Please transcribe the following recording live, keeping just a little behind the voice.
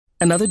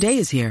Another day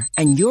is here,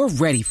 and you're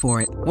ready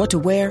for it. What to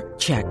wear?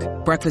 Check.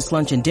 Breakfast,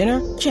 lunch, and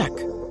dinner? Check.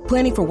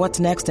 Planning for what's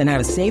next and how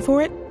to save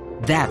for it?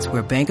 That's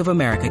where Bank of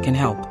America can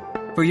help.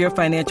 For your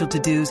financial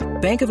to-dos,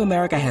 Bank of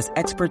America has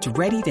experts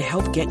ready to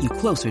help get you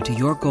closer to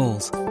your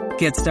goals.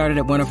 Get started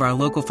at one of our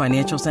local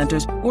financial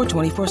centers or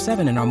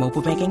 24/7 in our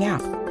mobile banking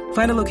app.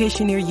 Find a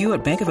location near you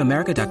at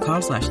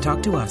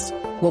bankofamerica.com/talktous.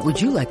 What would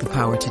you like the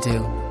power to do?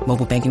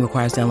 Mobile banking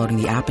requires downloading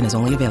the app and is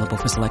only available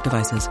for select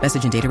devices.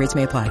 Message and data rates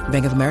may apply.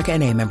 Bank of America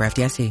N.A., member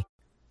FDIC.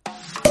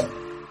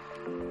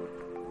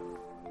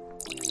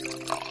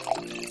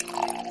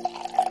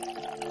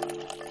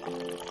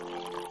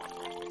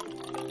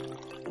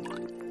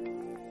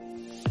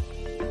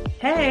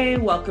 Hey,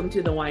 welcome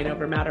to the Wine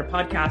Over Matter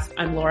podcast.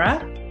 I'm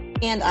Laura.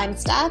 And I'm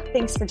Steph.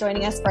 Thanks for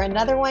joining us for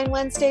another Wine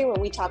Wednesday, where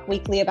we talk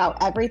weekly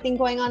about everything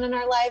going on in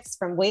our lives,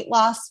 from weight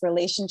loss,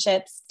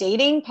 relationships,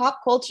 dating,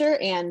 pop culture,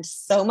 and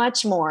so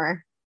much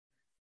more.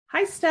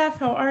 Hi, Steph.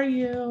 How are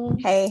you?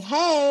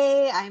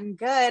 Hey, I'm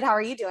good. How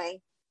are you doing?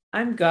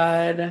 I'm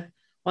good.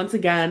 Once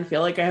again,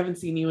 feel like I haven't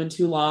seen you in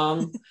too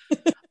long,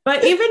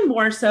 but even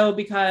more so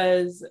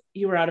because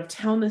you were out of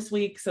town this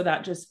week. So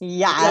that just,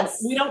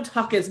 yes, we don't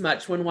talk as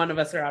much when one of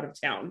us are out of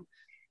town.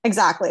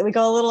 Exactly. We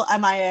go a little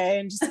MIA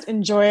and just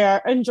enjoy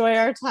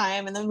our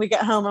time. And then we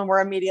get home and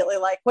we're immediately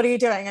like, what are you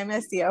doing? I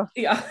miss you.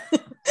 Yeah.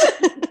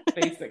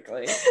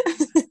 Basically.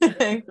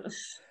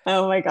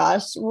 Oh my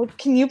gosh. Well,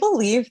 can you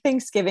believe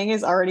Thanksgiving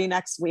is already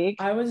next week?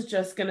 I was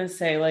just going to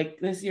say, like,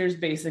 this year's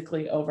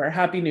basically over.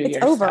 Happy New Year.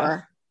 It's over.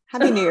 Steph.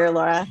 Happy New Year,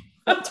 Laura.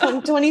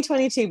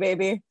 2022,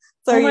 baby.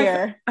 It's our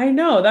year. I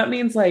know. That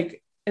means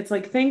like, it's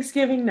like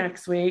Thanksgiving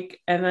next week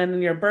and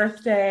then your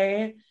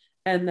birthday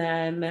and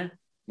then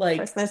like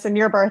Christmas and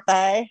your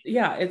birthday.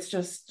 Yeah. It's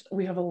just,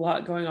 we have a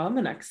lot going on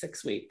the next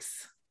 6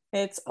 weeks.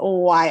 It's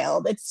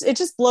wild. It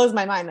just blows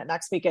my mind that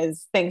next week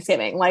is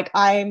Thanksgiving. Like,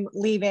 I'm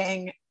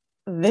leaving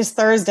this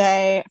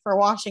Thursday for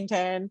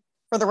Washington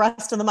for the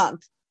rest of the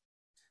month.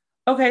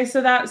 Okay. So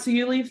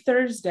you leave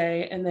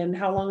Thursday and then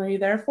how long are you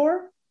there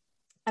for?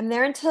 I'm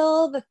there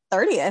until the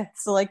 30th.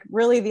 So like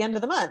really the end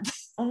of the month.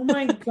 Oh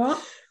my God.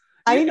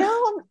 I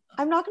know.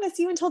 I'm not going to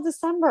see you until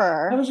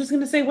December. I was just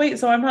going to say, wait,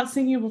 so I'm not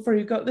seeing you before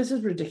you go. This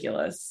is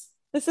ridiculous.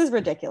 This is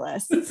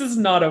ridiculous. This is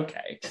not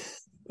okay.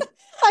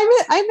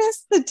 I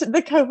miss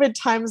the COVID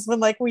times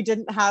when like we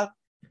didn't have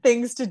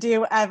things to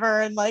do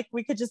ever. And like,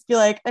 we could just be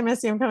like, I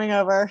miss you, I'm coming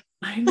over.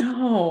 I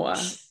know.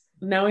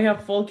 Now we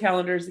have full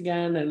calendars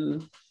again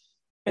and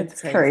it's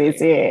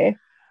crazy.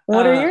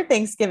 What are your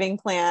Thanksgiving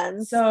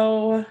plans?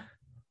 So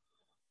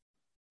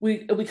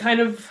we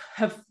kind of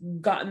have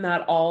gotten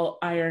that all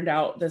ironed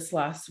out this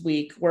last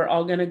week. We're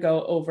all going to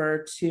go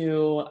over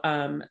to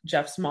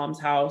Jeff's mom's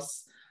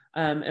house.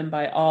 And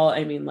by all,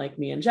 I mean like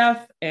me and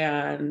Jeff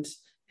and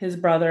his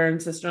brother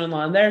and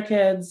sister-in-law and their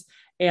kids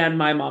and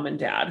my mom and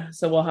dad.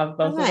 So we'll have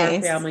both of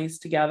our families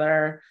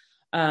together.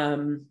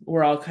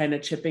 We're all kind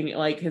of chipping,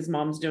 like his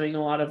mom's doing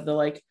a lot of the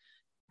like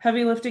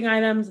heavy lifting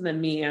items. And then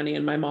me, Annie,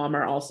 and my mom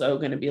are also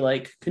going to be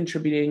like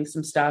contributing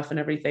some stuff and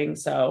everything.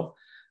 So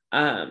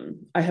I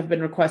have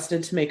been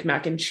requested to make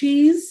mac and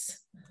cheese.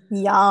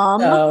 Yum.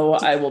 So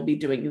I will be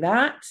doing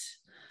that.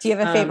 Do you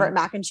have a favorite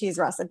mac and cheese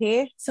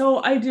recipe?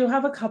 So I do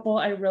have a couple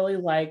I really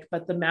like,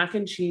 but the mac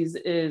and cheese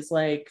is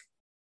like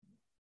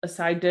a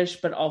side dish,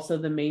 but also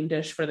the main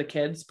dish for the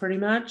kids pretty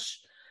much.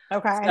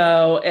 Okay.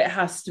 So it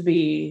has to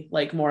be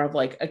like more of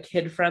like a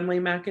kid friendly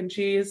mac and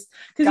cheese.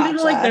 Cause you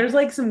know, like there's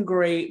like some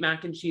great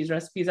mac and cheese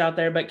recipes out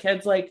there, but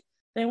kids like,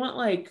 they want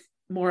like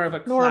more of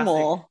a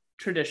normal, classic,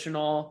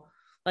 traditional.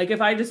 Like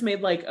if I just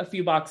made like a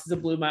few boxes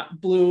of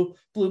blue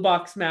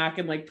box mac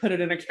and like put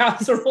it in a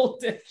casserole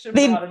dish and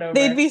brought it over,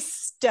 they'd be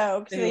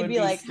stoked. They'd be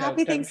like, stoked.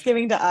 Happy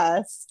Thanksgiving to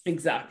us.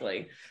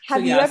 Exactly.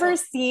 Have you ever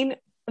seen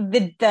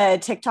the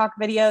TikTok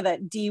video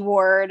that D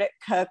Ward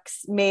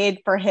Cooks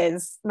made for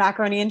his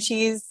macaroni and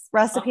cheese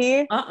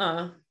recipe?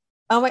 Oh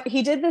my,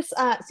 he did this.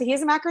 So he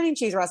has a macaroni and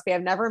cheese recipe.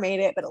 I've never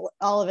made it, but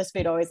all of his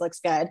food always looks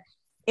good.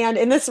 And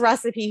in this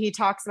recipe, he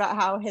talks about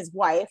how his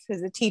wife,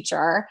 who's a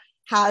teacher,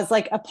 has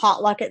like a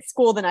potluck at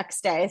school the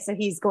next day. So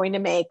he's going to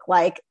make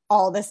like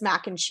all this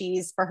mac and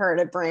cheese for her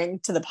to bring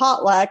to the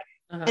potluck.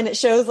 And it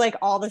shows like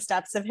all the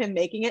steps of him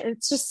making it.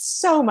 It's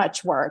just so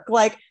much work.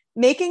 Like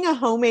making a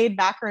homemade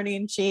macaroni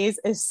and cheese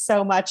is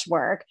so much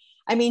work.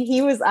 I mean,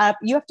 he was up,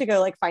 you have to go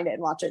like find it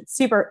and watch it.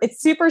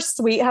 It's super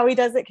sweet how he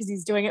does it because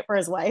he's doing it for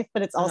his wife,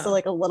 but it's also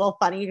like a little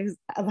funny because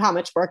of how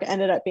much work it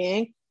ended up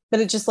being.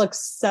 But it just looks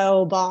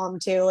so bomb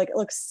too. Like it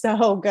looks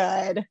so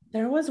good.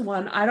 There was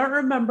one, I don't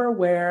remember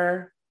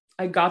where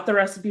I got the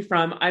recipe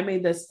from. I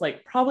made this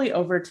like probably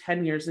over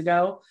 10 years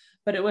ago,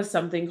 but it was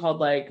something called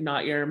like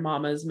Not Your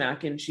Mama's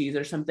Mac and Cheese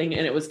or something.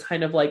 And it was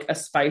kind of like a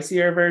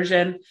spicier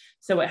version.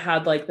 So it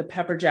had like the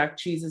pepper jack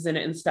cheeses in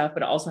it and stuff,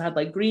 but it also had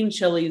like green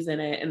chilies in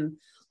it. And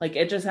like,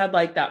 it just had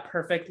like that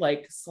perfect,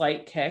 like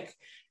slight kick.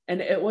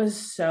 And it was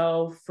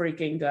so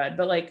freaking good.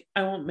 But like,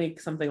 I won't make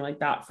something like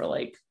that for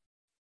like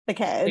the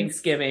kids,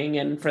 Thanksgiving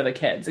and for the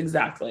kids.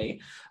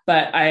 Exactly.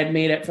 But I had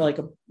made it for like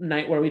a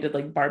night where we did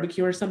like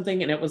barbecue or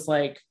something. And it was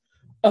like,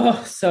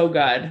 oh, so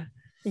good.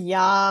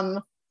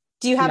 Yum.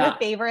 Do you have Yeah. a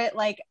favorite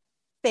like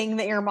thing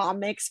that your mom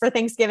makes for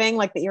Thanksgiving,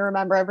 like that you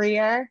remember every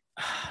year?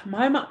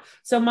 My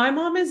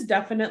mom is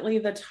definitely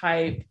the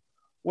type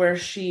where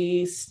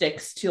she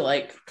sticks to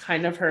like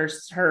kind of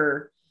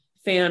her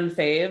fan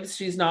faves.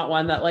 She's not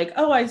one that like,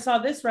 oh, I saw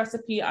this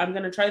recipe, I'm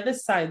going to try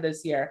this side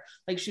this year.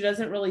 Like she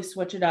doesn't really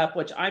switch it up,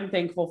 which I'm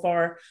thankful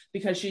for,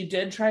 because she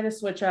did try to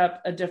switch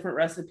up a different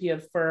recipe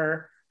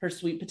for her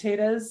sweet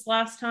potatoes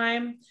last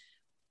time.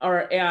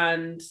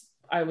 And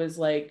I was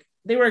like,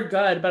 they were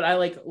good, but I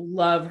like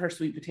love her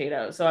sweet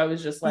potatoes. So I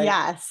was just like,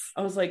 Yes.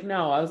 I was like,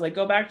 no, I was like,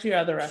 go back to your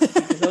other recipe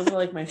because those are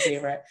like my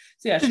favorite.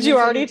 So yeah, Did you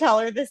already tell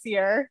her this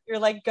year? You're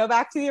like, go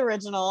back to the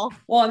original.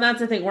 Well, and that's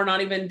the thing. We're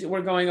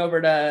going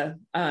over to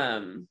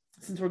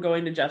since we're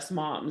going to Jeff's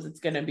mom's, it's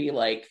gonna be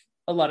like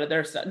a lot of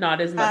their stuff,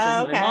 not as much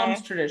as my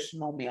mom's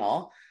traditional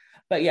meal.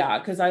 But yeah,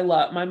 because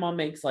my mom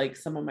makes like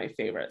some of my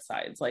favorite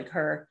sides, like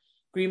her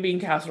green bean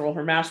casserole,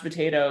 her mashed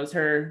potatoes,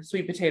 her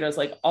sweet potatoes,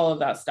 like all of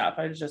that stuff.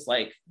 I was just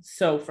like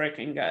so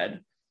freaking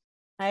good.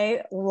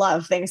 I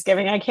love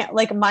Thanksgiving. I can't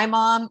like my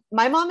mom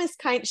is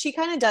she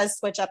kind of does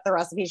switch up the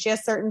recipe. She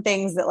has certain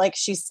things that like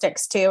she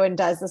sticks to and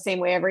does the same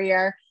way every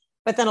year.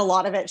 But then a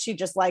lot of it, she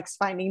just likes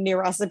finding new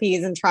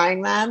recipes and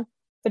trying them.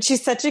 But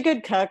she's such a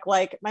good cook.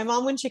 Like my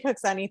mom, when she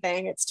cooks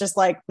anything, it's just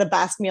like the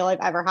best meal I've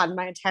ever had in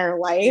my entire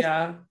life.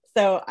 Yeah.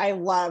 So I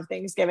love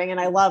Thanksgiving,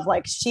 and I love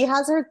like she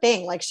has her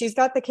thing. Like she's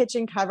got the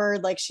kitchen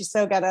covered. Like she's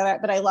so good at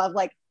it. But I love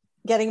like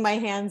getting my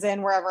hands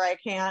in wherever I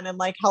can and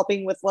like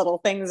helping with little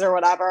things or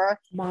whatever.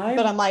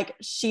 But I'm like,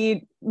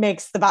 she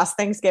makes the best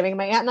Thanksgiving.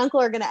 My aunt and uncle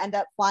are going to end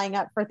up flying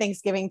up for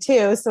Thanksgiving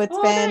too. So it's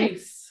been,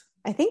 nice.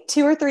 I think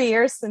 2 or 3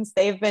 years since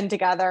they've been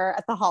together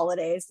at the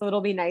holidays. So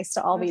it'll be nice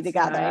to all be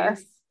together.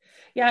 Nice.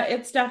 Yeah,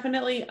 it's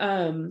definitely,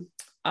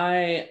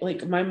 I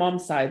like my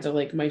mom's sides are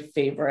like my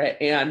favorite.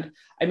 And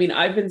I mean,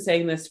 I've been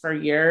saying this for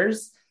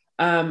years.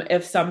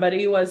 If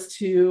somebody was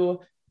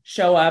to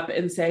show up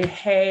and say,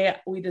 hey,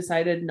 we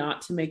decided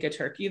not to make a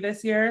turkey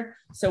this year,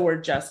 so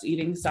we're just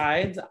eating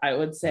sides, I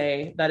would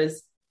say that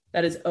is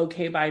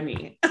okay by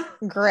me.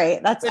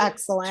 Great. That's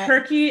excellent.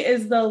 Turkey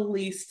is the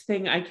least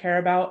thing I care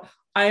about.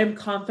 I am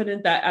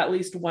confident that at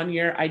least 1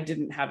 year I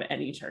didn't have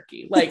any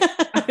turkey. Like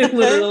I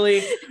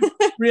literally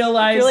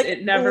realized like,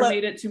 it never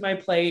made it to my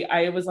plate.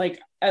 I was like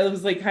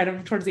kind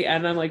of towards the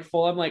end, I'm like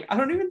full. I'm like, I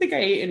don't even think I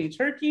ate any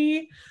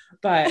turkey.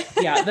 But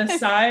yeah, the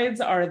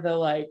sides are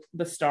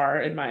the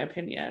star in my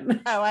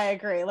opinion. Oh, I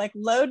agree. Like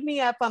load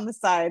me up on the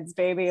sides,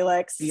 baby.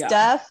 Like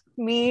stuff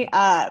me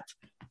up.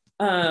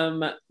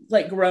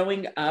 Like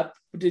growing up,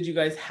 did you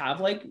guys have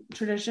like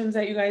traditions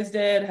that you guys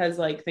did? Has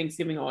like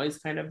Thanksgiving always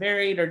kind of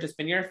varied or just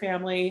been your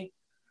family?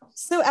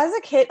 So as a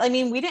kid, I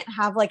mean, we didn't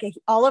have like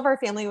all of our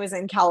family was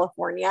in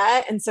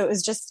California. And so it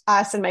was just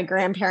us and my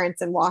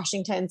grandparents in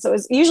Washington. So it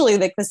was usually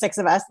like the 6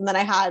 of us. And then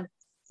I had,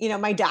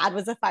 my dad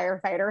was a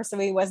firefighter, so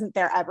he wasn't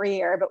there every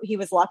year, but he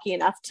was lucky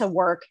enough to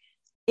work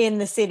in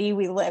the city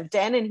we lived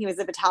in, and he was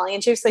a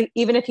battalion chief. So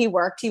even if he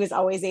worked, he was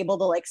always able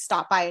to like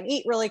stop by and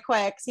eat really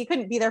quick. So he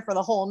couldn't be there for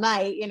the whole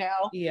night,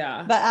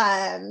 Yeah.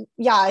 But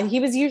yeah, he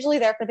was usually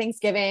there for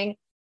Thanksgiving.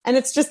 And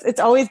it's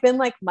always been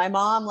like my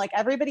mom, like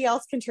everybody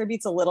else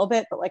contributes a little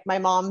bit, but like my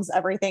mom's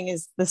everything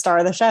is the star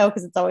of the show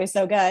because it's always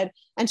so good.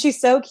 And she's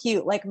so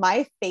cute. Like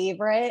my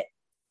favorite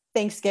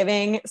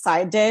Thanksgiving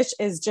side dish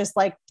is just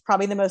like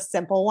probably the most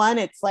simple one.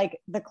 It's like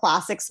the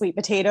classic sweet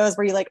potatoes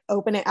where you like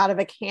open it out of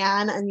a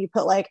can and you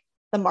put like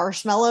the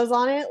marshmallows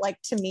on it.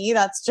 Like to me,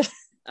 that's just,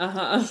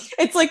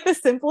 it's like the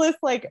simplest,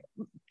 like,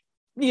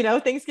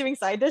 Thanksgiving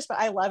side dish, but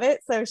I love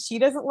it. So she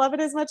doesn't love it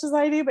as much as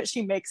I do, but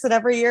she makes it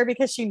every year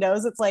because she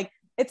knows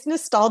it's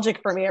nostalgic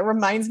for me. It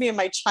reminds me of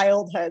my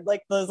childhood,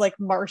 like those like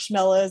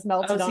marshmallows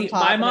melted on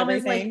top. My mom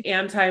is like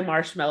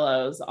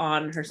anti-marshmallows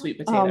on her sweet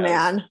potatoes. Oh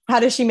man, how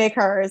does she make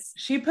hers?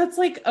 She puts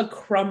like a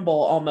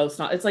crumble almost.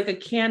 It's like a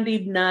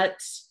candied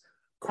nut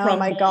crumble. Oh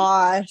my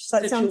gosh,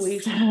 that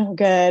sounds so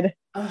good.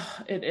 Oh,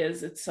 it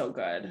is. It's so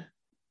good.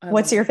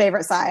 What's your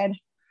favorite side?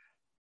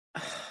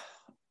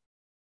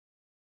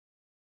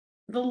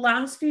 The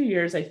last few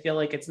years, I feel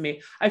like it's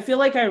me. I feel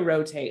like I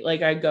rotate,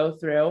 like I go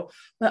through.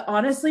 But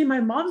honestly, my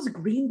mom's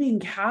green bean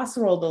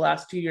casserole the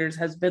last 2 years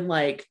has been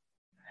like,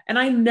 and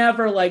I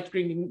never liked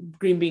green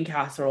bean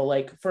casserole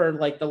like for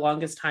like the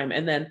longest time.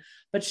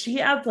 But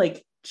she adds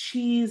like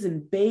cheese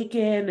and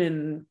bacon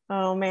and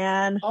oh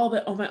man, all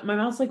that. Oh my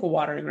mouth's like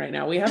watering right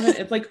now.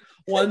 It's like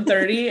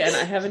 1:30 and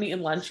I haven't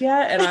eaten lunch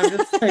yet, and I'm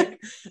just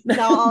like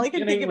now all I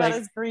can think about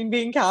is green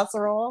bean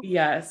casserole.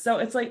 Yeah, so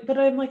it's like, but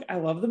I'm like, I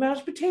love the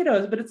mashed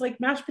potatoes, but it's like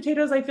mashed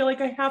potatoes I feel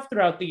like I have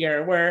throughout the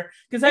year,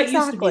 because that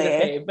used to be the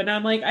fave, but now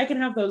I'm like I can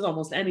have those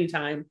almost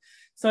anytime.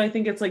 So I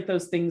think it's like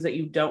those things that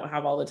you don't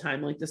have all the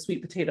time, like the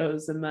sweet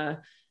potatoes and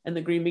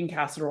the green bean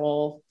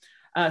casserole.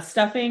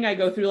 Stuffing, I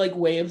go through like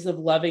waves of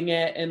loving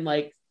it and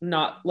like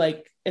not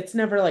like it's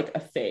never like a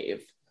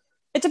fave.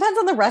 It depends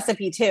on the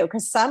recipe too,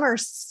 because some are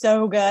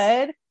so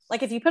good.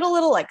 Like if you put a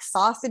little like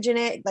sausage in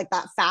it, like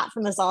that fat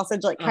from the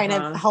sausage like kind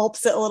of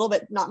helps it a little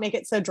bit, not make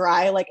it so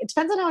dry. Like it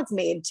depends on how it's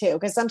made too,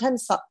 because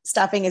sometimes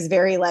stuffing is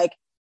very like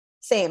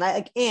Same.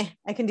 I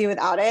can do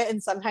without it.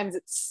 And sometimes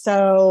it's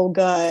so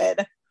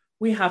good.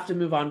 We have to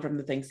move on from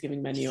the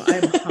Thanksgiving menu.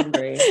 I'm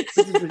hungry.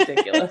 This is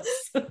ridiculous.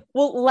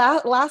 Well,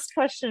 last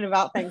question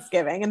about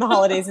Thanksgiving and the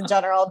holidays in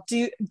general.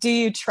 Do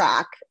you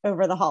track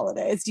over the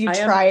holidays? Do you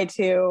try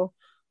to?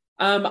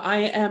 I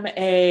am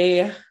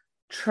a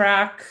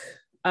track.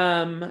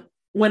 When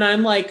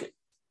I'm like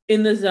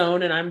in the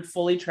zone and I'm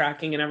fully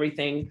tracking and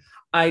everything,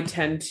 I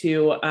tend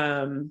to,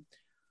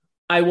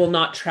 I will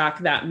not track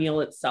that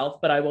meal itself,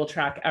 but I will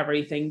track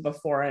everything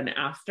before and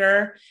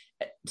after,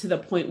 to the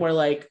point where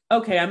like,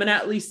 okay, I'm going to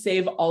at least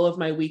save all of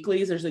my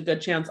weeklies. There's a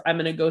good chance I'm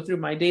going to go through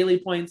my daily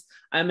points.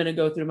 I'm going to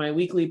go through my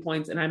weekly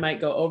points, and I might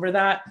go over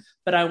that,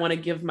 but I want to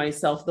give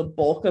myself the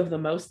bulk of the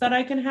most that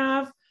I can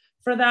have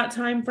for that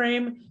time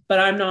frame. But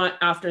I'm not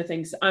after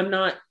things. I'm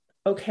not,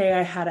 okay,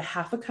 I had a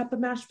half a cup of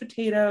mashed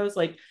potatoes.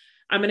 Like,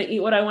 I'm going to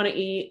eat what I want to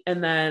eat,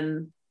 and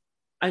then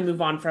I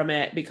move on from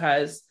it,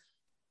 because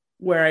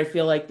where I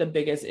feel like the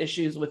biggest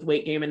issues with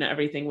weight gain and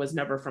everything was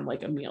never from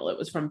like a meal. It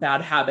was from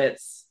bad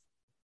habits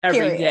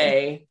every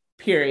day,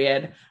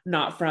 period.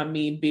 Not from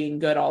me being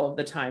good all of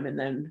the time and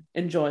then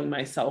enjoying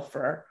myself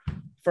for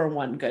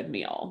one good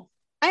meal.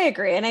 I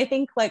agree. And I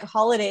think like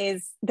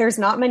holidays, there's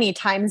not many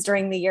times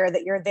during the year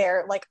that you're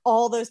there, like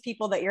all those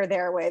people that you're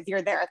there with,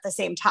 you're there at the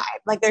same time.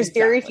 Like there's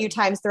very few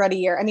times throughout a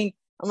year. I mean,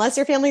 unless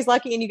your family's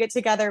lucky and you get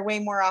together way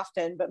more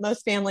often, but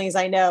most families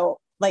I know,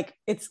 like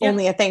it's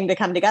only a thing to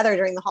come together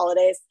during the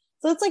holidays.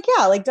 So it's like,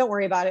 yeah, like don't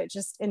worry about it.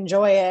 Just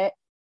enjoy it.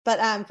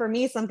 But for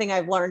me, something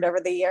I've learned over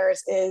the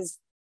years is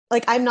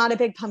like, I'm not a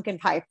big pumpkin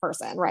pie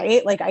person,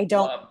 right? Like I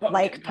don't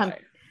like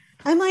pumpkin.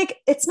 I'm like,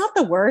 it's not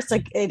the worst.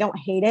 Like I don't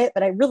hate it,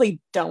 but I really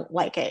don't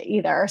like it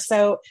either.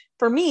 So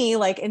for me,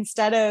 like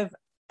instead of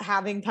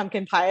having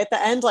pumpkin pie at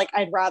the end, like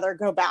I'd rather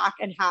go back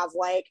and have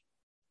like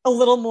a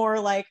little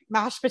more like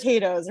mashed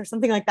potatoes or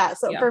something like that.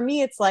 So for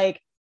me, it's like,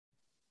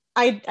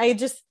 I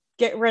just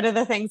get rid of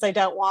the things I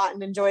don't want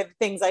and enjoy the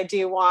things I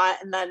do want,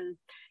 and then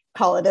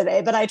call it a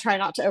day. But I try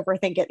not to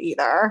overthink it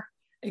either.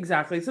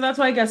 Exactly. So that's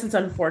why I guess it's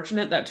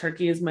unfortunate that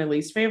turkey is my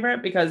least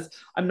favorite, because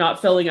I'm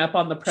not filling up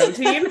on the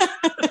protein.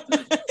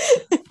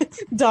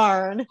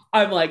 Darn.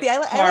 I'm like, I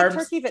like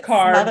turkey if it's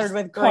smothered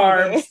with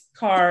gravy.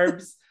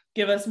 Carbs.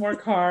 Give us more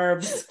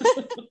carbs.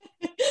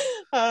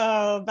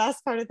 Oh,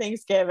 best part of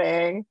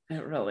Thanksgiving.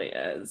 It really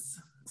is.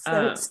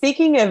 So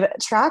speaking of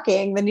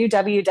tracking, the new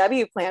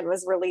WW plan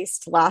was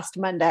released last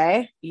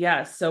Monday.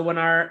 Yes. So when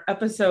our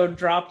episode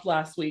dropped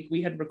last week,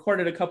 we had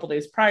recorded a couple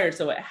days prior,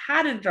 so it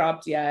hadn't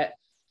dropped yet.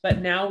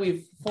 But now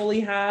we've fully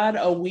had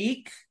a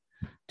week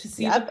to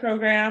see the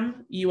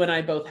program. You and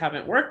I both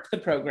haven't worked the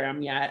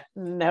program yet.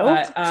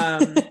 Nope.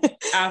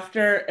 But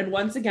and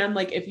once again,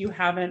 like if you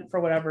haven't, for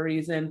whatever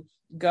reason,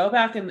 go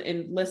back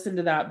and listen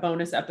to that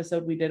bonus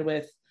episode we did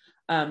with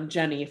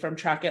Jenny from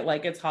Track It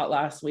Like It's Hot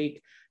last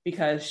week,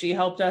 because she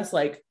helped us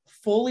like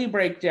fully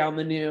break down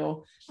the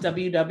new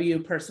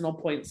WW personal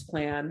points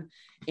plan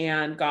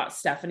and got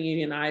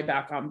Stephanie and I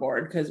back on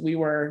board, because we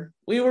were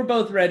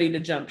both ready to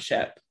jump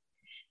ship.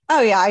 Oh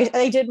yeah.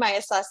 I did my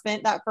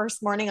assessment that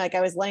first morning. Like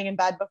I was laying in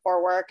bed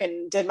before work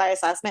and did my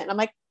assessment, and I'm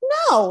like,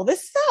 no,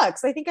 this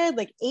sucks. I think I had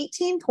like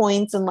 18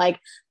 points and like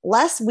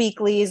less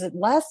weeklies and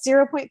less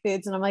 0 point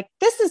foods. And I'm like,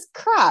 this is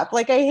crap.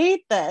 Like I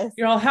hate this.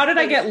 You're all, how did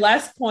I get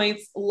less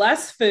points,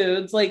 less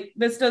foods? Like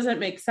this doesn't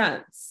make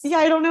sense. Yeah.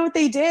 I don't know what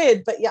they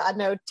did, but yeah,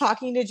 no,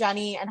 talking to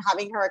Jenny and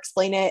having her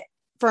explain it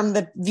from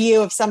the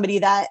view of somebody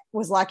that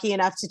was lucky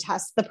enough to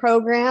test the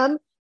program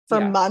for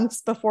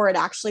months before it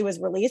actually was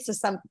released.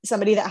 So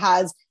somebody that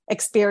has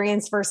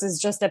experience versus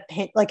just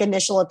like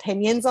initial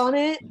opinions on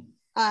it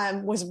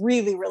was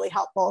really, really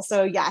helpful.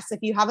 So yes, if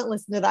you haven't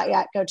listened to that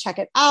yet, go check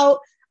it out.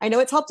 I know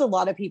it's helped a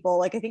lot of people.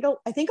 Like I think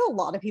a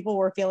lot of people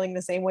were feeling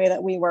the same way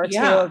that we were too,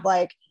 of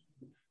like,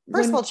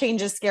 first of all,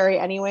 change is scary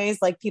anyways.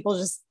 Like people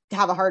just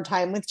have a hard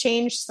time with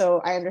change.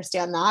 So I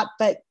understand that,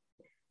 but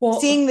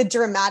seeing the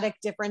dramatic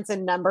difference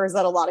in numbers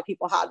that a lot of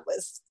people had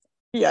was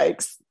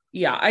yikes.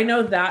 Yeah, I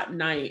know that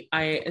night,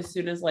 as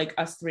soon as like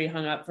us three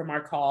hung up from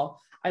our call,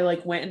 I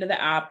like went into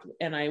the app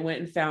and I went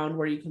and found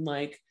where you can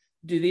like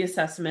do the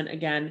assessment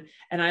again.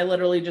 And I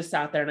literally just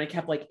sat there and I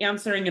kept like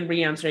answering and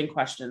re-answering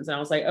questions. And I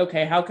was like,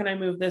 okay, how can I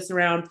move this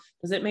around?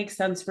 Does it make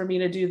sense for me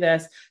to do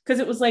this? Because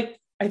it was like,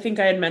 I think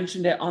I had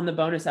mentioned it on the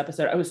bonus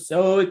episode. I was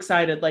so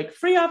excited, like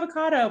free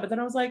avocado. But then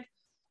I was like,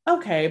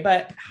 okay,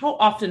 but how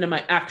often am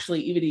I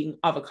actually eating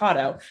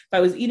avocado? If I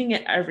was eating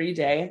it every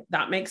day,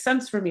 that makes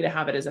sense for me to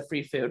have it as a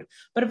free food.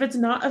 But if it's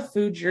not a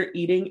food you're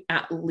eating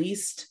at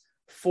least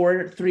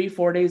 4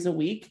 days a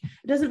week,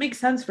 it doesn't make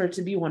sense for it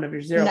to be one of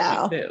your 0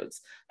 point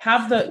foods.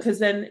 Because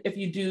then if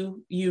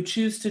you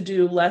choose to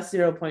do less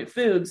 0 point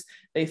foods,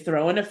 they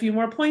throw in a few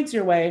more points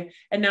your way.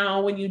 And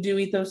now when you do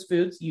eat those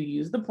foods, you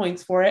use the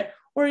points for it,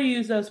 or you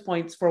use those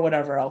points for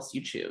whatever else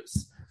you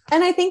choose.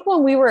 And I think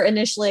when we were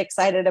initially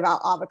excited about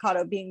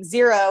avocado being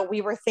 0,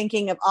 we were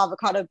thinking of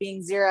avocado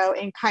being 0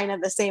 in kind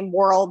of the same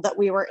world that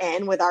we were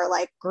in with our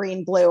like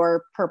green, blue,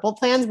 or purple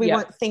plans. We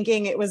weren't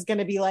thinking it was going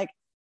to be like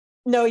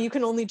no, you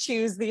can only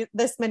choose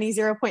this many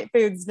 0 point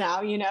foods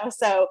now,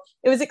 so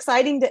it was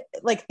exciting to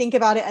like think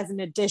about it as an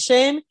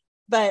addition,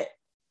 but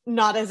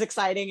not as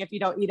exciting if you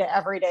don't eat it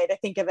every day, to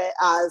think of it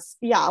as,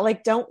 yeah,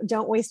 like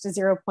don't waste a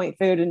 0 point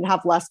food and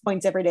have less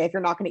points every day if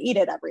you're not going to eat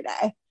it every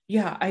day.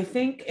 Yeah, I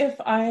think if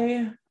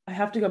I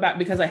have to go back,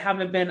 because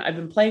I've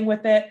been playing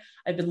with it.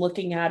 I've been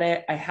looking at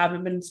it. I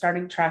haven't been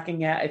starting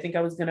tracking yet. I think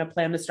I was going to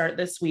plan to start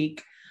this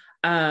week.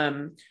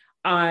 I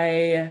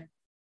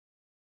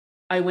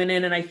went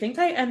in and I think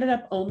I ended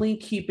up only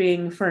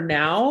keeping for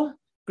now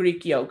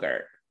Greek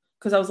yogurt,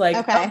 because I was like,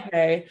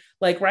 okay,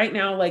 like right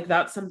now, like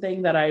that's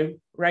something that I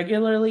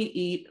regularly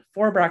eat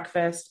for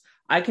breakfast.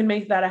 I can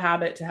make that a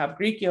habit to have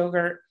Greek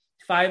yogurt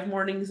 5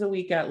 mornings a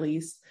week at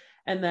least.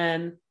 And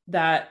then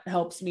that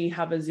helps me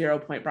have a 0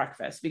 point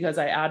breakfast, because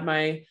I add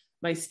my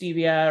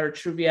stevia or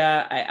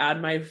Truvia, I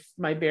add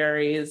my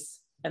berries,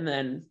 and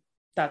then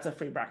that's a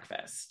free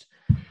breakfast.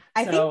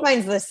 I think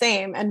mine's the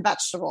same, and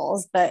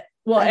vegetables, but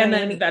and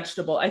then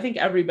vegetable. I think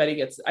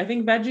everybody I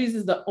think veggies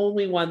is the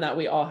only one that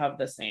we all have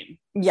the same.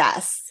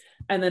 Yes.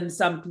 And then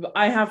some people,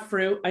 I have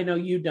fruit. I know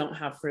you don't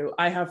have fruit.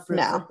 I have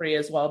fruit for free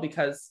as well,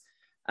 because,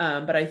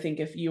 but I think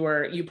if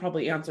you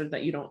probably answered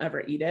that you don't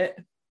ever eat it.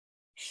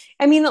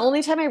 I mean, the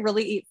only time I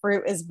really eat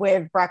fruit is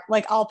with breakfast.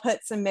 Like I'll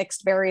put some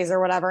mixed berries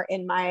or whatever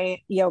in my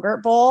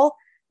yogurt bowl,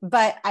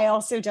 but I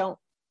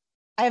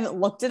haven't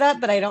looked it up,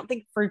 but I don't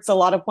think fruit's a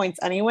lot of points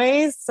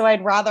anyways. So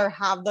I'd rather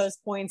have those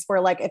points where,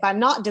 like, if I'm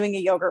not doing a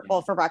yogurt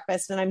bowl for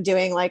breakfast and I'm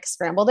doing like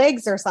scrambled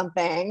eggs or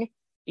something,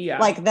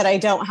 like that, I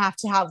don't have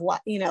to have,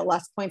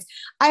 less points.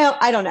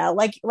 I don't know.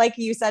 Like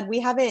you said, we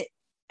haven't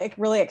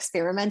really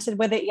experimented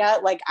with it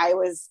yet. Like I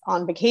was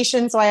on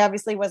vacation, so I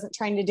obviously wasn't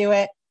trying to do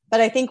it. But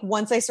I think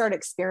once I start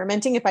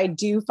experimenting, if I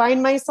do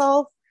find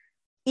myself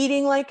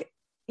eating like,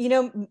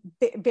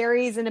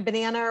 berries and a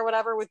banana or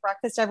whatever with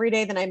breakfast every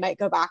day, then I might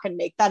go back and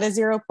make that a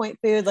 0 point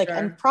food. Like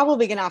I'm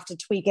probably going to have to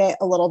tweak it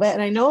a little bit.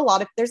 And I know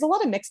there's a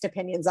lot of mixed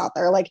opinions out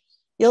there. Like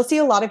you'll see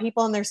a lot of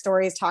people in their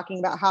stories talking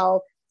about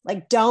how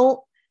like, don't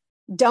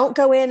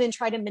go in and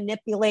try to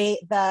manipulate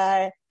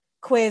the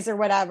quiz or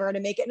whatever to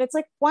make it. And it's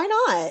like, why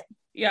not?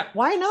 Yeah.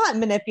 Why not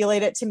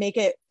manipulate it to make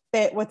it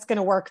fit what's going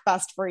to work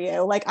best for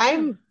you? Like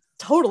I'm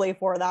totally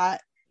for that.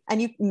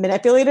 And you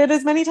manipulate it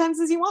as many times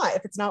as you want.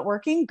 If it's not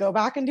working, go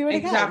back and do it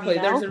again. Exactly.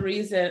 There's a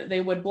reason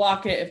they would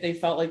block it if they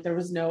felt like there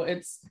was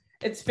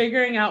it's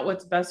figuring out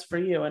what's best for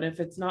you. And if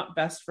it's not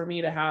best for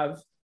me to have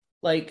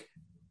like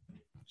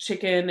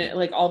chicken,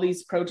 like all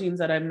these proteins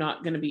that I'm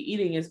not going to be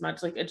eating as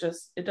much, like it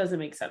doesn't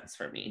make sense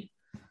for me.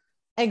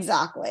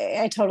 Exactly.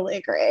 I totally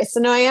agree.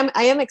 So no, I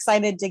am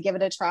excited to give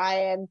it a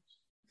try and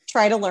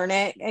try to learn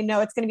it. I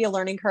know it's going to be a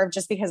learning curve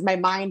just because my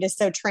mind is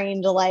so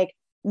trained to like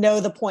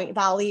know the point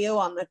value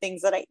on the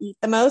things that I eat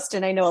the most.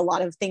 And I know a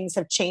lot of things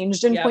have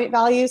changed in point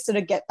value. So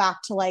to get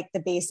back to like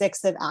the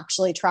basics of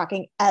actually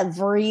tracking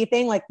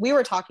everything, like we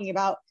were talking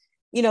about,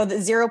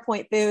 the 0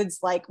 point foods,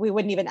 like we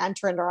wouldn't even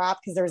enter into our app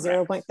because they're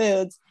 0 point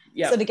foods.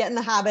 Yep. So to get in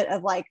the habit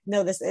of like,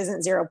 no, this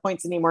isn't 0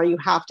 points anymore. You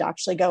have to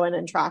actually go in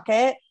and track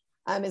it,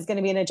 is going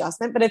to be an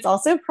adjustment, but it's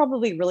also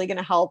probably really going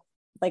to help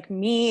like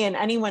me and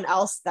anyone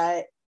else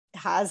that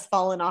has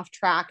fallen off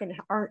track and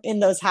aren't in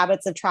those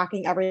habits of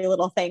tracking every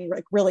little thing,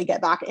 like really get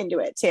back into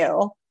it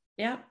too.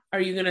 Yeah. Are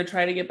you going to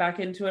try to get back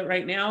into it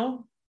right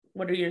now?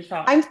 What are your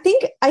thoughts? I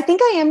think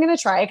I am going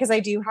to try, because I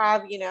do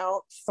have,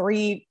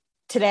 3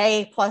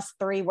 today plus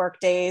 3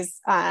 work days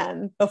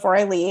before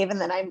I leave.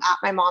 And then I'm at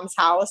my mom's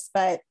house,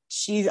 but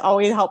she's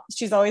always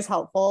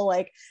helpful.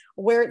 Like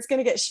where it's going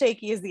to get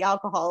shaky is the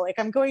alcohol. Like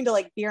I'm going to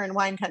like beer and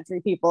wine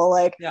country, people.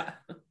 Like, yeah.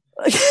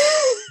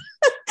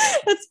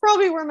 That's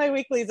probably where my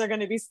weeklies are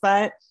going to be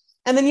spent.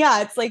 And then,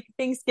 it's like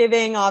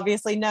Thanksgiving,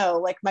 obviously, no,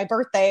 like my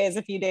birthday is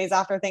a few days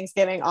after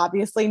Thanksgiving,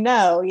 obviously,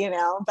 no,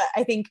 but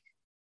I think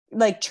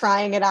like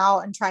trying it out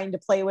and trying to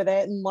play with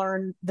it and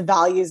learn the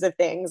values of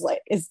things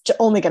like is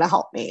only going to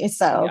help me.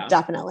 So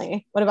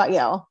definitely. What about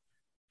you?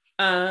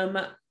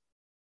 I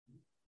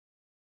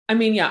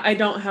mean, I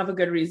don't have a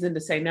good reason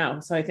to say no.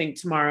 So I think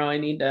tomorrow I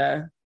need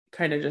to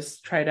kind of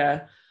just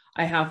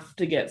I have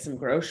to get some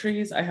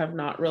groceries. I have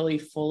not really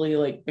fully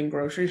like been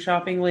grocery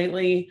shopping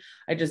lately.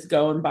 I just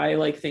go and buy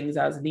like things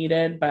as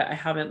needed, but I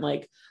haven't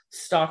like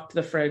stocked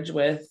the fridge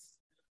with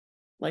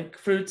like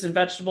fruits and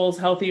vegetables,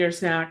 healthier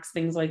snacks,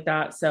 things like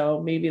that.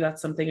 So maybe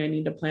that's something I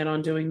need to plan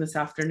on doing this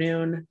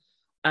afternoon.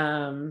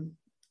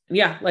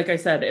 Like I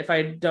said, if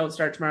I don't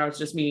start tomorrow, it's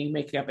just me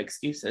making up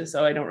excuses.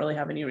 So I don't really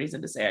have any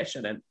reason to say I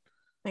shouldn't.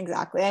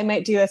 Exactly. I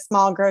might do a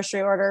small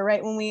grocery order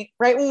right when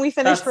we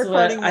finish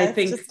recording. I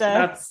think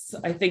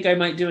I think I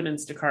might do an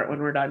Instacart when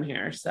we're done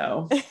here.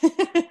 So,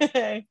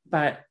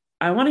 but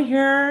I want to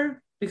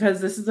hear, because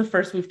this is the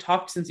first we've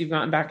talked since you've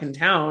gotten back in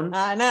town.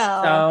 I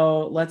know.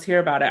 So let's hear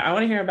about it. I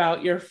want to hear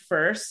about your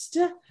first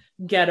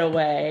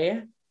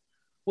getaway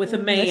with a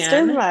man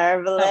Mr.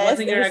 Marvelous. That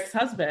wasn't your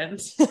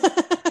ex-husband.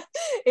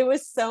 It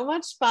was so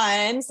much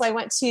fun. So I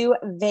went to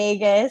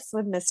Vegas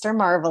with Mr.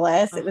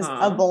 Marvelous. It was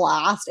a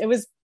blast. It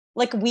was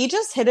like, we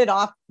just hit it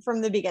off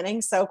from the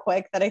beginning so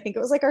quick that I think it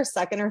was like our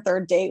second or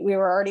third date. We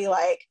were already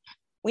like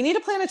we need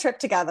to plan a trip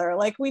together.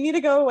 Like we need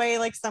to go away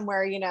like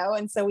somewhere, you know?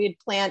 And so we had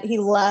planned, he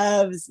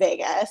loves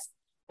Vegas.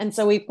 And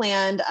so we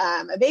planned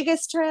a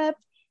Vegas trip.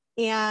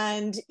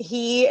 And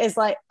he is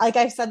like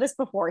I've said this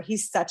before,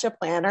 he's such a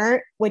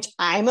planner, which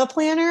I'm a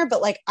planner,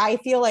 but like I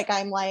feel like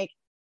I'm like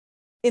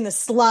in the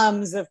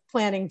slums of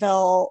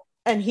Planningville,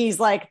 and he's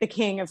like the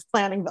king of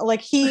Planningville.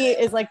 Like he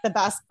is like the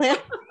best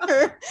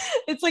planner.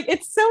 It's like,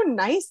 it's so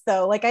nice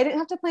though. Like I didn't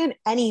have to plan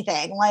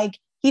anything. Like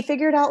he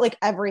figured out like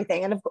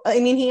everything. And I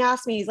mean, he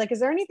asked me, he's like, is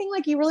there anything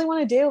like you really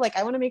want to do? Like,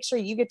 I want to make sure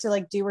you get to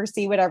like do or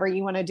see whatever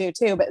you want to do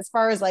too. But as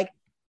far as like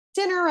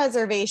dinner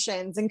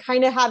reservations and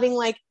kind of having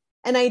like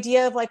an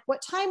idea of like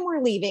what time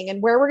we're leaving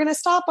and where we're going to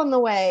stop on the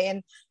way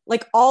and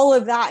like all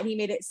of that, he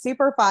made it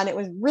super fun. It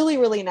was really,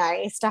 really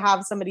nice to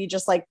have somebody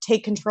just like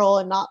take control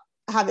and not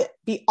have it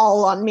be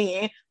all on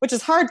me, which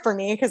is hard for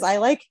me because I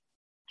like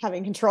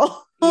having control.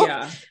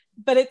 Yeah.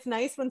 But it's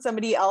nice when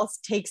somebody else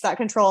takes that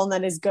control and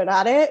then is good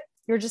at it.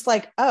 You're just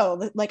like,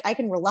 oh, like I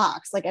can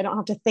relax. Like I don't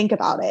have to think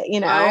about it, you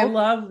know? I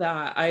love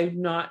that.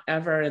 I'm not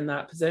ever in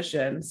that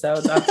position. So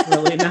that's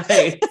really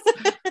nice.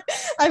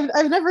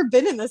 I've never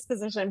been in this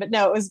position, but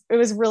no, it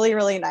was really,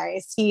 really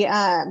nice. We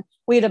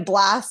had a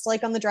blast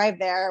like on the drive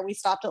there. We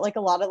stopped at like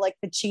a lot of like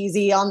the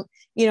cheesy on,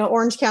 you know,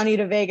 Orange County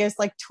to Vegas,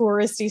 like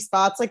touristy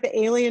spots, like the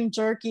Alien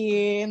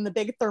Jerky and the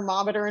big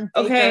thermometer and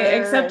Baker.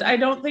 Okay, except I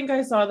don't think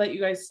I saw that you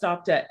guys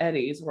stopped at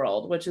Eddie's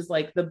World, which is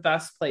like the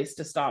best place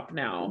to stop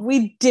now.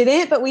 We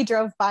didn't, but we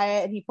drove by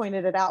it and he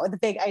pointed it out with the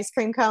big ice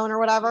cream cone or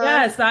whatever.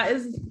 Yes, that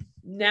is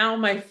now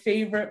my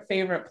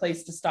favorite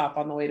place to stop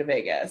on the way to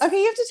Vegas. Okay,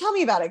 you have to tell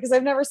me about it because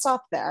I've never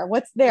stopped there.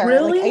 What's there?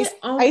 Really? Like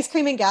ice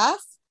cream and gas?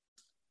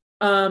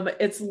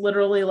 It's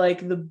literally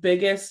like the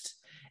biggest.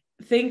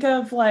 Think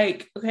of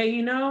like, okay,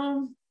 you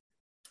know,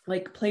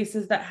 like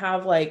places that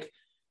have like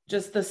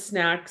just the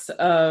snacks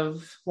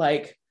of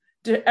like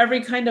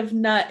every kind of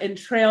nut and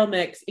trail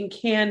mix and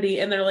candy,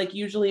 and they're like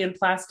usually in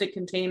plastic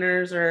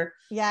containers or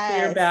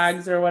clear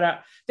bags or whatever.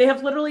 They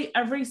have literally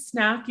every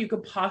snack you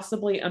could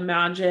possibly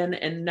imagine,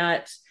 and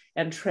nut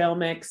and trail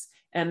mix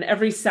and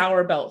every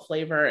Sour Belt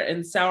flavor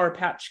and Sour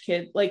Patch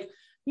Kid, like,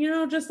 you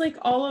know, just like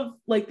all of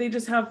like they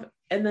just have.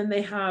 And then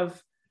they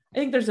have, I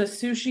think there's a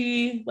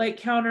sushi like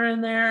counter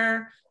in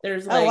there.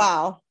 There's like, oh,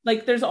 wow.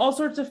 Like there's all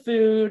sorts of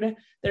food.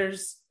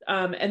 There's,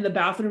 and the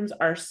bathrooms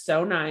are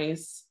so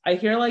nice. I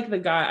hear like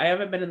I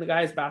haven't been in the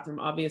guy's bathroom,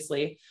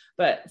 obviously,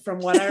 but from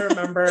what I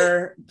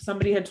remember,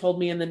 somebody had told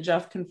me, and then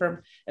Jeff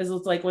confirmed, is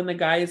it's like when the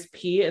guys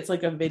pee, it's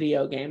like a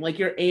video game. Like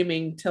you're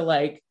aiming to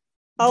like,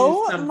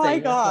 oh my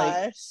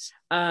gosh.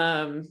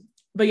 Like,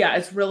 but yeah,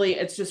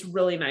 it's just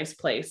really nice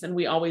place. And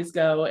we always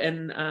go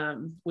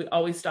and we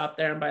always stop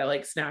there and buy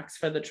like snacks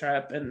for the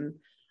trip. And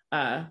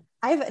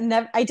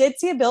I did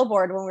see a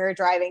billboard when we were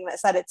driving that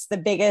said it's the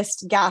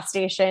biggest gas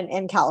station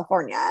in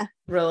California.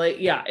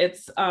 Really? Yeah.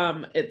 It's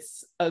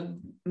a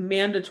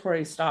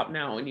mandatory stop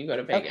now when you go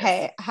to Vegas.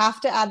 Okay. I have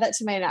to add that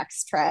to my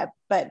next trip,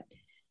 but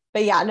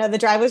yeah, no, the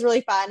drive was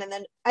really fun. And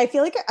then I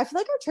feel like our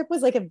trip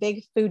was like a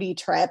big foodie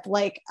trip.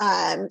 Like,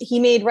 he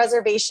made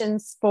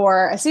reservations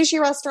for a sushi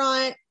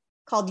restaurant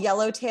called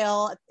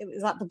Yellowtail. It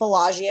was at the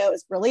Bellagio. It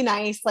was really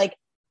nice. Like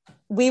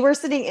we were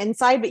sitting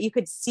inside, but you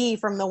could see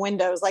from the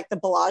windows, like the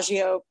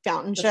Bellagio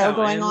fountain show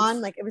going on.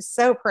 Like it was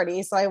so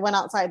pretty. So I went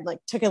outside, like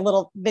took a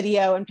little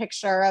video and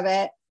picture of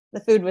it.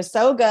 The food was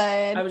so good.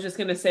 I was just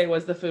going to say,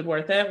 was the food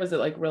worth it? Was it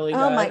like really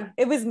good?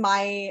 It was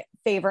my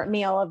favorite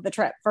meal of the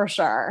trip for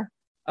sure.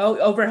 Oh,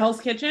 over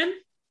Hell's Kitchen?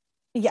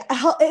 Yeah.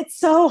 It's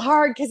so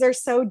hard because they're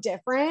so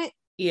different.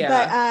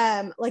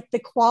 Yeah. But like the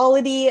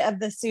quality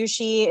of the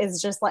sushi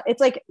is just like, it's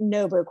like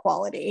Nobu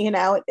quality, you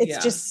know,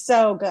 it's just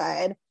so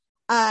good.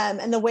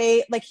 And the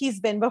way like he's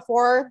been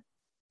before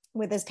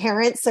with his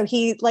parents, so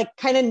he like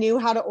kind of knew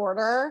how to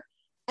order.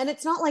 And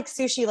it's not like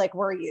sushi like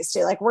we're used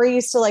to. Like we're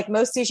used to like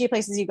most sushi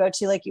places you go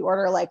to, like you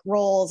order like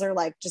rolls or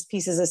like just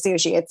pieces of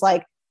sushi. It's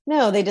like,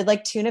 no, they did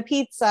like tuna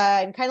pizza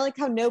and kind of like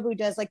how Nobu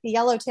does like the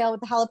yellowtail with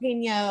the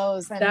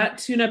jalapenos. And that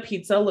tuna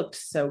pizza looked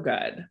so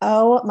good.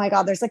 Oh my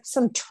God. There's like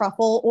some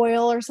truffle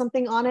oil or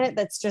something on it.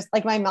 That's just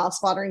like my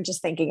mouth's watering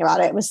just thinking about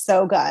it. It was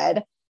so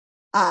good.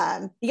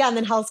 And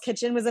then Hell's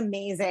Kitchen was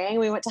amazing.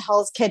 We went to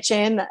Hell's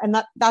Kitchen, and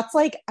that's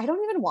like, I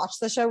don't even watch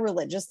the show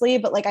religiously,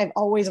 but like I've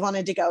always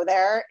wanted to go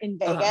there in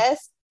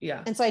Vegas.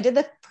 Yeah. And so I did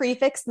the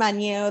prefix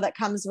menu that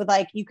comes with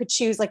like, you could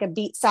choose like a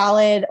beet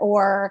salad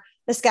or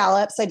the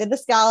scallops. So I did the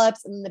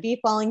scallops and the beef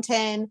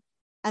Wellington.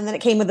 And then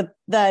it came with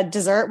the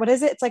dessert. What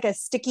is it? It's like a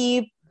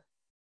sticky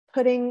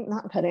pudding,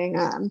 not pudding.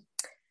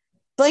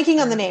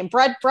 Blanking on the name,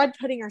 bread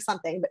pudding or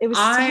something, but it was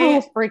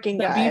so freaking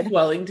good. The beef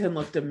Wellington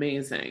looked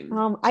amazing.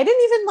 I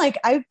didn't even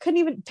I couldn't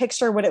even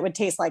picture what it would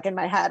taste like in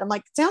my head. I'm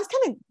like, sounds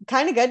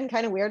kind of good and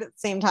kind of weird at the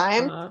same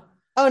time.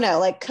 Oh no,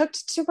 like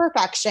cooked to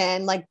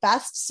perfection, like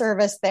best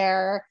service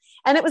there.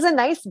 And it was a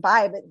nice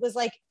vibe. It was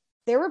like,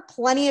 there were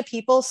plenty of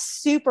people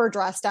super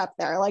dressed up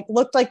there, like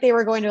looked like they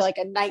were going to like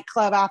a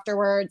nightclub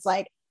afterwards,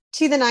 like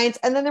to the nines.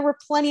 And then there were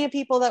plenty of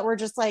people that were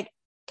just like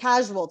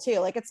casual too.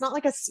 Like, it's not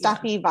like a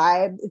stuffy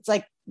vibe. It's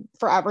like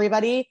for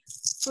everybody.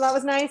 So that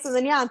was nice. And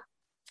then,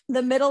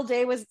 the middle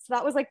day was, so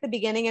that was like the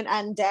beginning and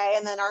end day.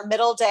 And then our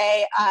middle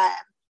day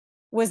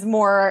was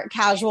more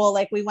casual.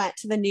 Like we went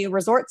to the new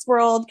Resorts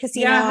World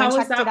casino and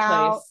checked it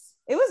out. Place?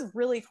 It was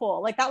really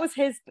cool. Like that was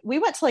we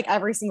went to like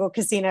every single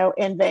casino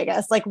in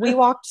Vegas. Like we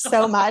walked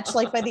so much,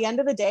 like by the end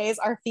of the days,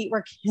 our feet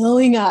were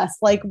killing us.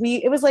 Like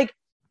it was like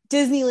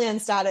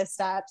Disneyland status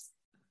steps.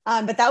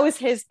 But that was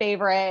his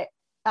favorite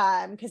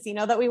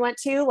casino that we went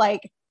to.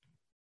 Like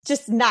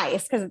just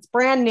nice because it's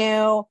brand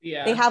new.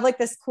 Yeah. They have like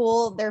this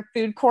cool, their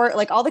food court.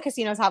 Like all the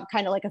casinos have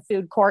kind of like a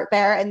food court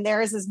there. And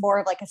theirs is more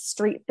of like a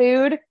street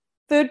food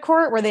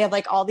court where they have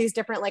like all these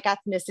different like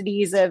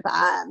ethnicities of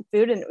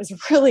food, and it was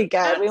really good.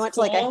 That's we went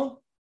cool. to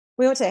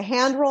we went to a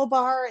hand roll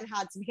bar and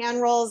had some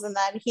hand rolls, and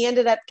then he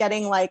ended up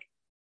getting like,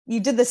 you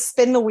did the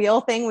spin the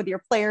wheel thing with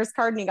your player's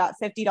card and you got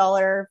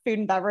 $50 food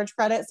and beverage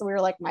credit, so we were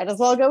like, might as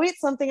well go eat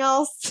something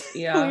else.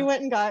 Yeah. We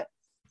went and got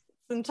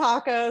some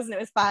tacos and it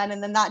was fun.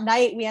 And then that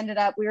night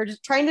we were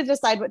just trying to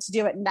decide what to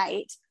do at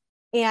night.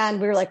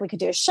 And we were like, we could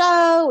do a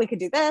show, we could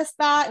do this,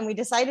 that. And we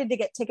decided to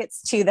get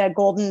tickets to the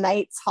Golden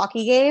Knights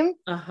hockey game.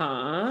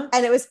 Uh-huh.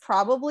 And it was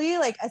probably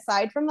like,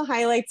 aside from the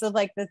highlights of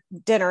like the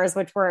dinners,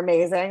 which were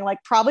amazing,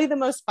 like probably the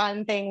most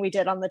fun thing we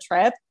did on the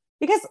trip,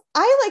 because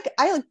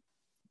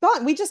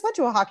we just went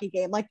to a hockey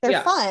game. Like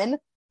they're fun.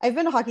 I've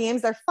been to hockey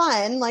games. They're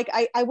fun. Like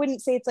I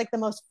wouldn't say it's like the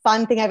most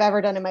fun thing I've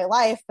ever done in my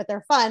life, but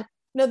they're fun.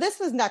 No, this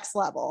was next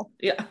level.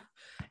 Yeah.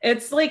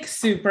 It's like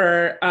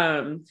super,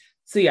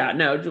 so yeah,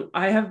 no,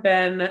 I have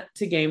been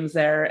to games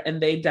there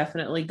and they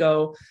definitely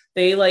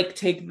they like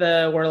take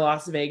the we're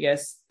Las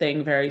Vegas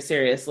thing very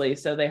seriously.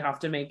 So they have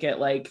to make it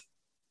like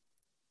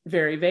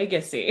very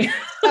Vegas-y.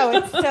 Oh,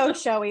 it's so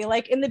showy.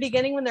 Like in the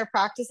beginning when they're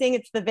practicing,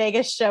 it's the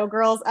Vegas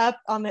showgirls up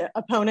on the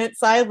opponent's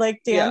side,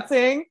 like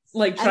dancing. Yeah.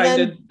 Like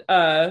trying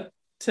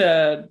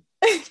to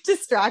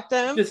distract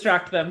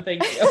them.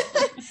 Thank you.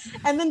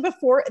 And then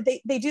before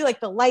they do like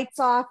the lights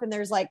off and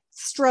there's like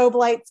strobe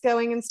lights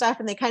going and stuff.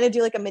 And they kind of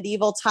do like a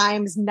medieval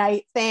times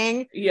night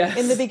thing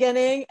in the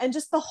beginning. And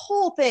just the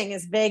whole thing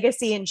is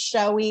Vegas-y and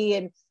showy.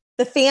 And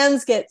the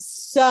fans get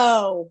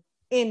so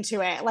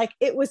into it. Like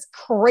it was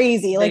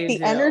crazy. Like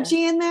the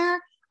energy in there.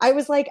 I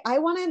was like, I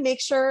want to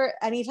make sure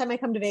anytime I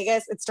come to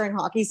Vegas, it's during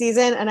hockey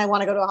season and I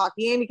want to go to a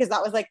hockey game, because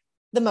that was like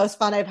the most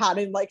fun I've had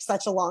in like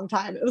such a long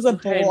time. It was a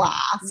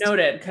blast.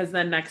 Noted. Because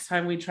then next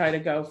time we try to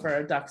go for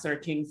a Ducks or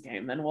Kings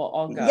game, then we'll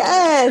all go.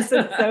 Yes,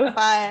 it's so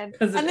fun.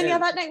 And then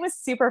that night was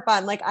super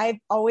fun. Like I've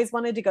always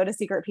wanted to go to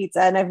Secret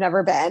Pizza and I've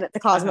never been at the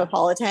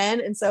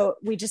Cosmopolitan. And so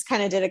we just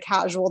kind of did a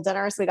casual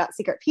dinner. So we got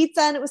Secret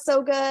Pizza and it was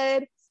so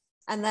good.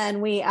 And then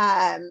we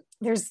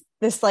there's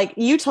this, like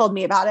you told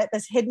me about it,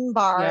 this hidden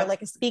bar,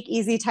 like a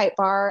speakeasy type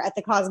bar at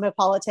the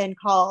Cosmopolitan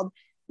called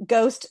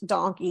Ghost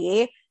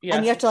Donkey. Yes.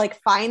 And you have to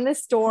like find the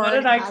store. What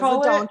did I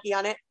call it? Donkey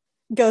on it.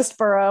 Ghost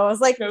Burrow. I was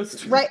like,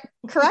 right,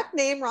 correct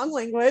name, wrong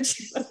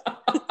language.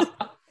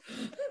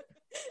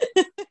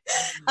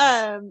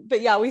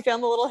 But yeah, we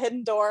found the little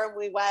hidden door and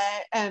we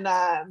went and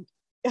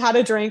had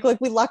a drink.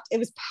 Like we left, it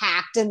was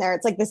packed in there.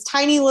 It's like this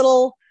tiny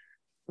little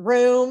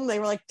room. They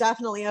were like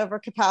definitely over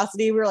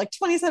capacity. We were like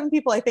 27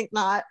 people, I think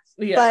not.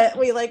 Yeah. But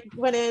we like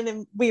went in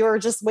and we were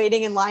just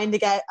waiting in line to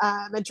get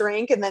a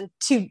drink, and then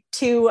two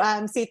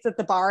seats at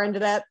the bar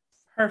ended up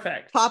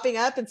popping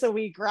up, and so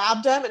we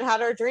grabbed them and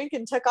had our drink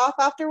and took off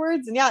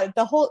afterwards. And yeah,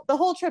 the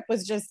whole trip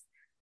was just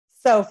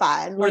so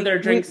fun. Were their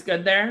drinks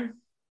good there?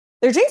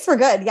 Their drinks were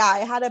good. Yeah, I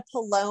had a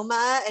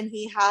Paloma and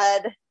he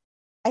had,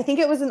 I think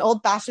it was an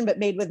old fashioned but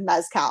made with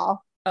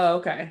mezcal. Oh,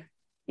 okay.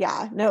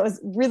 Yeah, no, it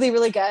was really,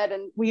 really good.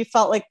 And we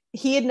felt like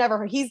he's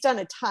done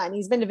a ton.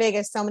 He's been to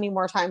Vegas so many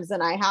more times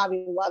than I have.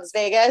 He loves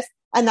Vegas.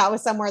 And that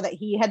was somewhere that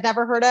he had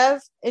never heard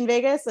of in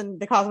Vegas. And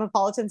the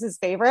Cosmopolitan's his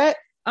favorate.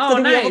 Oh, so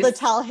to nice. be able to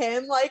tell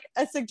him like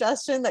a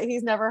suggestion that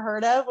he's never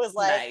heard of was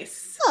like,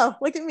 nice. Oh,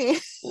 look at me.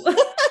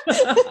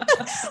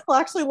 Well,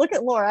 actually look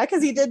at Laura,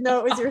 because he did know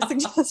it was your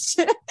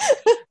suggestion.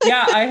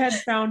 Yeah, I had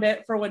found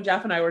it for when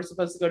Jeff and I were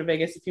supposed to go to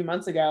Vegas a few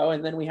months ago,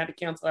 and then we had to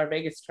cancel our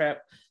Vegas trip,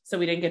 so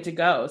we didn't get to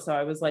go. So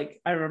I was like,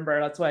 I remember,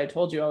 that's why I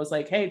told you, I was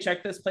like, hey,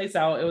 check this place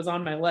out. It was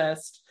on my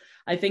list.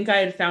 I think I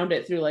had found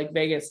it through like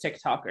Vegas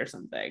TikTok or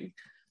something.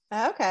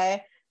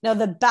 Okay. No,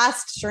 the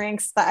best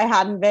drinks that I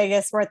had in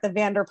Vegas were at the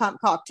Vanderpump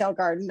Cocktail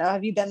Garden. No,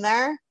 have you been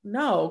there?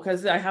 No,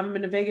 because I haven't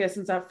been to Vegas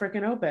since that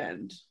freaking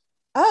opened.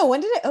 Oh,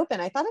 when did it open?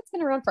 I thought it's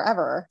been around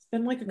forever. It's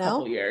been like a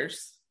couple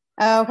years.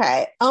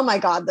 Okay. Oh my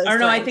God. Those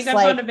drinks, I think I've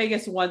gone to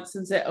Vegas once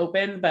since it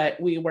opened, but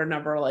we were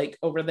never like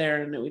over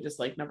there, and we just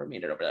like never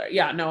made it over there.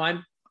 Yeah, no,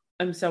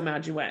 I'm so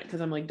mad you went,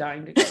 because I'm like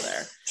dying to go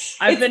there.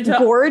 I've been to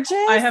gorgeous.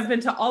 I have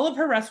been to all of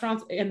her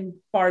restaurants and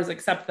bars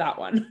except that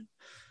one.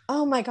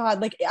 Oh my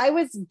God. Like I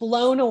was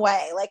blown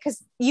away. Like,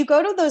 cause you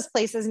go to those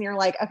places and you're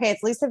like, okay,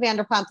 it's Lisa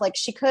Vanderpump. Like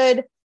she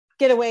could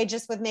get away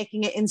just with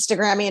making it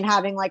Instagrammy and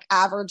having like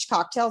average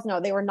cocktails. No,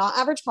 they were not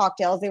average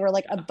cocktails. They were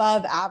like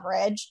above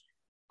average.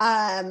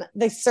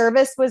 The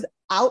service was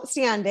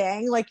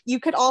outstanding. Like you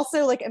could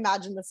also like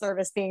imagine the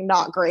service being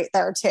not great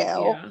there too.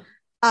 Yeah.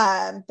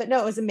 But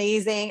no, it was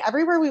amazing.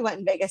 Everywhere we went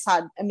in Vegas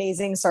had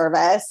amazing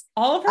service.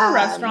 All of our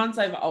restaurants,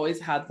 I've always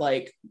had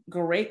like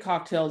great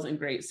cocktails and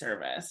great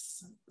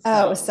service.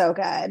 Oh, it was so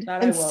good.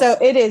 And so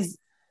it is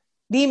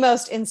the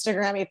most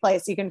Instagrammy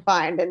place you can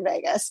find in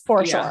Vegas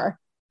for sure.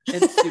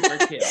 It's super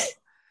cute.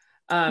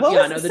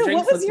 The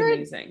drinks looked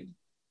amazing.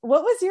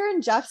 What was your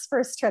and Jeff's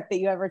first trip that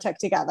you ever took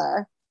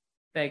together?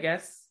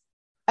 Vegas.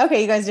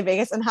 Okay, you guys did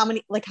Vegas. And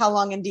how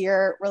long into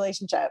your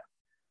relationship?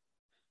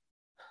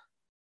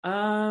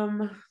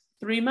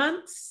 3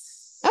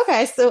 months.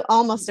 Okay, so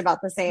almost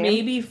about the same.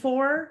 Maybe 3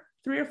 or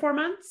 4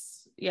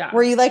 months. Yeah.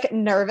 Were you like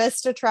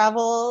nervous to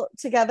travel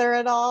together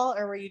at all,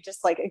 or were you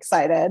just like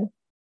excited?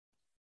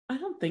 I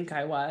don't think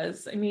I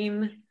was. I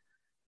mean,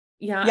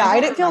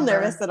 I didn't feel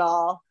nervous at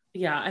all.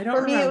 Yeah, I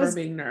don't remember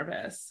being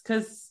nervous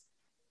because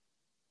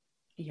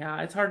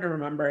it's hard to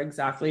remember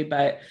exactly,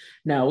 but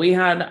no, we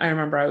had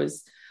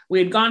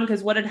gone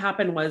because what had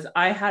happened was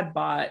I had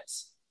bought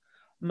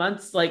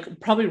months,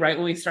 like probably right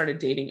when we started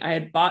dating, I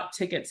had bought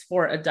tickets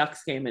for a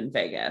Ducks game in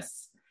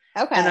Vegas.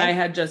 Okay. And I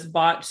had just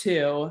bought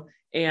 2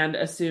 and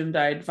assumed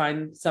I'd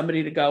find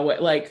somebody to go with,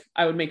 like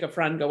I would make a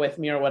friend go with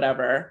me or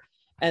whatever.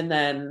 And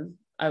then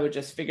I would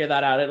just figure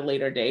that out at a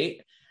later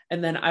date.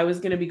 And then I was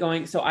going to be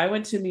going. So I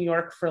went to New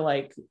York for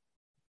like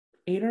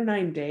 8 or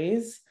 9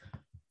 days,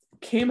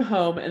 came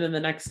home. And then the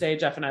next day,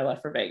 Jeff and I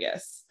left for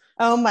Vegas.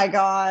 Oh my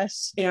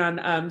gosh.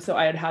 And so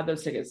I had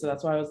those tickets. So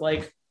that's why I was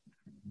like,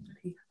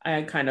 I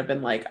had kind of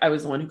been like, I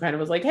was the one who kind of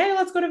was like, hey,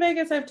 let's go to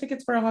Vegas. I have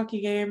tickets for a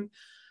hockey game,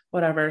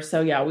 whatever.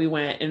 So yeah, we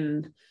went,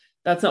 and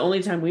that's the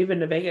only time we've been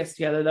to Vegas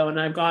together though. And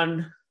I've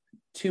gone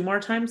 2 more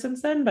times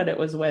since then, but it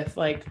was with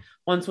like,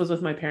 once was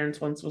with my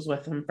parents, once was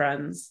with some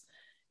friends.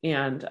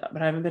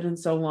 But I haven't been in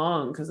so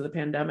long because of the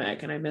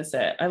pandemic, and I miss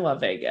it. I love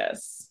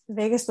Vegas.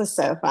 Vegas was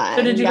so fun.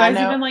 So did you guys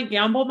even like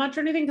gamble much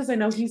or anything? Because I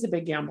know he's a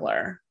big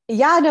gambler.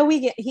 Yeah, no,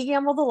 he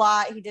gambled a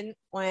lot. He didn't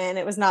win.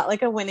 It was not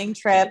like a winning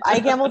trip. I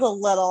gambled a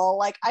little.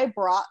 Like I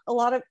brought a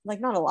lot of, like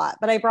not a lot,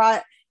 but I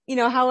brought,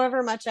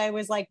 however much I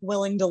was like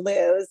willing to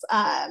lose.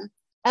 And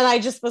I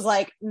just was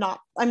like,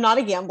 I'm not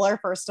a gambler,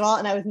 first of all.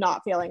 And I was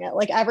not feeling it.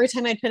 Like every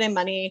time I put in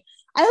money,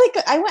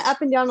 I went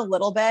up and down a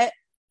little bit.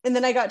 And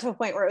then I got to a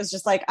point where it was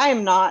just like,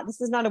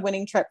 this is not a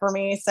winning trip for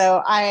me.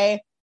 So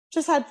I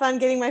just had fun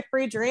getting my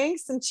free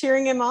drinks and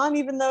cheering him on,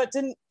 even though it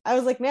didn't. I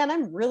was like, man,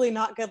 I'm really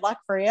not good luck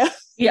for you.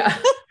 Yeah.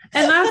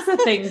 And that's the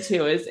thing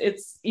too,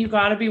 is you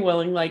got to be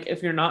willing, like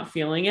if you're not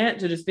feeling it,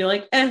 to just be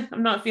like,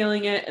 I'm not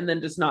feeling it. And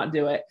then just not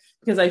do it.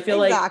 Because I feel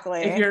like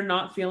if you're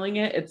not feeling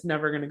it, it's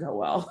never going to go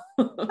well.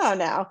 Oh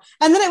no.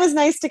 And then it was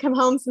nice to come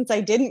home since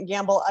I didn't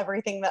gamble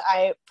everything that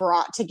I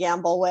brought to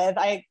gamble with.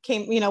 I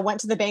went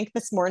to the bank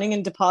this morning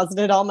and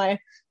deposited all my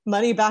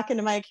money back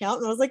into my account.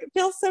 And I was like, it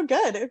feels so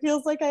good. It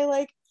feels like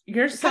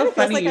you're so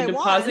funny. Like you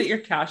deposit your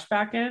cash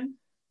back in.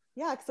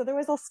 Yeah. Cause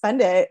otherwise I'll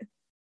spend it.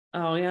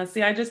 Oh yeah.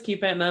 See, I just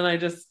keep it and then I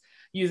just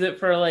use it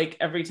for like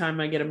every time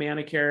I get a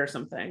manicure or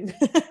something.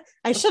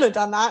 I should have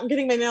done that. I'm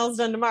getting my nails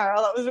done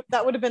tomorrow.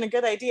 That would have been a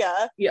good idea.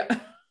 Yeah.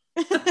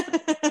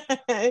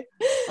 Okay.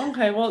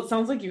 Well, it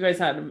sounds like you guys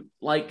had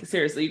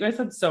seriously, you guys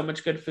had so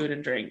much good food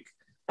and drink.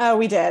 Oh,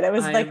 we did. It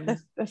was like the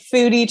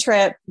foodie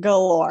trip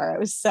galore. It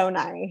was so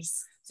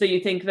nice. So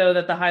you think though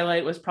that the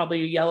highlight was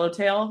probably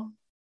Yellowtail?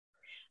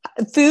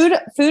 Food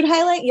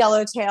highlight,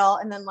 Yellowtail,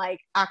 and then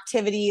like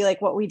activity,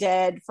 like what we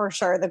did for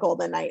sure, the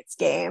Golden Knights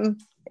game.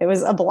 It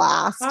was a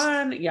blast.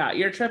 Fun. Yeah,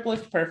 your trip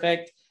looked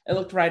perfect. It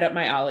looked right up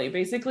my alley.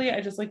 Basically,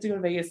 I just like to go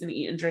to Vegas and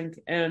eat and drink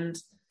and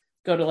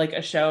go to like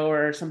a show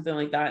or something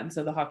like that. And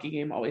so the hockey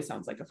game always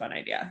sounds like a fun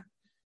idea.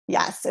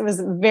 Yes, it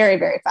was very,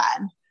 very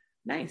fun.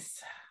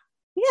 Nice.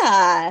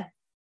 Yeah.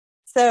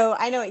 So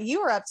I know what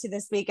you were up to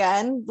this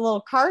weekend, a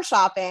little car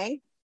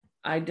shopping.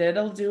 I did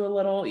do a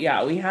little,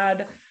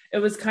 it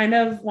was kind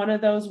of one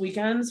of those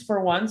weekends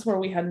for once where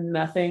we had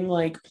nothing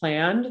like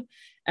planned.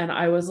 And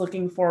I was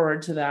looking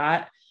forward to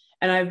that.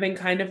 And I've been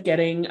kind of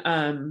getting,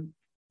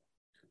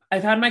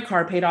 I've had my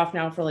car paid off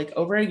now for like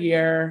over a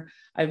year.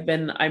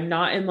 I'm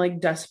not in like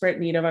desperate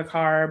need of a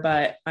car,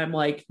 but I'm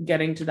like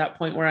getting to that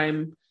point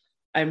where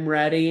I'm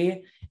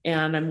ready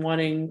and I'm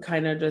wanting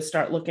kind of to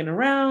start looking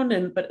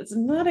around but it's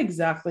not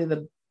exactly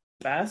the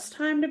best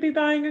time to be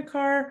buying a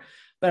car,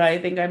 but I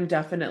think I'm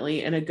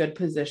definitely in a good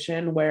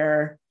position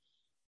where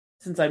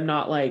since I'm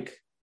not like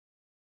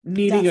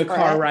needing a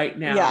car right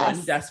now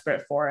and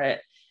desperate for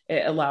it,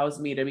 it allows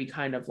me to be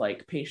kind of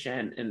like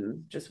patient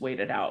and just wait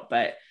it out.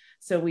 But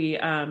so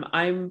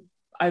I'm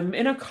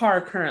in a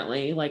car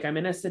currently, like I'm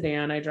in a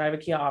sedan. I drive a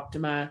Kia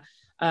Optima.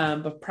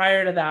 But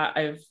prior to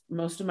that,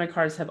 most of my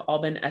cars have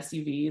all been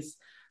SUVs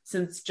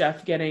since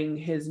Jeff getting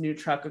his new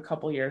truck a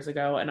couple years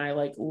ago. And I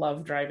like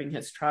love driving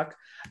his truck.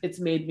 It's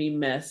made me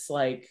miss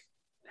like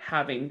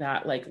having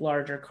that like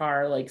larger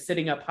car, like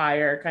sitting up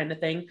higher kind of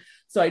thing.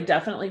 So I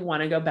definitely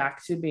want to go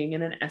back to being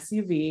in an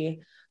SUV.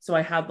 So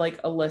I had like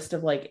a list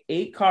of like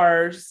 8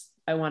 cars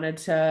I wanted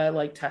to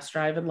like test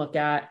drive and look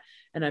at.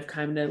 And I've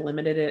kind of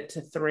limited it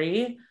to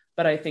 3,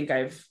 but I think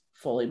I've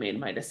fully made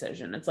my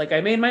decision. It's like,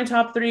 I made my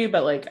top 3,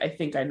 but like, I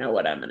think I know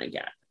what I'm going to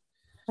get.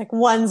 Like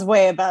one's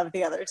way above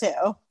the other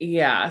two.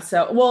 Yeah.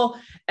 So, well,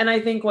 and I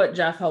think what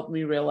Jeff helped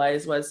me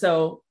realize was,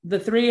 so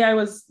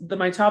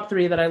my top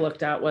three that I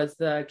looked at was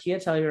the Kia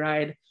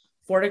Telluride,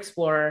 Ford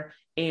Explorer,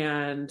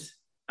 and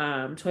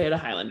Toyota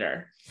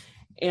Highlander.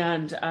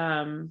 And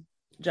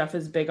Jeff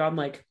is big on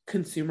like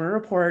consumer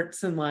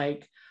reports and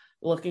like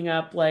looking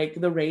up like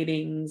the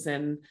ratings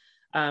and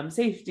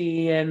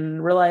safety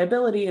and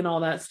reliability and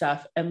all that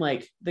stuff. And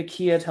like the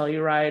Kia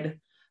Telluride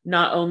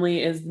not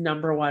only is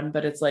number one,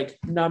 but it's like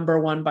number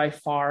one by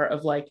far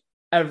of like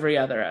every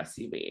other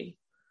SUV.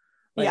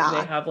 Like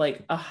they have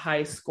like a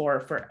high score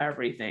for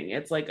everything.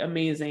 It's like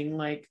amazing.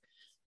 Like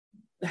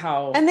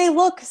how, and they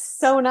look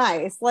so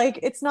nice. Like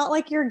it's not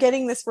like you're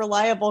getting this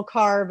reliable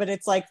car, but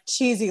it's like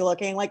cheesy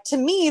looking. Like to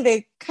me,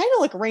 they kind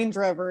of look Range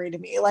Rover-y to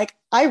me. Like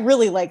I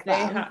really like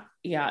them.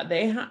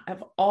 They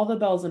have all the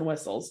bells and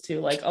whistles too.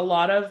 Like a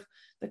lot of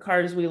the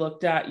cars we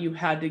looked at, you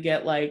had to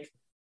get like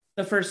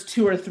the first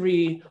 2 or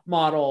 3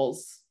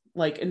 models,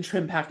 like in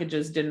trim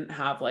packages didn't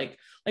have like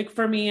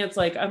for me, it's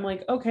like, I'm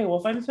like, okay, well,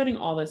 if I'm spending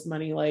all this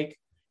money, like,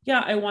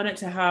 yeah, I want it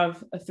to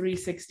have a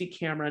 360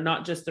 camera,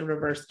 not just the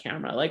reverse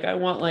camera. Like I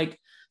want like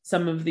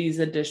some of these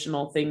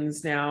additional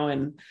things now.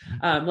 And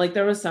like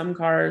there was some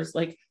cars,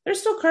 like there's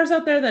still cars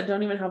out there that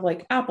don't even have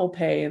like Apple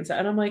Pay. And so,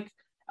 and I'm like,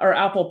 or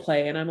Apple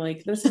Play. And I'm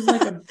like, this is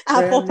like a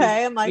Apple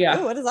Pay. I'm like, yeah.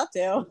 Ooh, what does that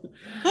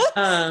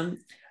do?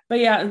 But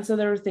yeah, and so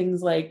there were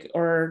things like,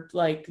 or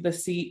like the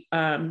seat.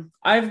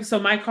 So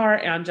my car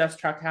and Jeff's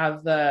truck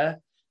have the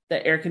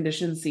air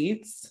conditioned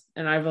seats,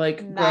 and I've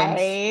like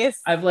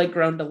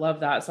grown to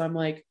love that. So I'm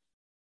like,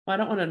 well, I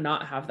don't want to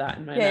not have that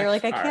in my next you're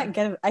like, car.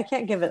 I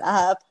can't give it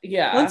up.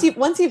 Yeah.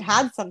 Once you've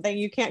had something,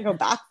 you can't go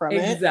back from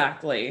it.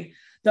 Exactly.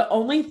 The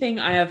only thing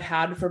I have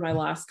had for my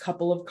last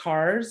couple of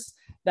cars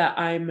that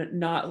I'm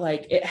not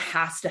like, it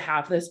has to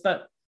have this,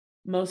 but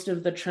most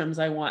of the trims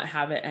I want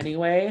have it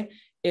anyway,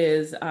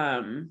 is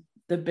the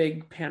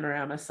big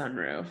panorama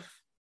sunroof.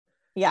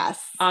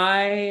 Yes.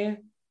 I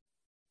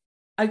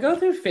go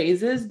through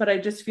phases, but I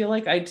just feel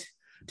like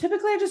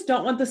typically I just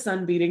don't want the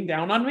sun beating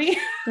down on me.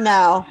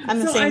 No, I'm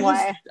the same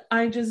way.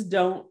 I just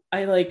don't.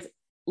 I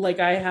like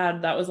I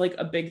had, that was like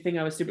a big thing.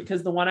 I was stupid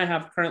because the one I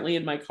have currently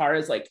in my car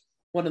is like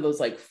one of those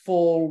like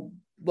full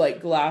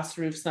like glass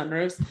roof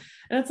sunroofs,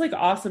 and it's like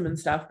awesome and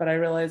stuff, but I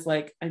realized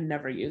like I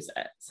never use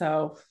it.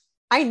 So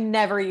I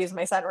never use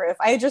my sunroof.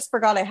 I just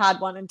forgot I had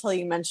one until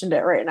you mentioned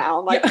it right now.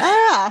 I'm like,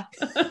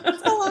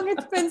 that's how long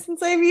it's been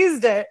since I've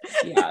used it.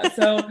 Yeah.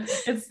 So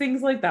it's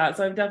things like that.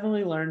 So I've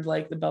definitely learned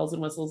like the bells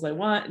and whistles I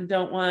want and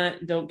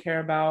don't care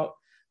about.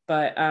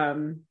 But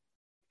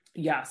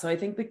yeah, so I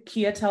think the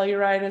Kia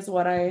Telluride is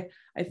what I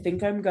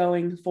think I'm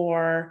going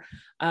for.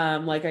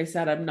 Like I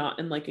said, I'm not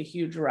in like a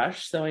huge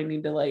rush, so I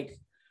need to like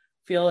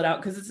feel it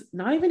out, because it's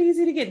not even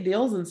easy to get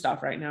deals and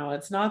stuff right now.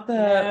 It's not the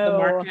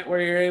market where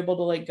you're able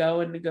to like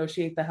go and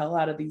negotiate the hell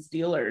out of these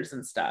dealers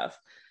and stuff.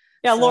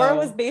 Yeah, so Laura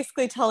was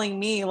basically telling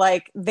me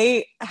like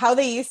how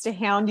they used to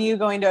hound you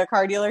going to a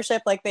car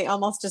dealership, like they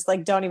almost just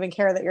like don't even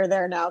care that you're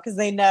there now, because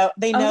they know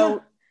they're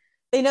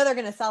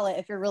going to sell it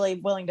if you're really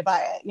willing to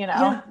buy it, you know.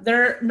 Yeah,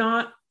 they're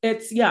not.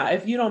 It's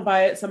if you don't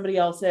buy it, somebody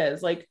else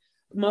is. Like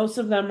most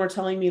of them were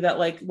telling me that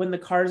like when the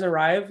cars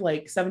arrive,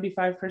 like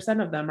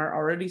 75% of them are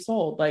already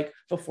sold, like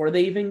before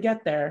they even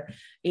get there.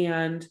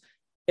 And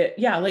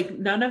like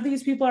none of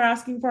these people are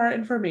asking for our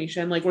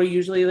information. Like where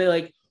usually they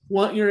like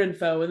want your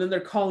info and then they're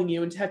calling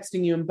you and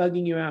texting you and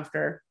bugging you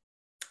after.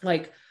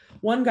 Like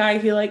one guy,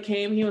 he like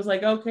came, he was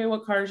like, okay,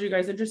 what cars are you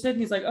guys interested?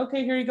 He's like,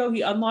 okay, here you go.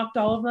 He unlocked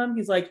all of them.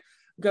 He's like,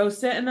 go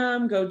sit in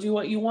them, go do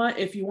what you want.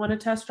 If you want to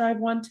test drive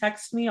one,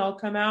 text me, I'll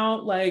come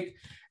out, like,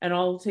 and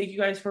I'll take you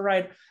guys for a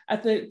ride.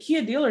 At the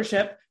Kia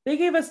dealership, they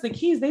gave us the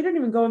keys. They didn't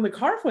even go in the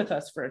car with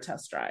us for a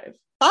test drive.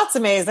 That's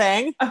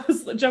amazing.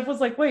 Jeff was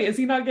like, wait, is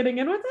he not getting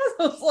in with us?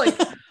 I was like,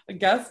 I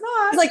guess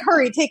not. He's like,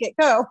 hurry, take it,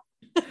 go.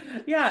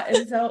 Yeah.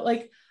 And so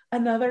like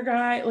another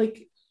guy,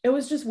 like, it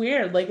was just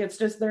weird. Like, it's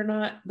just, they're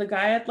not, the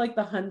guy at like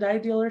the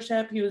Hyundai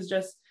dealership, he was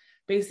just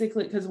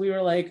basically, because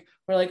we're like,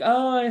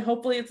 oh,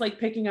 hopefully it's like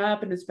picking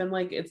up and it's been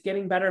like, it's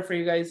getting better for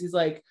you guys. He's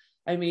like,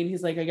 I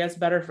guess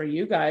better for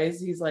you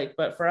guys. He's like,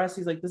 but for us,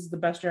 he's like, this is the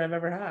best year I've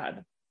ever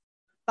had.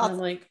 I'm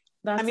like,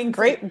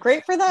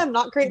 great for them,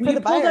 not great for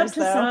the buyers. We pulled up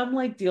to some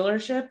like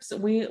dealerships.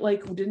 We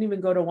didn't even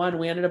go to one.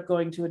 We ended up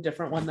going to a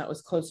different one that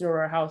was closer to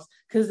our house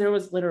because there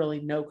was literally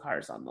no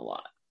cars on the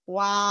lot.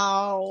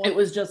 Wow. It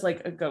was just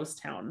like a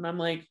ghost town. And I'm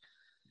like,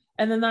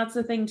 and then that's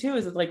the thing too,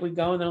 is it's like we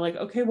go and they're like,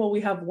 okay, well,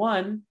 we have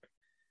one.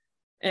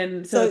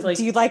 And so it's like,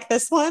 do you like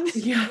this one?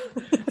 Yeah.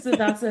 So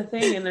that's the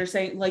thing. And they're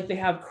saying like they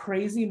have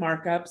crazy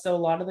markup. So a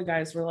lot of the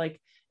guys were like,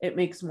 it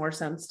makes more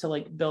sense to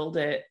like build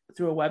it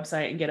through a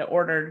website and get it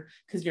ordered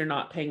because you're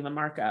not paying the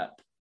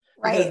markup.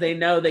 Right. Because they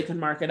know they can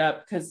mark it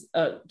up because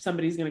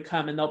somebody's going to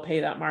come and they'll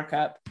pay that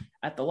markup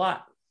at the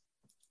lot.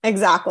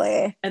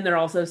 Exactly. And they're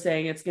also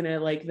saying it's going to,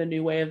 like, the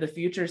new way of the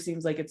future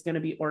seems like it's going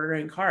to be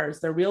ordering cars.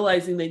 They're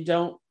realizing they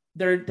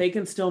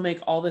can still make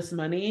all this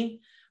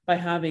money by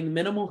having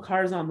minimal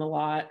cars on the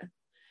lot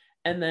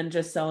and then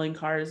just selling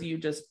cars. You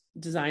just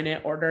design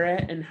it, order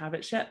it, and have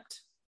it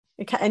shipped.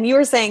 And you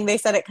were saying they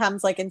said it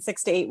comes like in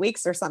 6 to 8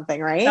 weeks or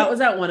something, right? That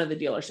was at one of the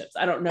dealerships.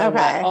 I don't know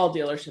what all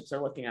dealerships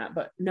are looking at,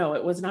 but no,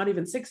 it was not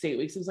even 6 to 8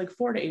 weeks. It was like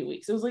 4 to 8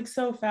 weeks. It was like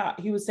so fat.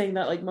 He was saying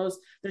that like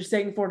they're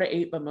saying 4 to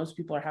 8, but most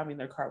people are having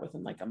their car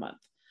within like a month.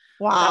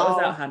 Wow.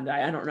 That was at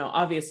Hyundai. I don't know.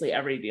 Obviously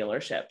every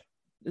dealership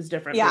is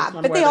different. Yeah,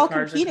 but they all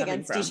compete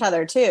against each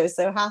other too.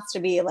 So it has to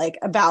be like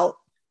about,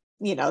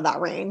 that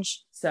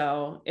range.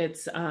 So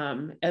it's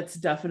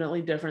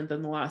definitely different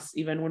than the last,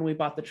 even when we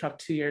bought the truck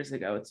 2 years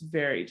ago, it's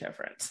very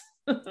different.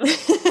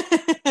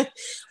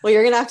 Well,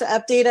 you're going to have to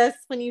update us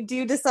when you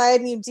do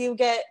decide and you do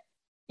get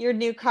your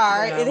new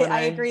car. Yeah,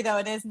 I agree though.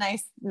 It is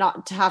nice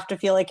not to have to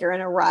feel like you're in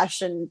a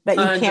rush and that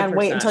you 100%. Can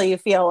wait until you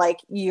feel like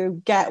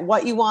you get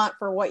what you want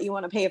for what you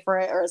want to pay for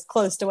it, or as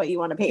close to what you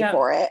want to pay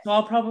for it. So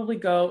I'll probably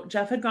go.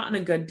 Jeff had gotten a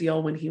good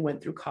deal when he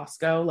went through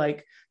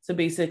Costco. So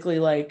basically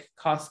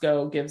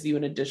Costco gives you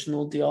an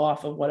additional deal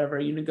off of whatever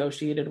you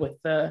negotiated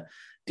with the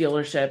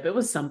dealership. It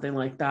was something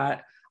like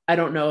that. I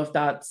don't know if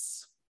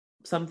that's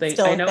something.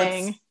 I know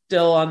it's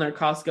still on their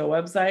Costco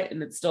website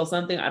and it's still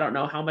something. I don't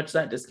know how much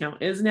that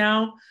discount is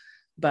now.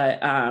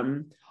 But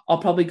I'll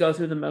probably go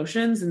through the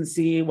motions and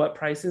see what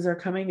prices are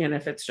coming in.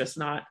 If it's just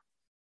not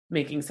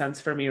making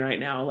sense for me right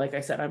now, like I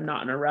said, I'm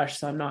not in a rush.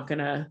 So I'm not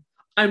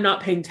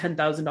paying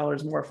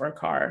 $10,000 more for a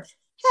car.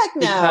 Heck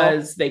no.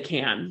 Because they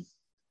can.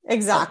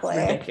 Exactly.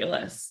 That's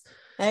ridiculous.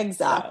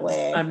 Exactly.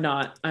 So I'm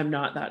not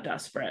that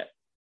desperate.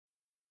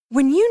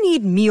 When you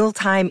need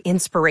mealtime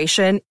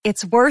inspiration,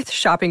 it's worth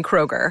shopping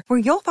Kroger, where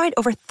you'll find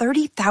over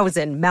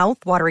 30,000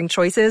 mouth-watering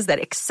choices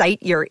that excite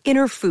your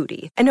inner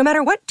foodie. And no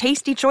matter what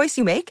tasty choice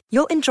you make,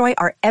 you'll enjoy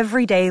our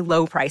everyday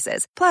low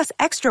prices, plus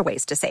extra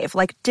ways to save,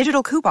 like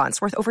digital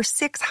coupons worth over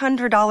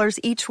 $600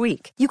 each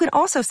week. You can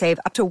also save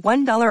up to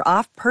 $1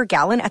 off per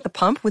gallon at the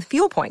pump with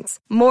fuel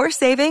points. More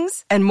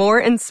savings and more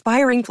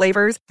inspiring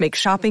flavors make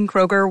shopping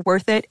Kroger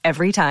worth it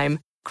every time.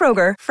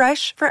 Kroger,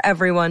 fresh for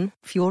everyone.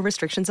 Fuel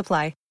restrictions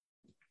apply.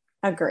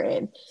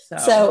 Agreed.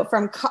 So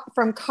from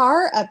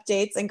car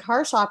updates and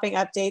car shopping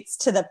updates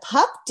to the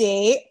pup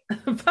date.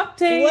 Pup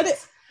date.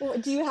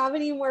 Do you have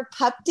any more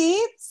pup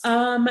dates?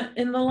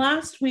 In the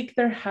last week,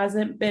 there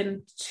hasn't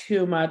been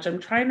too much. I'm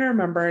trying to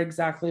remember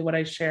exactly what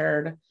I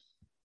shared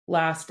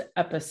last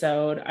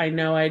episode. I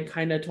know I'd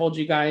kind of told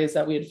you guys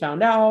that we had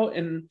found out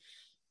and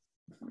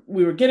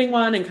we were getting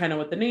one and kind of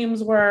what the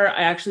names were.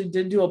 I actually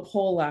did do a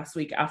poll last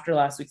week after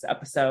last week's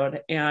episode,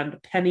 and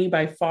Penny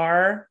by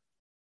far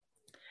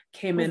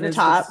came in as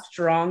the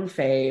strong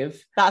fave.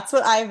 That's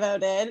what I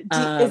voted.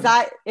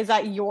 Is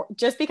that your,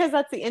 just because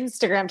that's the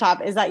Instagram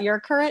top, is that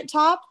your current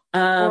top?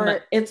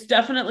 It's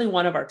definitely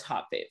one of our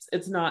top faves.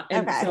 It's not.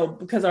 Okay. So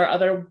because our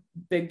other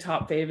big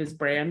top fave is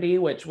Brandy,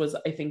 which was,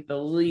 I think, the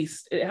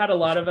least, it had a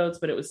lot of votes,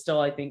 but it was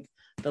still, I think,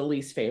 the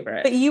least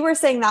favorite. But you were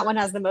saying that one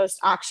has the most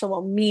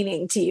actual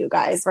meaning to you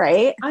guys,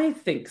 right? I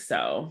think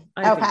so.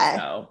 I think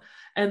so.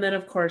 And then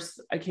of course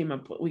we came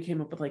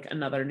up with like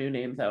another new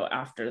name though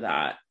after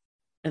that.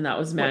 And that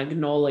was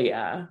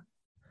Magnolia.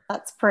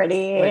 That's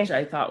pretty. Which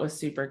I thought was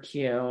super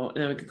cute. And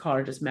then we could call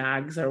her just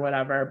Mags or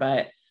whatever.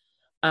 But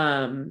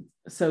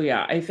so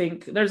yeah, I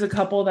think there's a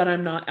couple that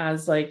I'm not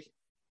as like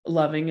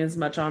loving as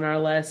much on our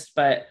list,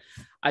 but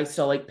I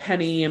still like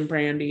Penny and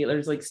Brandy.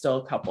 There's like still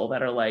a couple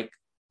that are like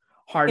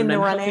hard in the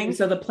running.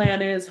 So the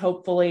plan is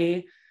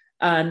hopefully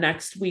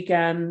next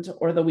weekend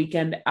or the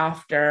weekend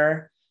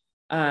after,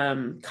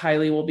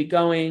 Kylie will be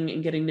going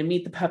and getting to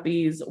meet the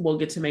puppies. We'll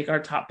get to make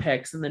our top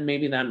picks, and then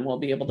maybe then we'll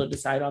be able to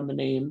decide on the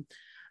name.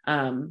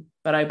 But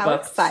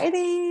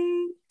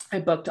exciting. I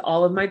booked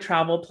all of my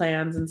travel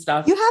plans and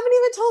stuff. You haven't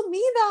even told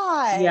me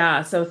that.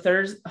 Yeah. So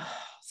Thursday,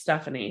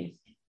 Stephanie.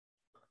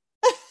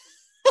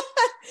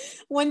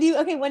 When do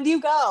you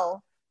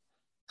go?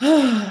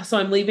 So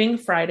I'm leaving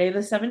Friday the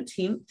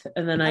 17th,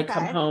 and then I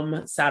come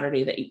home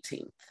Saturday the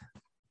 18th.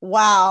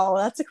 Wow,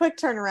 that's a quick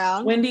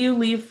turnaround. When do you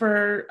leave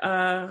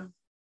for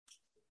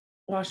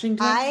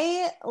Washington?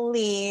 I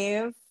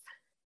leave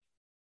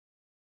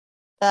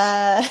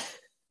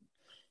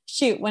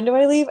when do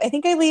I leave? I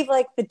think I leave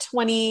like the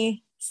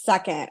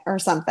 22nd or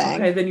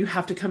something. Okay, then you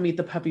have to come meet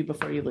the puppy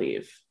before you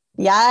leave.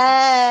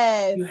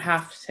 Yes. You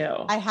have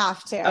to. I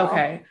have to.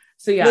 Okay.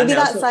 So yeah. Maybe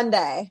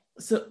Sunday.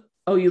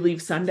 Oh, you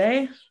leave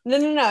Sunday?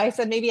 No. I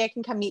said maybe I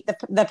can come meet the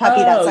puppy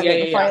that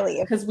Sunday before I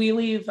leave. Because we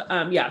leave.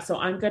 So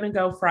I'm gonna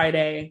go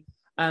Friday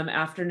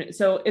afternoon.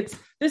 So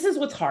this is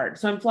what's hard.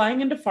 So I'm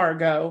flying into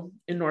Fargo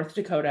in North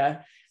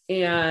Dakota,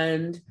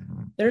 and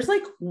there's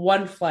like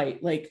one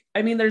flight. Like,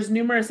 I mean, there's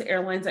numerous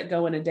airlines that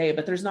go in a day,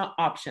 but there's not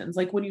options.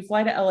 Like when you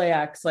fly to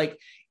LAX, like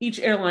each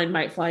airline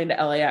might fly into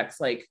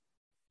LAX like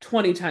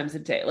 20 times a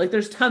day. Like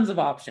there's tons of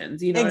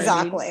options. You know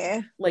exactly. What I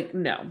mean? Like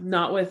no,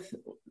 not with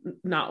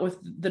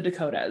the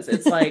Dakotas.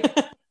 It's like,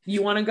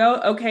 you want to go?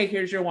 Okay,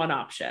 here's your one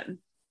option.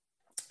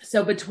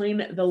 So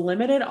between the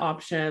limited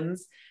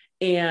options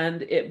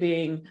and it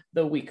being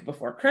the week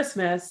before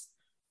Christmas,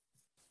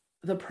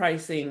 the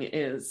pricing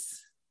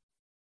is,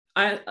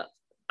 I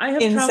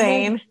have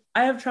insane.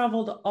 I have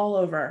traveled all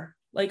over,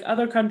 like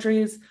other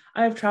countries.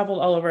 I have traveled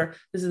all over.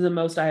 This is the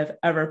most I have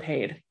ever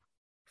paid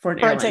for an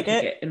airline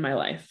ticket in my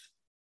life.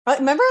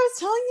 Remember I was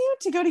telling you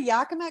to go to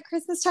Yakima at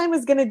Christmas time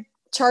was going to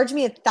charge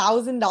me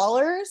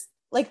 $1,000?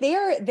 Like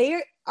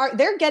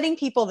they're getting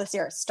people this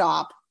year.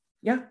 Stop.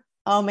 Yeah.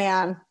 Oh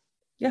man.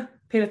 Yeah.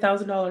 Paid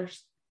 $1,000.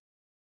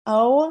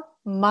 Oh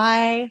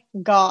my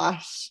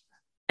gosh.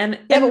 And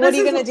but what are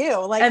you going to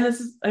do? Like, and this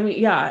is, I mean,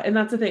 yeah. And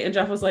that's the thing. And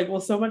Jeff was like, well,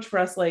 so much for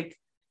us, like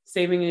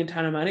saving a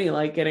ton of money,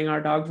 like getting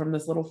our dog from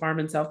this little farm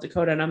in South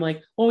Dakota. And I'm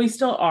like, well, we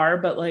still are,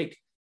 but like,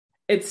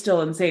 it's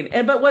still insane.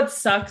 But what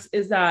sucks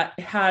is that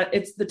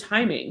it's the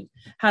timing.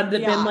 Had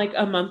it been like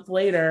a month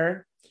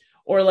later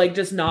or like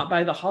just not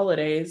by the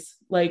holidays,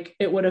 like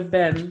it would have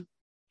been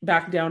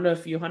back down to a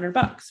few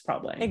 $100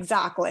 probably.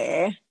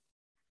 Exactly.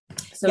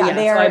 So so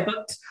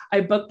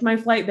I booked my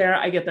flight there.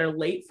 I get there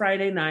late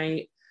Friday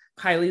night.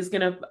 Kylie's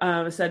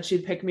said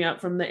she'd pick me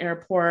up from the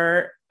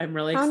airport. I'm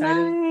really excited.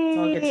 Nice.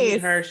 So I'll get to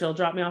meet her. She'll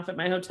drop me off at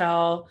my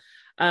hotel.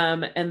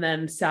 And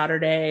then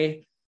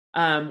Saturday,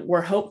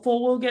 we're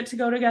hopeful we'll get to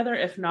go together.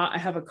 If not, I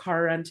have a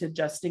car rented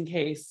just in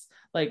case,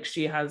 like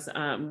she has,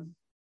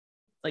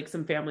 like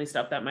some family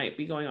stuff that might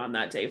be going on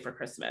that day for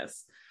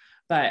Christmas.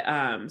 But,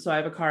 so I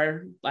have a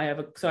car, I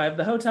have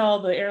the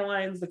hotel, the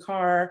airlines, the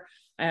car,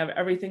 I have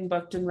everything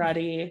booked and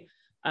ready.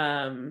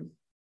 I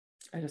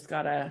just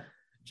gotta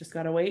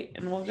wait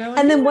and we'll go.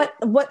 And then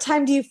what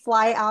time do you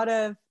fly out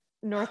of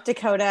North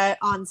Dakota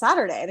on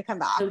Saturday to come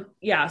back?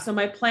 So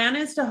my plan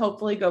is to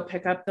hopefully go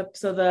pick up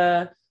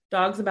the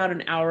dog's about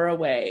an hour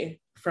away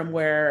from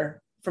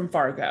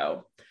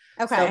Fargo.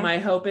 Okay. So my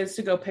hope is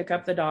to go pick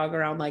up the dog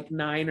around like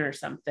 9 or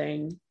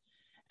something.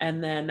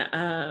 And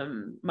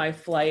then my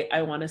flight,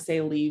 I want to say,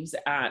 leaves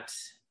at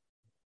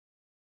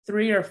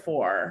 3 or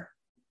 4.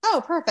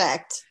 Oh,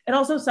 perfect. It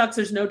also sucks.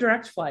 There's no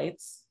direct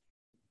flights.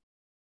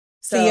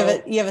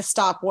 So you have a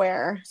stop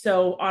where?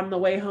 So on the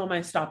way home,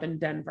 I stop in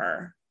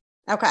Denver.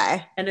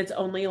 Okay. And it's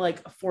only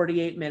like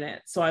 48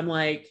 minutes. So I'm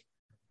like,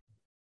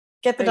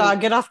 get the dog,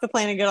 get off the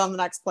plane and get on the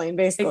next plane,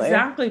 basically.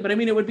 Exactly. But I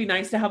mean, it would be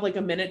nice to have like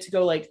a minute to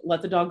go, like,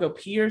 let the dog go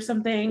pee or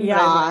something.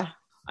 Yeah.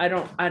 I'm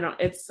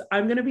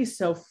going to be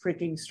so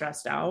freaking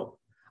stressed out.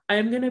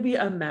 I'm going to be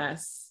a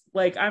mess.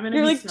 Like, I'm going to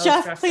be like, so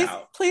Jeff, stressed please,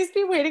 out. Please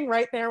be waiting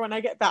right there when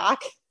I get back.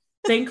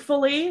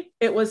 Thankfully,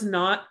 it was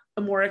not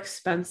more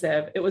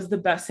expensive. It was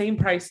the same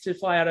price to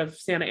fly out of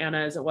Santa Ana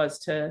as it was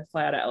to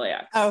fly out of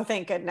LAX. Oh,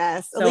 thank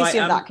goodness. At least you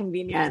have that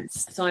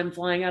convenience. So I'm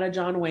flying out of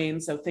John Wayne.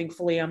 So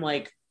thankfully I'm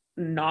like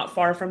not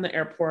far from the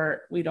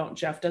airport.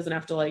 Jeff doesn't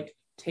have to like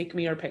take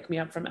me or pick me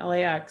up from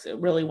LAX. It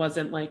really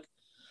wasn't like,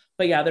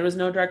 but yeah, there was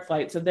no direct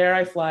flight. So there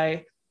I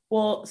fly.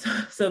 Well,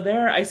 so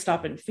there I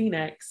stop in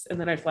Phoenix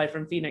and then I fly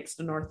from Phoenix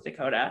to North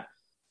Dakota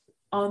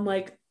on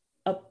like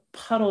a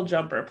puddle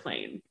jumper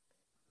plane.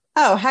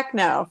 Oh, heck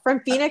no.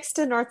 From Phoenix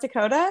to North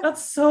Dakota?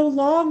 That's so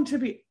long to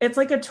be. It's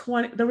like it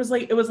was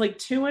like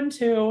 2 and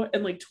 2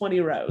 and like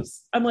 20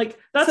 rows. I'm like,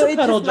 that's a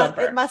puddle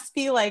jumper. It must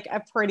be like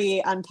a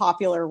pretty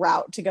unpopular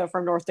route to go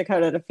from North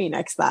Dakota to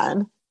Phoenix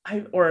then.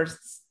 Or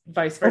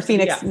vice versa. Or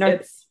Phoenix. I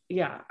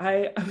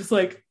was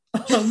like,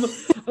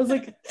 plus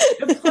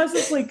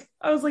it's like,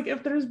 I was like,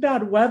 if there's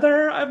bad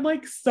weather, I'm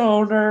like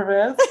so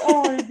nervous.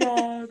 Oh my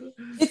God.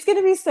 It's going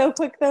to be so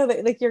quick though,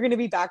 that like you're going to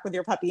be back with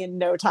your puppy in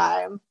no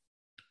time.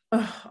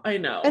 Oh, I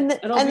know. And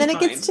then it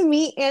gets to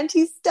meet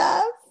Auntie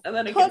Steph. And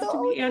then it gets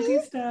to meet Auntie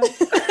Steph.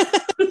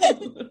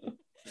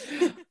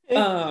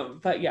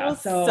 But yeah,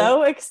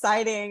 so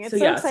exciting. It's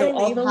so exciting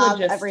that you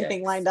have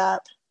everything lined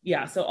up.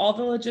 Yeah, so all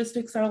the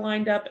logistics are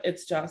lined up.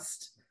 It's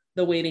just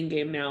the waiting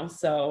game now.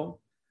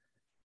 So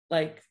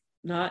like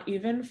not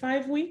even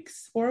 5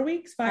 weeks, 4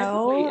 weeks, 5.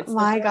 Oh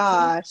my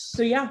gosh.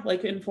 So yeah,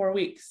 like in 4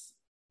 weeks.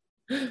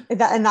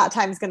 That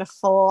time's gonna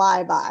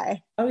fly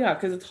by. Oh yeah,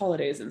 because it's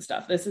holidays and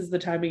stuff. This is the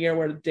time of year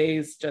where the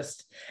days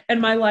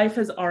and my life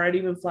has already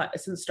been flat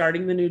since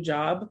starting the new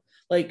job.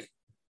 Like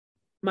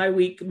my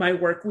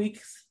work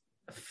weeks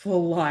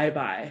fly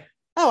by.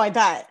 Oh, I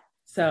bet.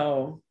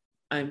 So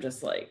I'm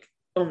just like,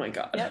 oh my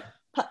God. Yep.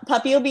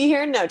 Puppy will be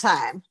here in no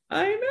time.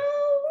 I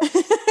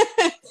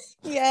know.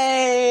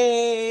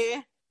 Yay.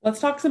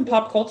 Let's talk some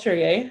pop culture,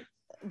 yay.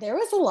 There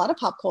was a lot of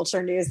pop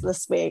culture news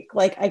this week.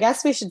 Like, I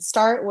guess we should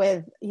start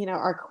with,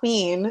 our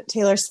queen,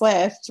 Taylor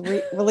Swift,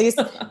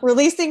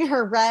 releasing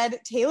her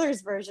Red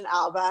Taylor's Version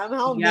album.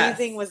 How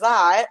amazing was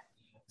that?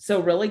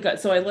 So really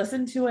good. So I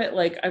listened to it,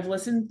 I've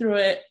listened through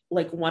it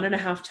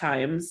 1.5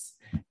 times,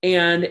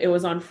 and it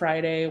was on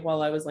Friday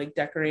while I was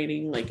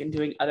decorating, and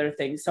doing other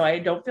things. So I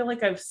don't feel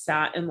like I've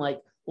sat and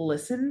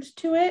listened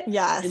to it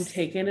and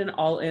taken it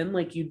all in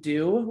like you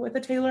do with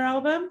a Taylor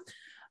album.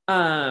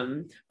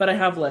 But I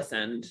have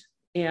listened.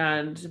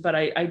 But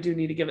I do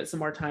need to give it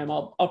some more time.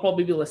 I'll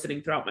probably be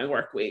listening throughout my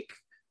work week.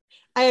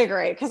 I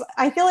agree. Cause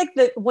I feel like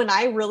that when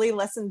I really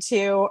listen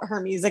to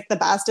her music, the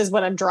best is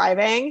when I'm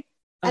driving,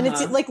 and it's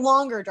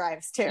longer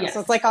drives too. Yes.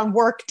 So it's on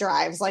work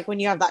drives,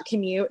 when you have that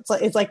commute,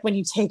 it's when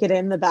you take it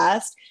in the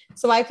best.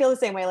 So I feel the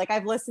same way.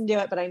 I've listened to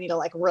it, but I need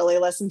to really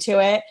listen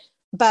to it.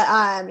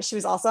 But she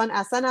was also on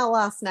SNL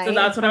last night. So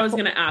that's what I was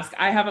going to ask.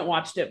 I haven't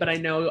watched it, but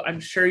I'm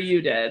sure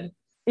you did.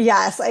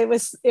 Yes, it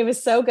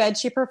was so good.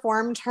 She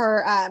performed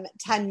her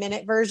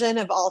 10-minute version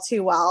of All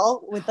Too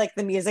Well with like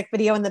the music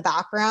video in the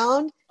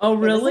background. Oh, It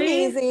was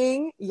really?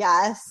 amazing.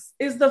 Yes.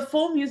 Is the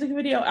full music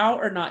video out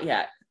or not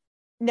yet?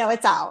 No,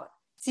 it's out.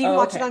 So you can Oh,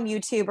 watch it okay. on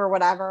YouTube or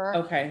whatever.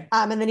 Okay.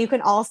 And then you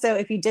can also,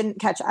 if you didn't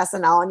catch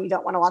SNL and you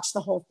don't want to watch the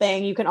whole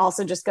thing, you can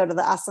also just go to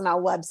the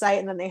SNL website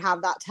and then they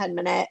have that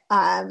 10-minute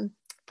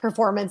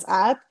performance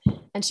up.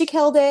 And she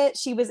killed it.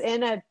 She was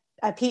in a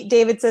Pete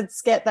Davidson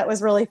skit that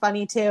was really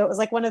funny too. It was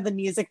like one of the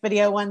music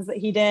video ones that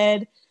he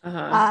did.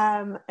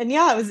 And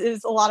yeah, it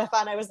was a lot of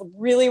fun. I was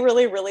really,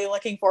 really, really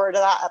looking forward to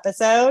that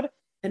episode.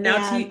 And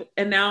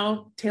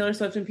now Taylor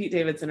Swift and Pete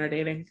Davidson are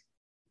dating.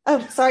 Oh,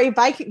 sorry.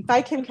 Bye,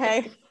 Kim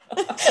K.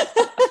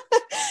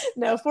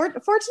 No,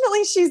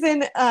 fortunately, she's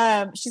been in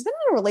a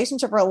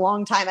relationship for a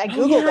long time. I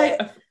googled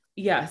it.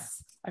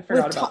 Yes, I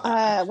forgot about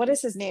that. What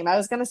is his name? I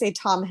was going to say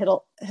Tom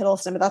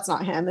Hiddleston, but that's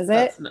not him, is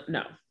it?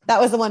 No,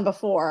 that was the one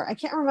before. I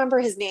can't remember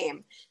his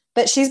name,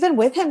 but she's been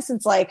with him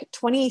since like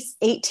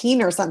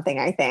 2018 or something,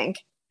 I think.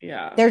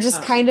 Yeah, they're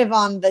just kind of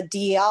on the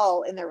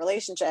DL in their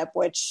relationship,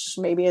 which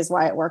maybe is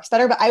why it works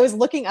better. But I was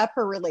looking up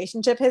her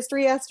relationship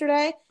history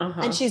yesterday,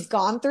 and she's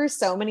gone through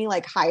so many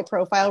like high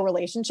profile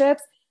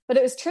relationships. But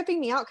it was tripping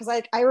me out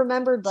because I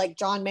remembered like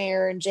John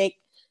Mayer and Jake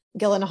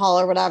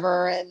Gyllenhaal or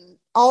whatever, and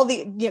all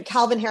the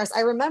Calvin Harris.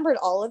 I remembered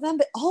all of them,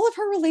 but all of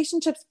her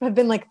relationships have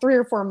been like 3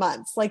 or 4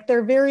 months. Like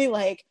they're very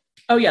like,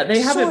 oh yeah, they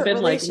haven't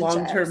been like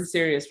long-term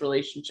serious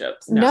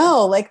relationships.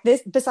 No, like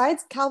this.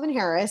 Besides Calvin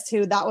Harris,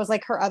 who that was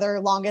like her other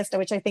longest,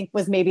 which I think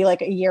was maybe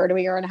like a year to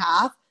a year and a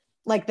half.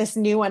 Like this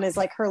new one is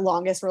like her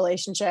longest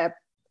relationship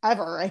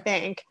ever, I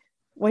think.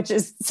 Which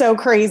is so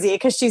crazy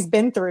because she's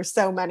been through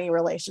so many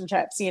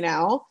relationships,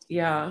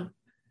 Yeah.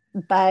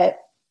 But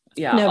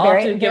yeah, no, I'll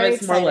have to give it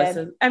some more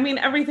lessons. I mean,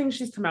 everything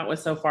she's come out with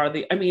so far,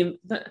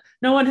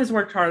 no one has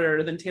worked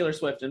harder than Taylor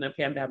Swift in a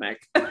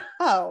pandemic.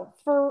 Oh,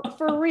 for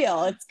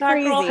real. It's that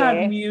crazy. Girl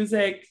had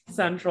Music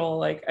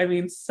Central,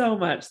 so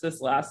much this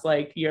last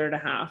year and a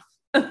half.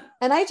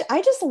 And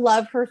I just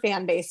love her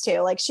fan base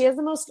too. Like she has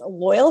the most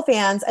loyal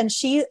fans, and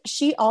she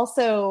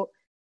also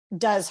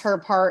does her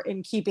part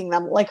in keeping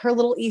them, like her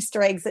little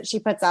Easter eggs that she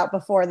puts out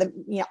before the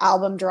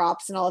album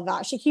drops and all of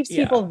that. She keeps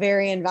people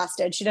very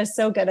invested. She does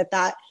so good at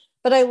that.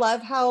 But I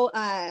love how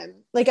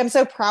I'm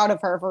so proud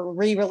of her for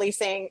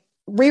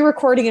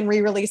re-recording and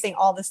re-releasing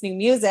all this new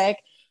music.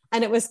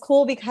 And it was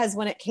cool because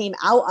when it came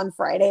out on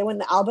Friday, when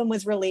the album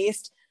was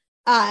released,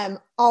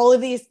 all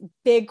of these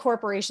big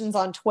corporations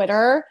on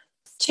Twitter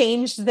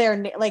changed their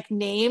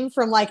name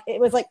from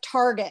it was like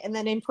Target, and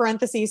then in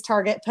parentheses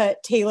Target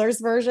put Taylor's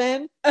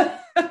version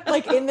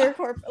in their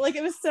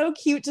it was so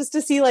cute just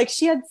to see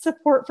she had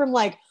support from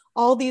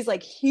all these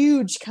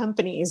huge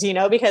companies,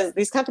 because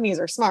these companies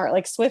are smart.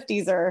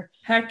 Swifties are,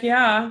 heck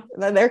yeah,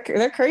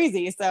 they're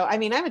crazy. So I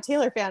mean, I'm a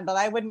Taylor fan, but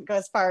I wouldn't go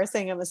as far as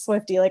saying I'm a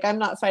Swiftie. I'm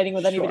not fighting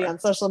with anybody on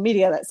social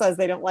media that says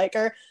they don't like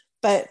her,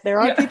 but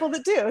there are people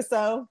that do.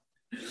 So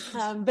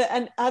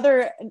but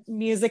other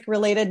music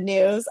related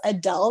news,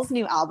 Adele's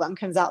new album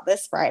comes out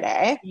this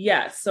Friday.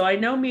 Yes. So I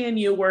know me and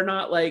you were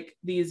not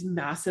these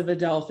massive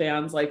Adele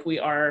fans like we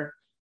are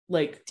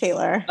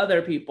Taylor,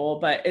 other people,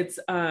 but it's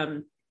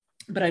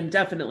but I'm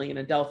definitely an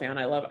Adele fan.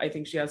 I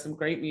think she has some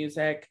great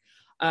music.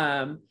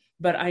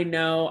 But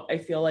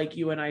I feel like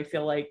you and I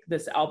feel like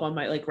this album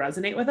might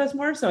resonate with us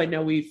more. So I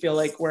know we feel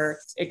like we're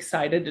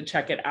excited to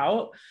check it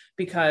out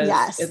because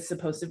it's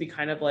supposed to be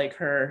kind of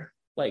her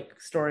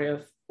story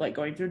of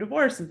going through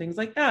divorce and things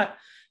like that.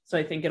 So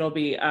I think it'll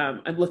be,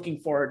 I'm looking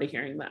forward to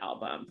hearing the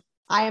album.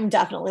 I am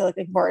definitely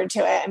looking forward to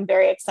it. I'm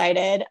very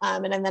excited.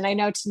 And then I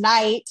know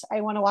tonight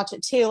I want to watch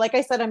it too. Like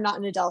I said, I'm not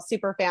an Adele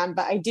super fan,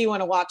 but I do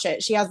want to watch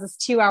it. She has this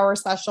 2-hour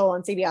special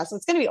on CBS. So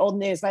it's going to be old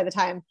news by the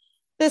time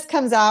this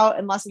comes out,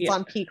 unless it's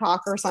on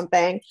Peacock or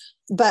something.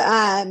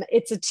 But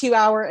it's a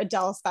 2-hour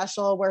Adele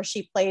special where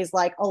she plays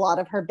a lot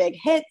of her big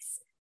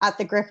hits at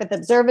the Griffith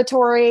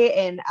Observatory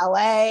in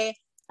LA.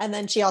 And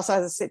then she also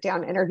has a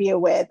sit-down interview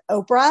with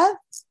Oprah.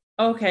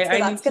 Okay, so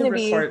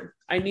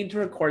I need to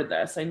record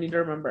this. I need to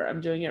remember.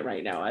 I'm doing it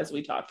right now as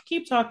we talk.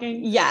 Keep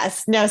talking.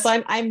 Yes. No,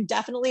 so I'm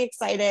definitely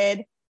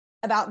excited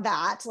about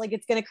that.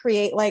 It's going to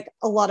create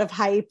a lot of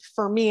hype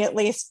for me, at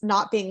least,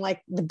 not being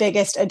the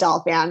biggest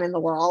Adele fan in the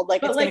world.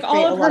 It's going to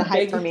create a lot of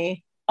hype for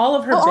me. All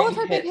of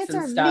her big hits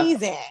are stuff.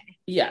 Amazing.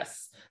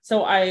 Yes.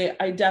 So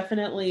I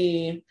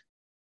definitely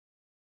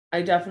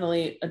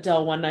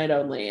Adele One Night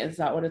Only. Is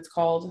that what it's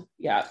called?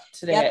 Yeah.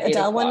 Today at 8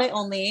 Adele o'clock. One Night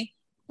Only.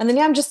 And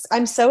then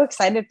I'm so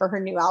excited for her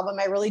new album.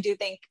 I really do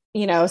think,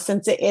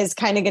 since it is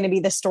kind of going to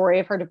be the story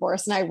of her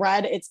divorce, and I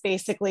read it's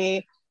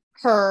basically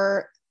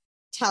her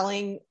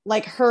telling,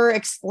 her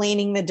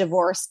explaining the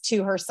divorce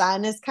to her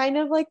son is kind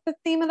of the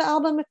theme of the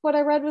album, if what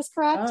I read was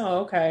correct. Oh,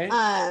 okay.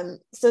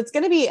 So it's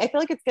going to be, I feel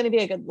like it's going to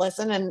be a good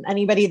listen, and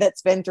anybody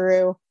that's been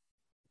through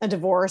a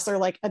divorce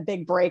or a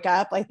big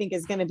breakup, I think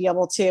is going to be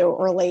able to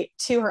relate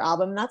to her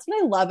album. And that's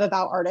what I love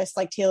about artists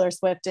like Taylor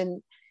Swift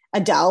and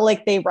Adele,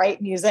 like they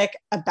write music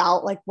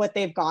about like what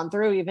they've gone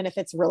through, even if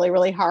it's really,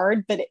 really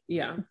hard. But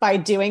by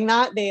doing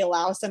that, they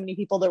allow so many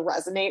people to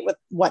resonate with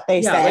what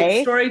they say.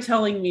 Like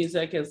storytelling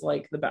music is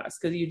like the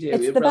best because it's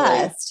it the really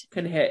best.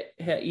 Can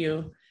hit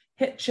you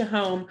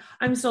home.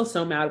 I'm still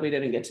so mad we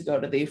didn't get to go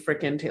to the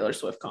freaking Taylor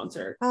Swift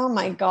concert. Oh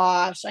my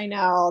gosh, I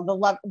know.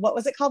 What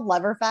was it called?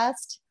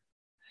 Loverfest?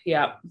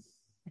 Yeah.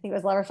 I think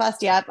it was Loverfest.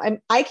 Yeah.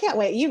 I can't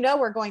wait. You know,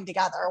 we're going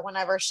together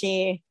whenever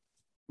she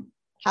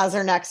has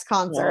her next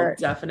concert.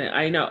 Well, definitely.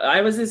 I know.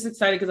 I was just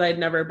excited because I had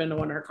never been to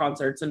one of her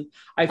concerts, and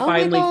I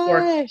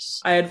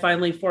had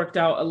finally forked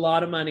out a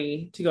lot of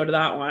money to go to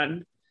that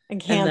one. And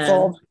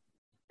canceled.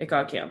 It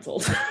got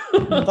canceled.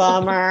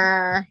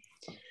 Bummer.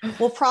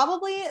 Well,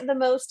 probably the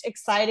most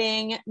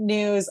exciting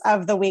news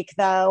of the week,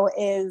 though,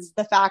 is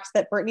the fact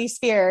that Britney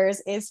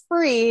Spears is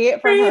free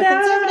from her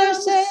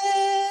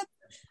conservatorship.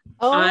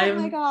 Oh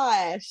my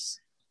gosh.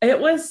 It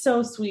was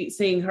so sweet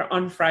seeing her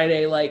on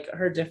Friday, like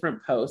her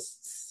different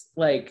posts.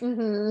 Like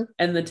and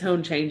the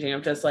tone changing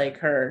of just like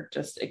her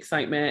just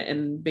excitement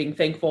and being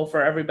thankful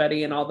for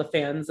everybody and all the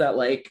fans that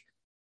like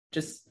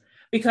just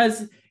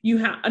because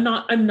I'm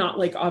not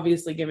like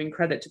obviously giving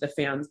credit to the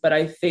fans, but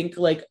I think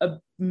like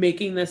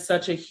making this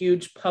such a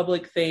huge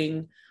public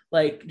thing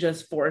like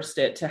just forced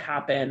it to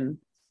happen.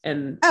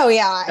 And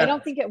I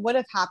don't think it would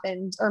have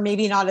happened, or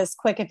maybe not as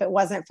quick, if it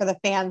wasn't for the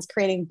fans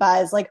creating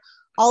buzz. Like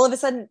all of a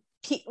sudden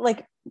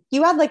like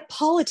you had like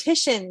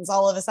politicians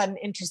all of a sudden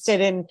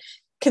interested in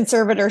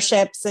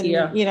conservatorships and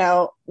you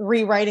know,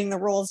 rewriting the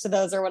rules to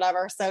those or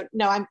whatever. So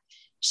no,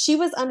 she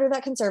was under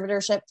that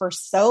conservatorship for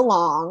so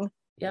long.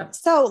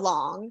 So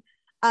long.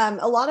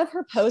 A lot of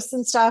her posts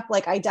and stuff,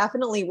 like I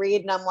definitely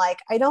read and I'm like,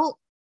 I don't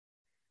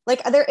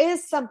like, there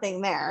is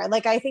something there.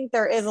 Like, I think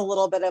there is a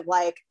little bit of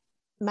like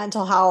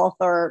mental health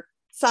or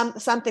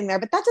something there,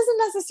 but that doesn't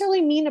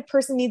necessarily mean a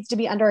person needs to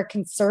be under a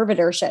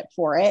conservatorship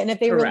for it. And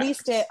if they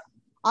released it,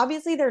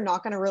 obviously they're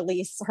not going to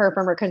release her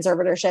from her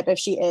conservatorship if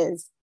she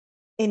is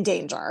in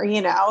danger,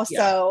 you know?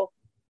 So,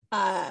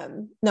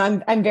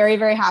 no, I'm very,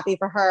 very happy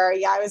for her.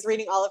 Yeah. I was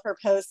reading all of her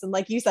posts and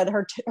like you said,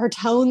 her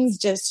tones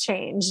just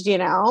changed, you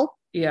know?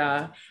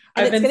 Yeah.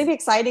 And it's going to be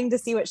exciting to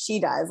see what she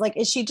does. Like,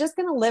 is she just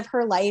going to live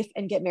her life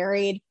and get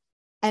married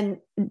and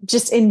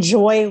just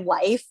enjoy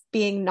life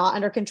being not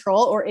under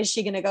control? Or is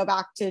she going to go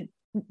back to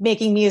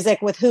making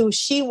music with who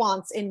she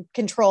wants in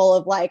control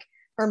of like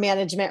her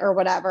management or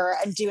whatever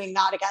and doing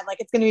that again? Like,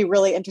 it's going to be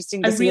really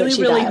interesting to see what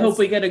she does. Hope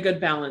we get a good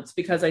balance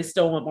because I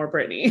still want more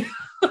Britney.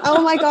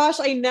 Oh my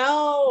gosh, I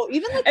know.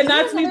 Even like, and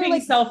that's me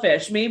being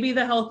selfish. Maybe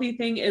the healthy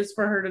thing is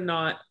for her to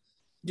not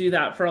do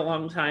that for a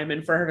long time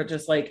and for her to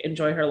just like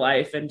enjoy her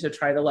life and to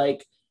try to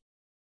like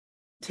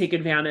take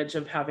advantage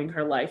of having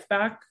her life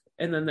back.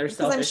 And then there's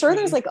I'm sure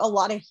there's like a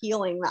lot of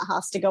healing that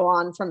has to go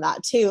on from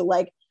that too.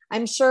 Like,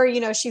 I'm sure,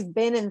 you know, she's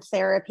been in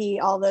therapy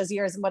all those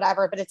years and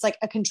whatever, but it's like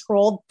a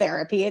controlled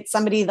therapy. It's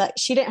somebody that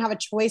she didn't have a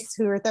choice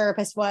who her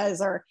therapist was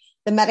or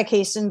the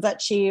medications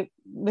that she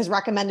was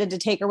recommended to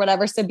take or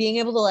whatever. So being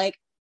able to like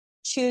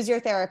choose your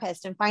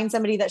therapist and find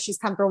somebody that she's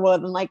comfortable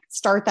with and like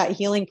start that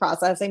healing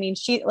process. I mean,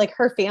 she like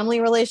her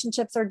family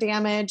relationships are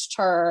damaged.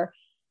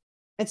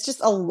 It's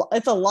just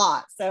it's a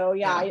lot. So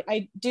yeah.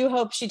 I do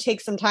hope she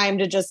takes some time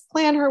to just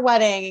plan her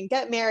wedding and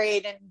get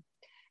married and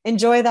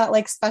enjoy that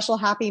like special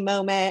happy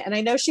moment. And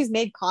I know she's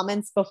made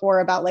comments before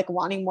about like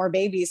wanting more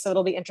babies. So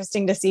it'll be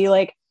interesting to see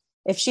like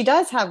if she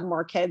does have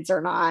more kids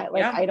or not.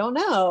 Like, I don't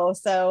know.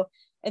 So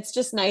it's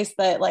just nice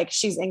that like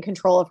she's in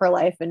control of her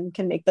life and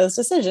can make those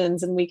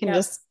decisions and we can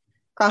just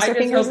cross our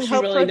fingers and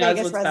hope for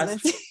Vegas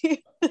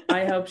residency.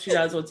 I hope she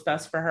does what's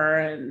best for her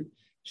and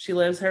she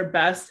lives her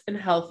best and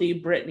healthy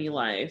Britney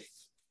life.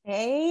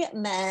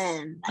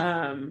 Amen.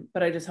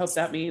 But I just hope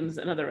that means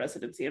another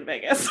residency in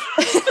Vegas.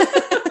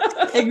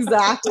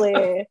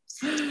 Exactly.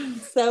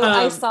 So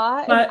I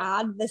saw an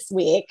ad this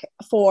week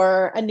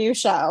for a new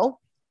show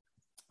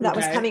that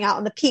was coming out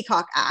on the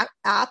Peacock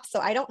app. So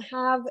I don't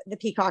have the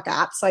Peacock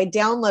app. So I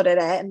downloaded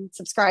it and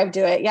subscribed to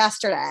it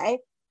yesterday.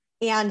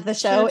 And the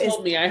show is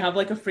told me I have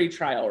like a free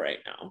trial right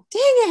now.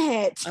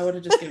 Dang it. I would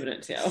have just given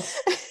it to you.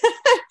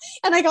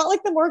 And I got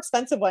like the more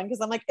expensive one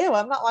because I'm like, ew,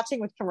 I'm not watching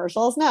with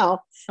commercials. No.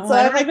 So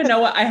I don't even know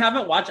what I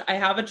haven't watched. I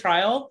have a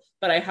trial,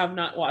 but I have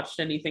not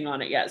watched anything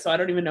on it yet. So I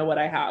don't even know what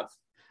I have.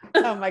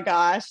 Oh my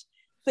gosh.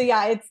 So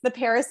yeah, it's the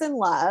Paris in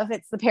Love.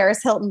 It's the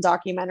Paris Hilton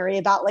documentary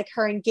about like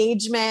her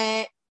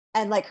engagement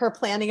and like her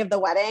planning of the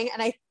wedding.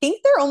 And I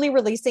think they're only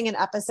releasing an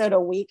episode a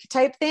week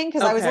type thing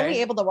because I was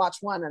only able to watch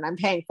one and I'm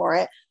paying for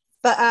it.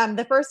 But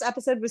the first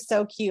episode was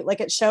so cute.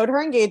 Like it showed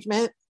her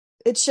engagement.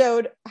 It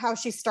showed how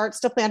she starts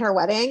to plan her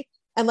wedding.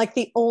 And like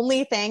the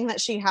only thing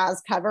that she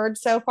has covered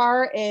so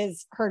far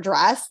is her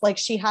dress. Like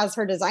she has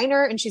her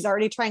designer and she's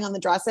already trying on the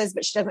dresses,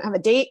 but she doesn't have a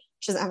date.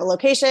 She doesn't have a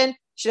location.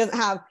 She doesn't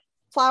have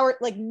flower,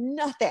 like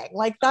nothing.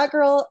 Like that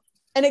girl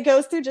And it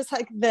goes through just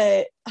like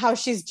how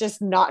she's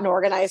just not an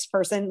organized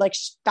person. Like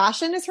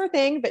fashion is her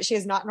thing, but she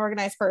is not an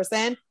organized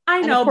person. I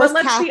And know, of course,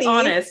 but let's Kathy, be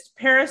honest.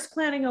 Paris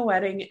planning a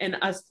wedding and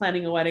us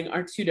planning a wedding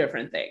are two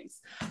different things.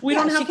 We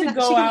don't have to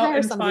go out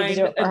and find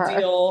a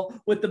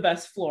deal with the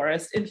best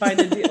florist and find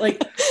a deal.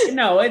 Like,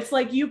 no, it's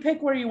like you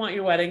pick where you want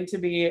your wedding to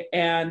be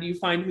and you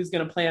find who's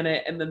going to plan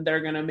it. And then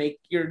they're going to make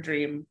your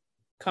dream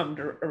come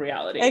to a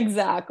reality.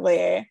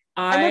 Exactly.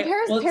 And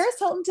Paris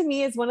Hilton to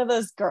me is one of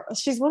those girls.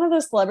 She's one of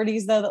those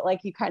celebrities though that like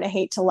you kind of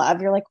hate to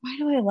love. You're like, why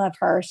do I love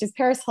her? She's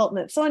Paris Hilton.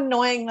 It's so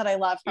annoying that I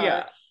love her.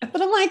 Yeah.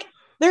 But I'm like,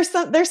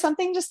 there's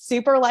something just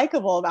super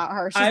likable about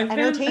her. She's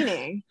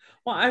entertaining.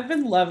 I've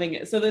been loving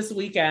it. So this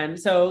weekend,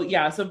 so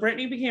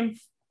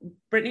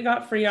Brittany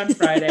got free on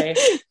Friday.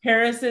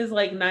 Paris's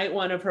like night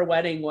one of her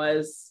wedding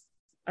was,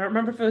 I don't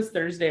remember if it was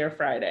Thursday or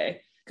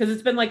Friday, because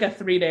it's been like a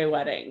 3-day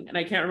wedding, and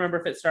I can't remember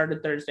if it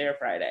started Thursday or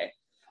Friday.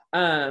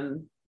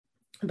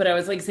 But I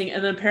was like seeing,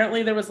 and then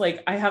apparently there was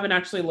like, I haven't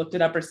actually looked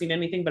it up or seen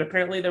anything, but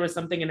apparently there was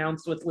something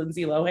announced with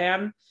Lindsay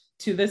Lohan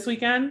to this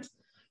weekend.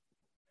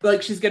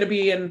 Like she's going to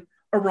be in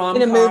a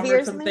rom-com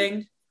or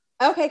something.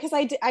 Okay. Cause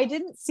I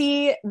didn't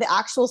see the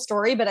actual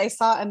story, but I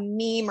saw a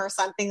meme or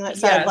something that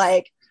said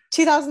like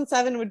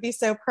 2007 would be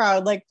so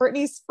proud. Like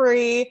Britney's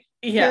free,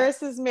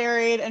 Paris is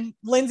married, and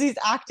Lindsay's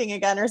acting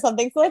again or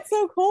something. So that's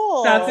so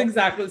cool. That's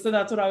exactly. So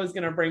that's what I was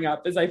going to bring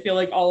up is I feel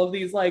like all of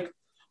these like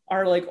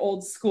are like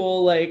old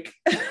school, like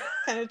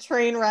kind of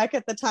train wreck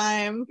at the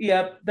time.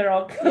 Yep. They're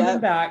all coming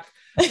back.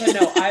 But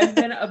no, I've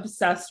been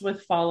obsessed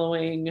with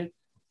following.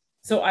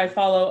 So I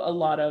follow a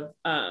lot of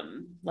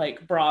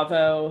like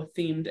Bravo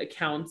themed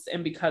accounts,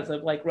 and because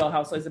of like Real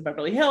Housewives of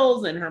Beverly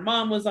Hills, and her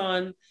mom was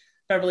on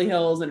Beverly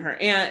Hills and her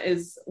aunt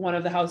is one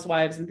of the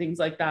housewives and things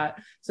like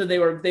that. So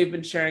they've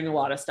been sharing a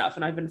lot of stuff,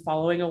 and I've been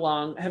following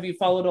along. Have you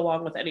followed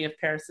along with any of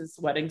Paris's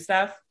wedding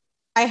stuff?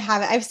 I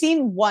haven't. I've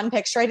seen one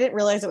picture. I didn't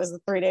realize it was a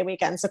 3-day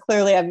weekend, so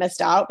clearly I've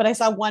missed out, but I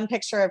saw one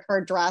picture of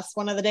her dress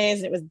one of the days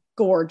and it was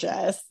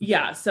gorgeous.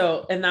 Yeah.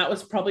 So, and that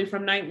was probably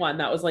from night one.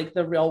 That was like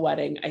the real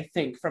wedding, I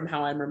think, from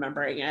how I'm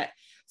remembering it.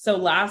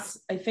 So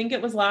I think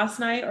it was last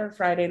night or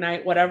Friday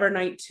night, whatever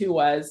night 2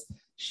 was,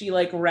 she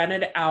like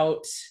rented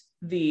out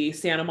the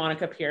Santa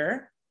Monica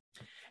Pier.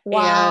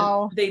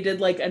 Wow. And they did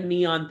like a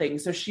neon thing.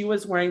 So she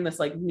was wearing this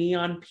like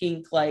neon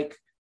pink, like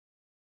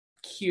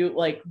cute,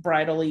 like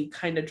bridal-y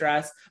kind of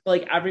dress, but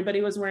like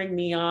everybody was wearing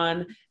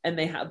neon, and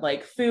they had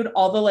like food,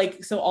 all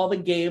the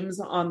games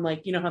on,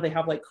 like, you know how they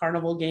have like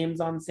carnival games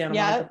on Santa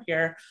Monica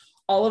Pier,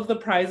 all of the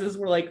prizes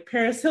were like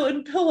Paris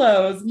Hilton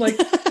pillows, like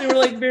they were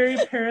like very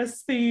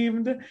Paris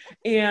themed,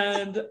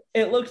 and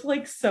it looked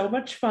like so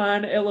much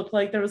fun. It looked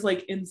like there was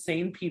like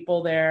insane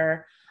people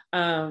there.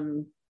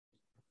 Oh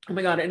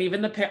my God. And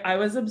even I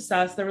was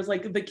obsessed. There was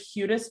like the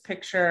cutest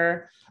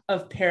picture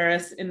of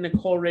Paris and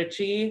Nicole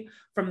Richie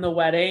from the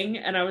wedding.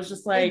 And I was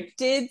just like, I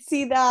did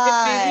see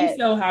that. It made me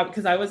so happy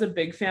because I was a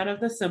big fan of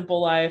The Simple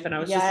Life, and I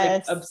was just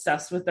like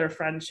obsessed with their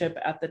friendship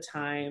at the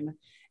time.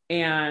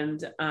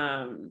 And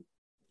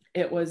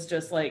it was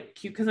just like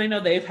cute because I know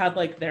they've had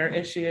like their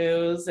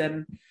issues,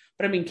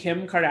 but I mean,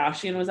 Kim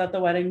Kardashian was at the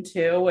wedding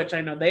too, which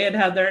I know they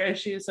had their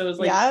issues. So it was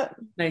like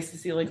nice to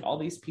see like all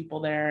these people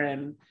there.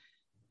 And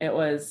it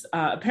was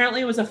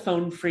apparently it was a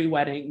phone-free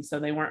wedding, so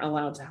they weren't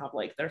allowed to have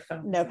like their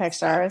phone. No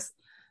pictures.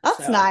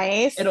 That's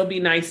nice. It'll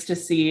be nice to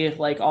see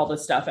like all the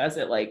stuff as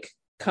it like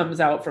comes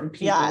out from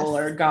people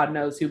or God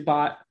knows who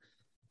bought.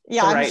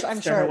 Yeah,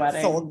 I'm sure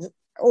it's sold,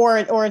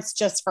 or it's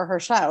just for her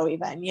show,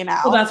 even, you know.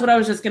 Well, that's what I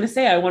was just gonna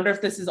say. I wonder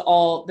if this is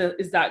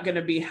is that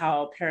gonna be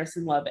how Paris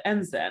in Love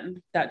ends?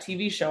 Then that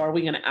TV show, are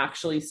we gonna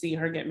actually see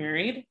her get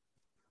married?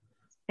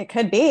 It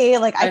could be.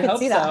 Like I could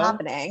see that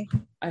happening.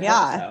 I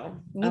hope so.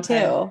 Me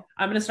too.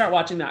 I'm going to start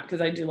watching that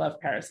because I do love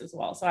Paris as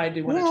well. So I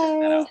do want to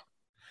check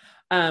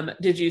that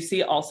out. Did you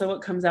see also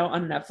what comes out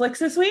on Netflix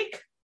this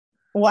week?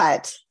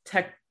 What?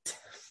 I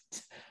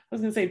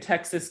was going to say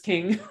Texas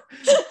King.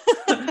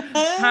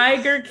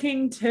 Tiger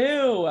King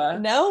 2.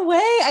 No way.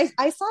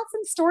 I saw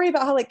some story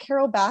about how like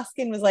Carol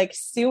Baskin was like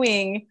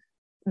suing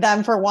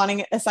them for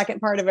wanting a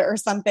second part of it or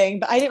something,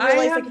 but I didn't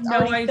realize like it's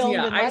already filmed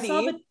and ready.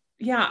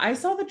 I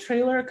saw the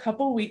trailer a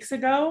couple weeks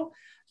ago.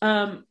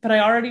 But I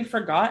already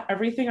forgot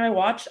everything I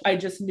watched. I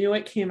just knew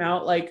it came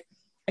out like,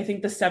 I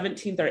think the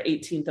 17th or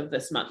 18th of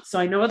this month. So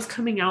I know it's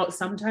coming out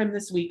sometime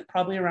this week,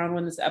 probably around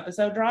when this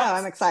episode drops. Oh,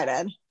 I'm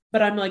excited.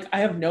 But I'm like, I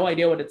have no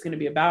idea what it's going to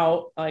be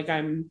about. Like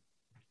I'm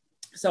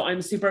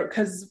super,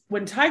 because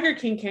when Tiger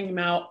King came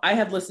out, I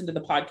had listened to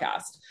the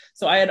podcast.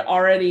 So I had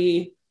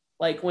already,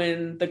 like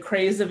when the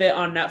craze of it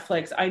on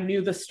Netflix, I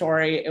knew the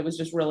story. It was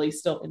just really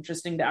still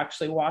interesting to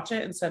actually watch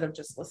it instead of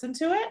just listen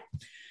to it.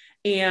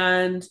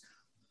 And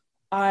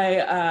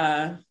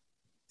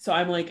so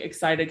I'm like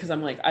excited because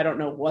I'm like, I don't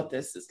know what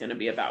this is going to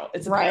be about.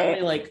 It's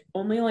apparently like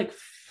only like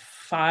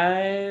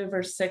 5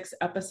 or 6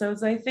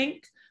 episodes, I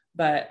think,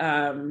 but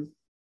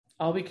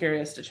I'll be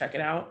curious to check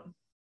it out.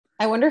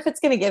 I wonder if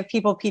it's going to give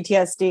people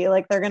PTSD.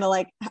 Like they're going to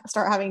like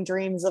start having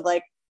dreams of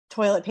like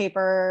toilet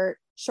paper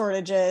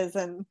shortages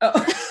and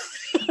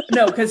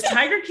no, because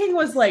Tiger King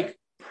was like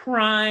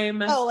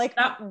prime. Oh, like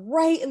that,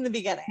 right in the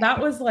beginning. That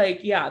was like,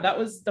 yeah, that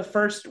was the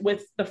first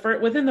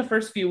within the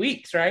first few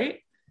weeks, right?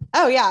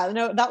 Oh yeah,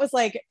 no, that was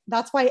like,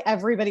 that's why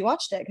everybody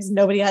watched it, because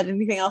nobody had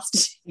anything else to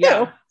do.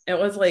 Yeah, it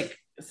was like,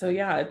 so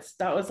yeah,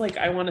 that was like,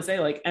 I want to say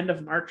like end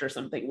of March or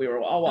something. We were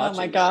all watching. Oh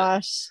my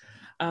gosh.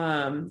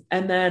 And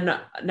then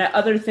the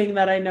other thing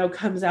that I know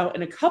comes out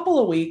in a couple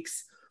of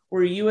weeks.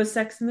 Were you a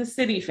Sex and the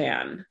City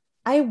fan?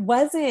 I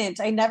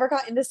wasn't. I never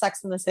got into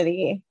Sex and the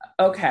City.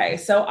 Okay,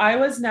 so I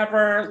was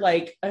never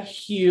like a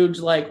huge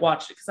like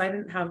watch, because I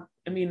didn't have.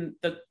 I mean,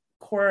 the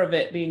core of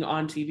it being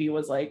on TV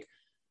was like,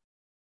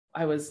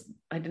 I was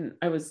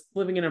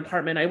living in an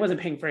apartment. I wasn't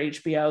paying for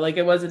HBO. Like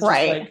it wasn't just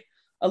like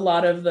a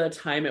lot of the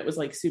time it was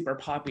like super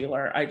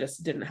popular. I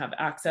just didn't have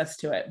access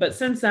to it. But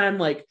since then,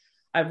 like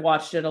I've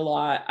watched it a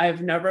lot.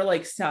 I've never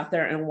like sat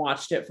there and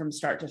watched it from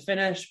start to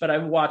finish, but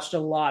I've watched a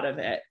lot of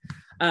it.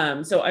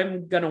 So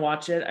I'm going to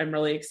watch it. I'm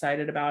really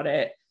excited about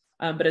it.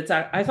 But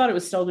I thought it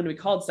was still going to be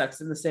called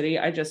Sex and the City.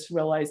 I just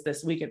realized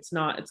this week it's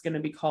not. It's going to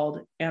be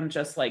called And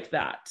Just Like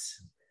That.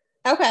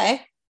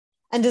 Okay.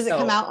 And does it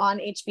come out on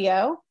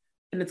HBO?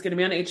 And it's going to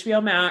be on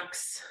HBO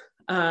Max.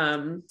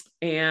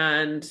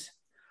 And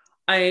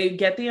I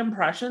get the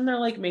impression they're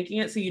like making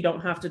it so you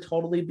don't have to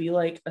totally be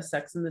like a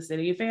Sex and the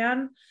City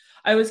fan.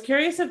 I was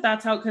curious if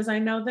that's how, because I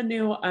know the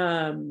new,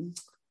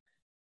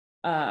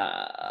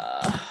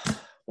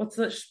 what's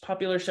the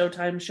popular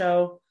Showtime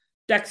show?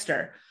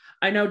 Dexter.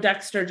 I know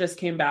Dexter just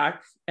came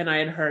back, and I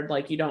had heard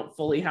like you don't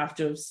fully have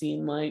to have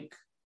seen like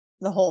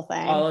the whole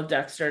thing, all of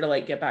Dexter to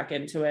like get back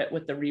into it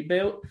with the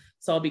reboot.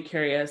 So I'll be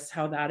curious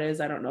how that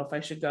is. I don't know if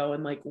I should go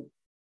and like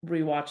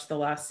rewatch the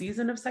last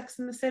season of Sex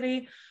and the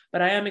City,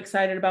 but I am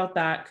excited about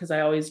that because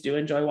I always do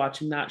enjoy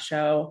watching that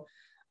show.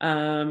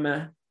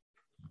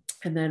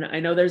 And then I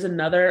know there's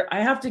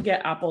I have to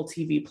get Apple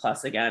TV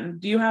Plus again.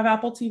 Do you have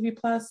Apple TV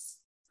Plus?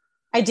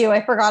 I do.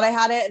 I forgot I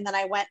had it. And then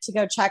I went to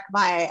go check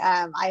my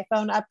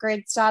iPhone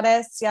upgrade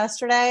status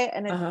yesterday,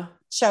 and it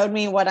showed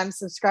me what I'm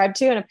subscribed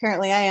to. And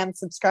apparently I am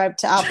subscribed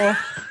to Apple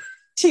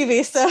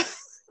TV. So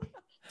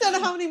I don't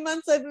know how many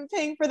months I've been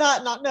paying for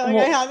that, not knowing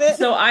I have it.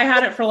 So I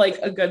had it for like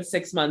a good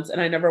 6 months,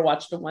 and I never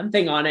watched the one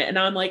thing on it. And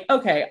now I'm like,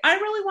 okay, I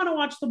really want to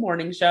watch the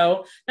morning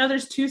show. Now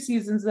there's 2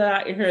 seasons of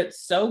that. I hear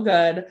it's so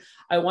good.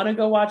 I want to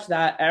go watch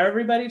that.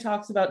 Everybody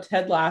talks about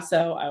Ted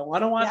Lasso. I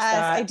want to watch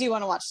that. I do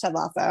want to watch Ted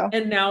Lasso.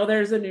 And now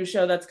there's a new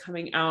show that's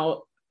coming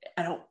out.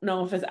 I don't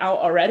know if it's out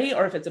already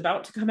or if it's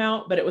about to come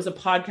out, but it was a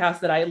podcast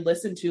that I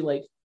listened to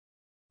like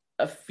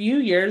a few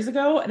years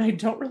ago, and I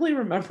don't really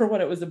remember what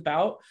it was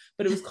about,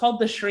 but it was called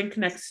The Shrink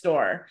Next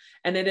Door.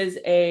 And it is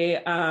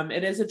a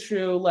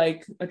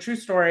true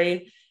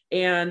story.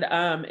 And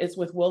it's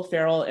with Will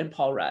Ferrell and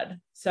Paul Rudd.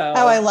 So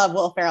I love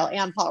Will Ferrell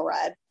and Paul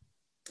Rudd.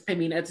 I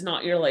mean, it's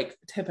not your like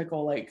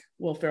typical like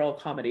Will Ferrell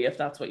comedy, if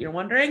that's what you're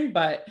wondering,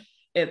 but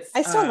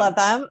I still love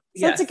them. So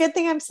yes. It's a good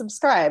thing I'm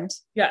subscribed.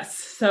 Yes.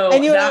 So I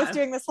knew what I was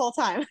doing this whole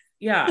time.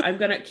 Yeah. I'm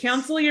going to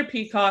cancel your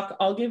Peacock.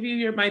 I'll give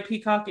you my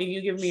Peacock and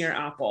you give me your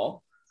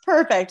Apple.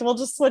 Perfect. We'll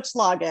just switch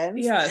logins.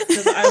 Yes,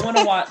 because I want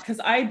to watch, because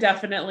I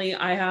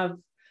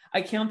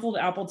canceled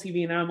Apple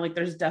TV, and I'm like,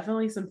 there's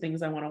definitely some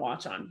things I want to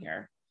watch on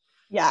here.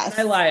 Yes.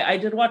 I lie. I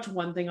did watch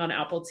one thing on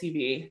Apple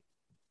TV.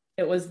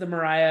 It was the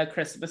Mariah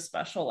Christmas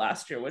special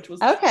last year, which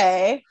was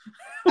okay.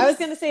 I was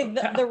going to say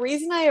the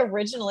reason I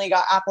originally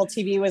got Apple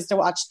TV was to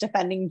watch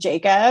Defending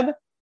Jacob.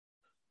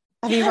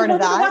 Have you heard of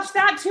that? I watched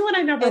that too, and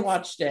I never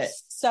watched it.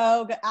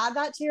 So add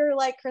that to your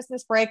like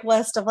Christmas break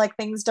list of like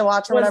things to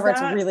watch or whatever. It's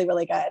really,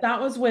 really good.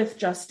 That was with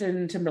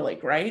Justin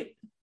Timberlake, right?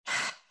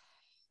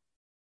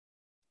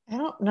 I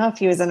don't know if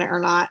he was in it or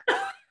not.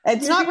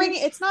 It's not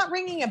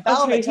ringing a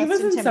bell. Okay, he was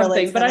in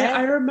something, but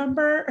I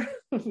remember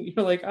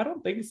you're like, I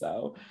don't think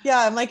so. Yeah,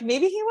 I'm like,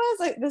 maybe he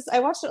was.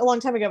 I watched it a long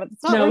time ago, but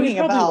it's not ringing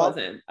a bell. No, he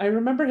probably wasn't. I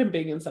remember him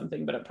being in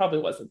something, but it probably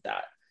wasn't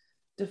that.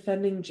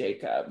 Defending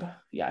Jacob.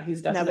 Yeah,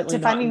 he's definitely. No, but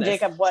Defending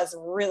Jacob was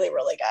really,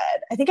 really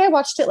good. I think I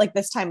watched it like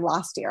this time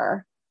last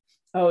year.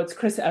 Oh, it's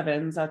Chris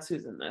Evans. That's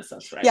who's in this.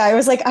 That's right. Yeah, I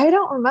was like, I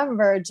don't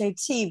remember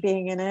JT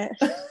being in it.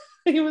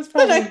 He was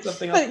probably in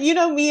something else. But you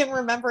know me and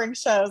remembering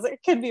shows, it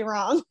could be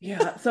wrong.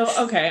 Yeah. So,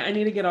 okay, I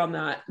need to get on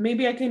that.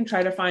 Maybe I can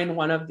try to find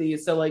one of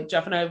these. So like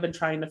Jeff and I have been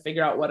trying to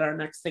figure out what our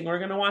next thing we're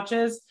going to watch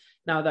is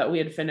now that we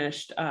had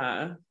finished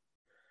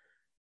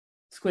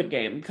Squid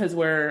Game, because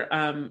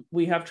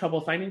we have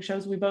trouble finding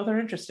shows we both are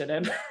interested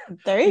in.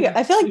 There you go.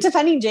 I feel like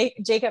Defending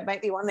Jacob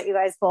might be one that you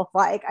guys both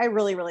like. I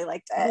really, really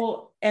liked it.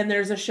 Well, and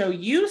there's a show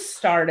you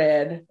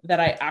started that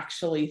I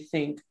actually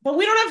think, but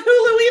we don't have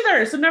Hulu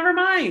either, so never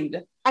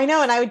mind. I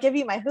know, and I would give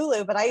you my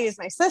Hulu, but I use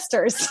my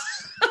sister's.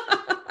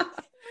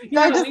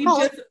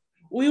 Yeah,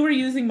 we were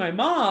using my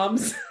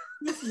mom's.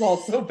 This is all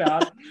so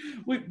bad.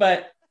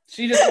 But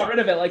she just got rid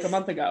of it like a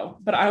month ago.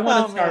 But I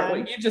want to start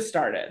what you just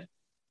started.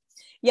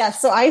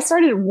 Yes. So I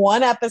started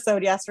one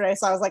episode yesterday.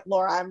 So I was like,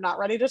 Laura, I'm not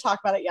ready to talk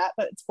about it yet,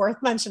 but it's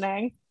worth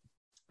mentioning.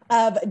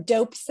 Of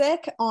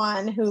Dopesick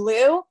on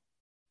Hulu.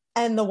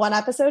 And the one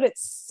episode,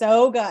 it's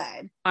so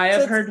good. I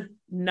have heard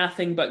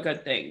nothing but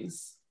good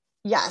things.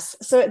 Yes.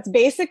 So it's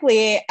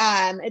basically,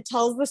 it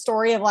tells the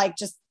story of like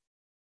just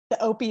the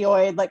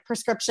opioid, like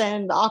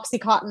prescription, the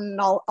Oxycontin,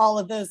 all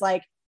of those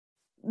like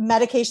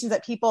medications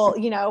that people,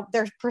 you know,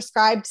 they're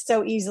prescribed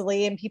so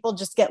easily and people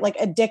just get like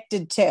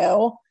addicted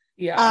to.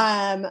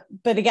 Yeah.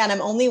 But again,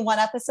 I'm only one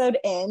episode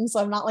in, so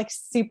I'm not like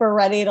super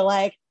ready to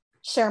like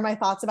share my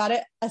thoughts about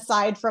it,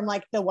 aside from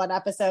like the one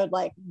episode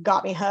like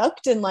got me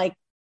hooked and like,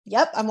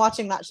 yep, I'm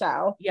watching that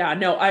show. Yeah,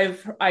 no,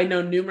 I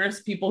know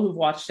numerous people who've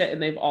watched it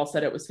and they've all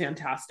said it was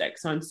fantastic.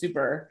 So I'm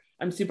super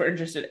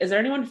interested. Is there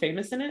anyone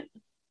famous in it?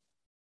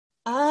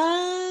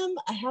 I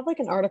have like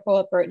an article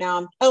up right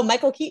now. Oh,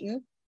 Michael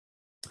Keaton.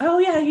 Oh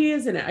yeah, he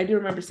is in it. I do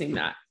remember seeing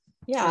that.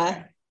 Yeah.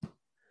 Okay.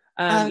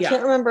 Yeah.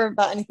 Can't remember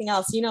about anything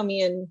else. You know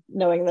me and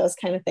knowing those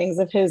kind of things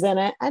of who's in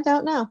it. I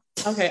don't know.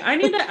 Okay. I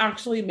need to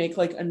actually make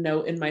like a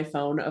note in my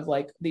phone of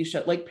like these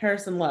shows, like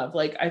Paris in Love.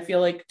 Like I feel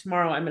like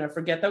tomorrow I'm going to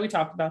forget that we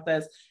talked about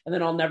this and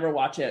then I'll never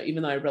watch it,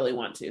 even though I really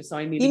want to. So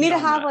I need to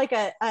have like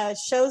a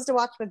shows to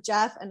watch with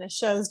Jeff and a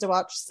shows to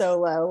watch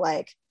solo,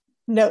 like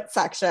note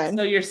section.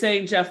 So you're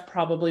saying Jeff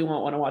probably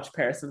won't want to watch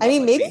Paris in Love. I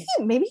mean,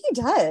 maybe he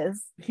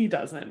does. He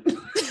doesn't.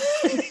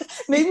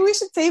 Maybe we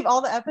should save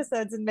all the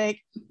episodes and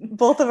make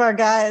both of our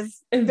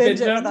guys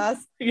binge it with us.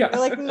 Yeah. We're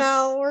like,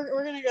 no,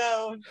 we're gonna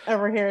go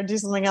over here and do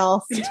something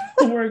else.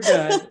 We're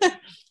good.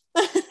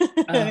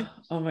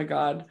 Oh my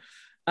God.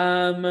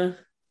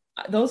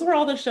 Those were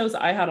all the shows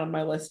I had on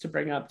my list to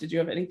bring up. Did you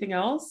have anything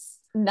else?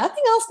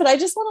 Nothing else, but I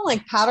just want to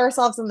like pat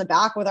ourselves on the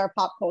back with our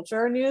pop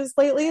culture news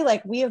lately.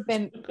 Like we have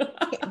been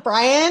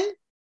Brian,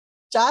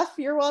 Jeff,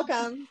 you're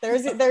welcome.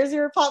 There's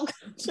your pop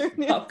culture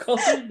news. Pop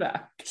culture's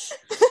back.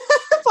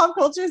 Pop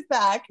culture's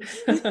back.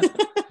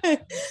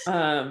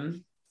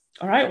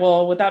 All right.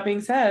 Well, with that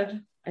being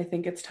said, I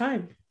think it's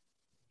time.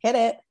 Hit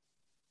it.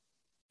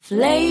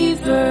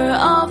 Flavor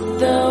of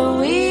the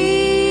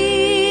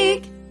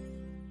week.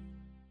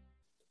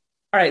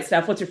 All right,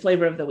 Steph, what's your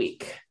flavor of the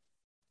week?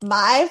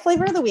 My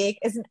flavor of the week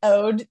is an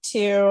ode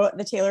to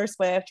the Taylor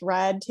Swift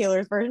Red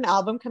Taylor's Version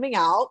album coming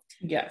out.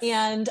 Yes.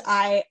 And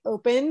I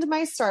opened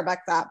my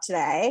Starbucks app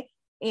today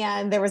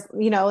and there was,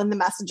 you know, in the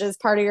messages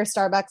part of your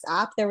Starbucks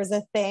app, there was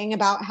a thing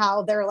about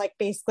how they're like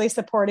basically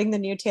supporting the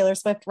new Taylor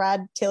Swift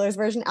Red Taylor's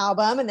Version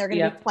album. And they're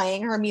going to be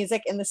playing her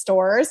music in the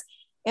stores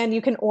and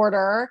you can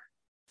order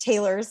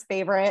Taylor's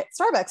favorite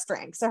Starbucks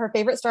drink. So her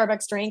favorite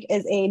Starbucks drink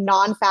is a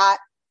non-fat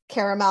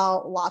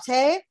caramel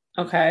latte.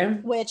 Okay.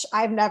 Which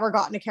I've never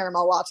gotten a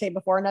caramel latte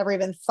before, never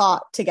even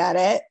thought to get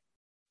it.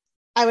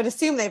 I would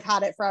assume they've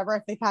had it forever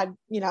if they've had,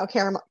 you know,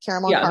 caramel.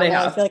 Yeah, they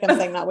have. I feel like I'm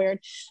saying that weird.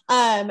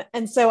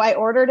 And so I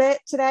ordered it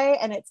today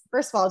and it's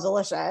first of all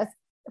delicious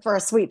for a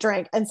sweet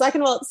drink. And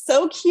second of all, it's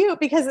so cute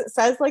because it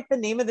says like the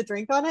name of the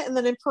drink on it. And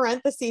then in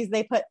parentheses,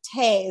 they put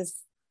Taze.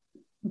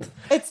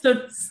 It's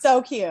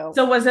so cute.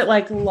 So was it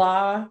like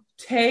lattes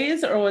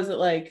or was it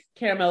like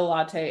caramel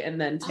latte and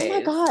then Taze? Oh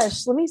my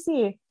gosh, let me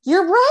see.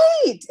 You're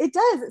right. It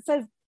does. It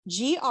says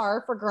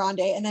GR for grande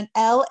and then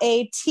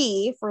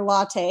LAT for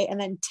latte and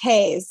then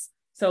Taze.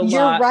 So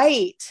you're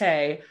right.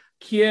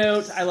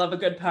 Cute. I love a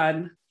good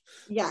pun.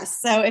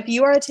 Yes. So if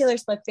you are a Taylor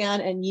Swift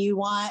fan and you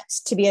want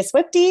to be a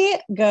Swiftie,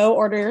 go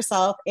order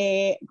yourself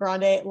a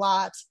grande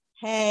latte.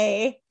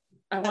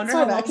 I wonder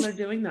how long they're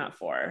doing that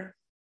for.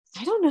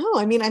 I don't know.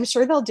 I mean, I'm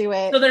sure they'll do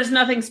it. So there's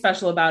nothing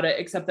special about it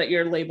except that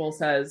your label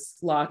says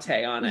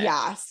latte on it.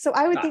 Yeah. So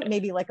I would think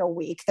maybe like a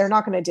week. They're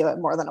not going to do it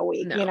more than a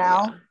week, you know?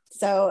 Yeah.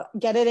 So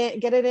get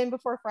it in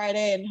before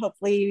Friday and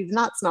hopefully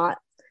not.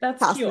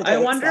 That's cute. I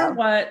wonder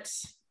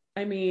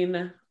I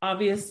mean,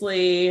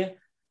 obviously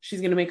she's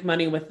going to make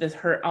money with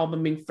her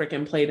album being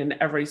freaking played in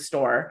every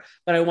store,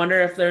 but I wonder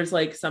if there's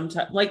like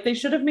they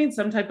should have made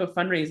some type of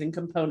fundraising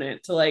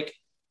component to like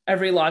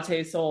every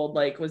latte sold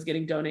like was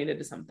getting donated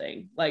to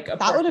something like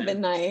that would have been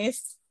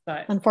nice,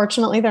 but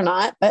unfortunately they're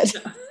not. But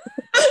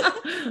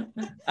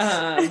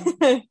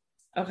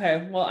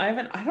okay, well I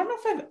don't know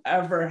if I've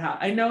ever had.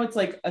 I know it's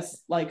like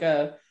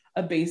a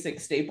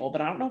basic staple,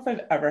 but I don't know if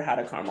I've ever had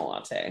a caramel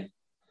latte.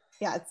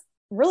 Yeah, it's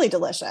really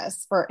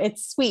delicious.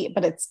 It's sweet,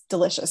 but it's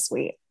delicious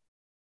sweet.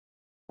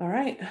 All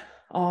right,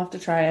 I'll have to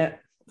try it.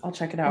 I'll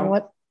check it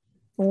out.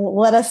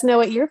 Let us know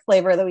what your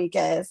flavor of the week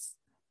is.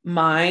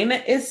 Mine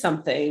is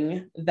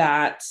something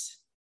that,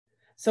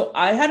 so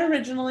I had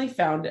originally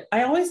found it.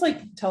 I always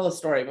like tell a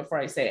story before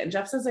I say it. And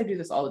Jeff says I do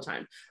this all the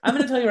time. I'm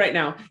going to tell you right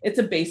now,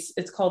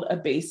 it's called a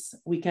Béis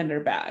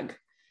weekender bag,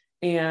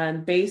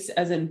 and Béis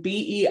as in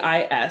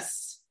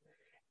BEIS.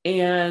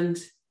 And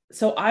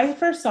so I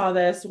first saw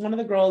this, one of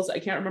the girls, I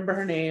can't remember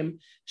her name.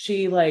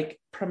 She like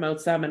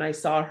promotes them and I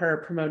saw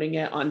her promoting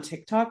it on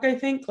TikTok, I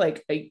think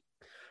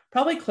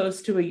probably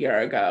close to a year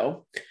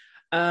ago.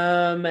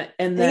 And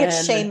then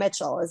it's Shay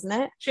Mitchell, isn't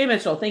it? Shay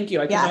Mitchell. Thank you.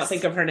 I cannot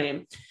think of her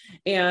name.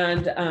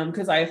 And,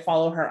 cause I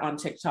follow her on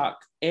TikTok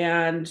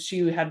and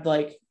she had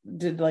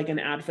did an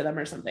ad for them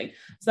or something.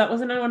 So that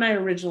wasn't when I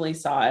originally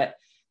saw it.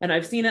 And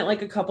I've seen it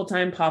like a couple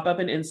times pop up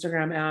in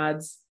Instagram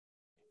ads.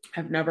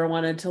 I've never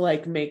wanted to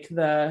like make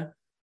the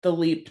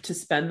leap to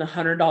spend the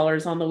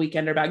 $100 on the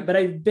weekender bag, but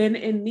I've been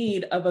in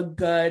need of a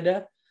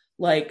good,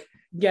 like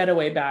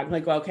getaway bag.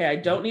 Like, okay, I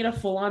don't need a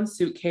full on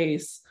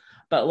suitcase.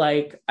 but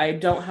like, I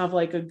don't have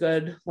like a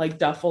good like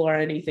duffel or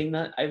anything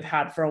that I've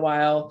had for a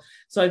while.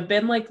 So I've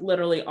been like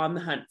literally on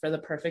the hunt for the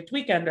perfect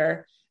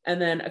weekender.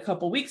 And then a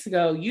couple weeks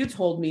ago, you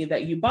told me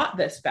that you bought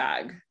this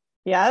bag.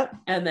 Yep.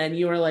 And then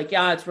you were like,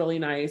 yeah, it's really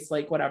nice,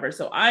 like whatever.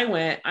 So I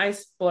went, I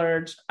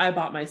splurged, I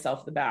bought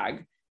myself the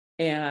bag,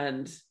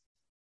 and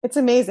it's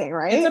amazing,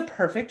 right? It's a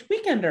perfect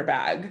weekender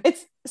bag.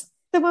 It's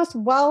the most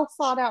well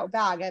thought out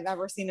bag I've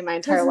ever seen in my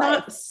entire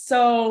life.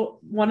 So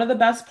one of the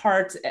best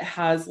parts, it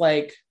has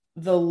like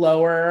the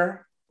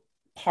lower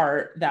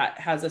part that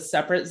has a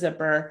separate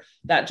zipper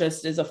that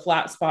just is a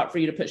flat spot for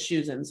you to put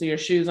shoes in. So your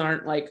shoes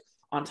aren't like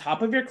on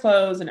top of your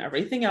clothes and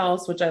everything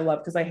else, which I love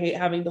because I hate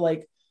having to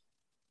like,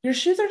 your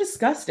shoes are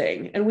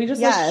disgusting. And we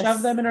just like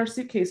shove them in our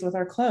suitcase with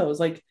our clothes.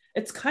 Like,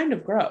 it's kind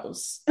of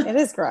gross. It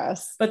is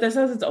gross. But this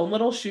has its own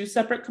little shoe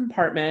separate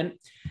compartment.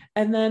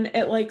 And then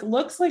it like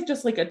looks like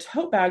just like a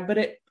tote bag, but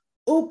it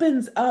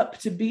opens up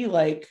to be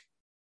like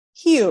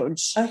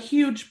a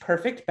huge,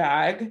 perfect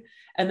bag.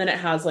 And then it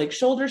has like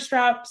shoulder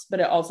straps, but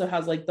it also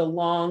has like the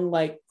long,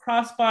 like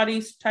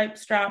crossbody type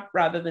strap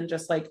rather than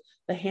just like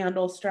the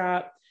handle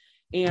strap.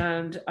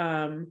 And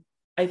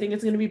I think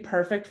it's going to be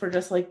perfect for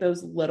just like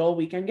those little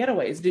weekend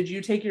getaways. Did you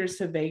take yours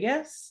to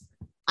Vegas?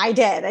 I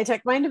did. I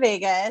took mine to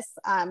Vegas.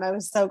 I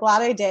was so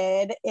glad I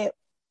did.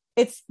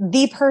 It's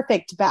the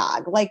perfect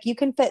bag. Like, you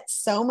can fit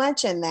so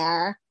much in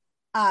there.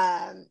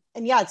 And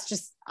yeah, it's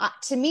just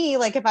to me,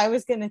 like, if I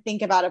was going to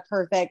think about a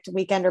perfect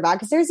weekender bag,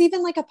 because there's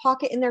even like a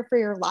pocket in there for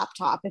your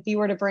laptop. If you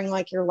were to bring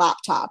like your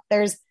laptop,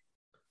 there's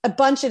a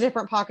bunch of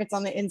different pockets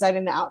on the inside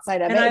and the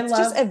outside of it. It's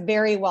just a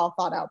very well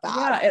thought out bag.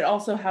 Yeah. It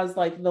also has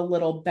like the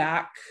little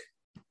back,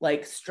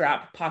 like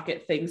strap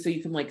pocket thing. So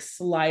you can like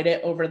slide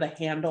it over the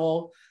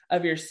handle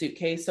of your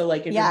suitcase. So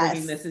like if you're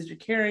bringing this as your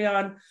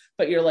carry-on,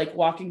 but you're like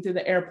walking through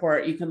the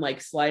airport, you can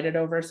like slide it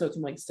over so it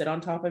can like sit on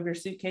top of your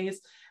suitcase.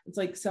 It's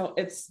like, so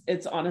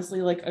it's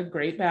honestly like a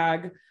great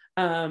bag.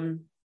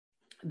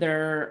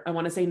 They're, I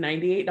want to say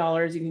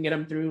 $98. You can get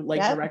them through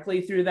like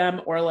directly through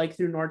them or like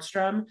through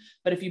Nordstrom.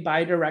 But if you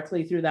buy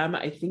directly through them,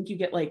 I think you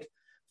get like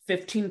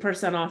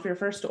 15% off your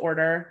first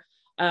order.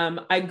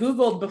 I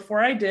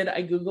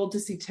Googled to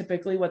see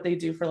typically what they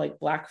do for like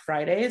Black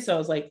Friday. So I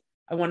was like,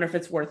 I wonder if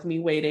it's worth me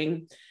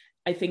waiting.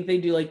 I think they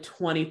do like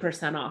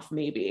 20% off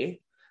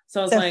maybe.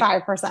 So I was like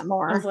 5%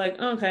 more. I was like,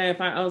 okay,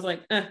 fine. I was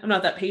like, I'm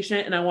not that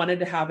patient. And I wanted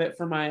to have it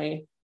for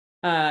my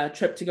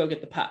trip to go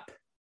get the pup.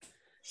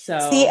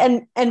 So see,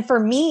 and for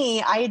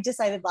me, I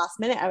decided last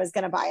minute I was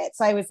going to buy it.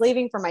 So I was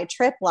leaving for my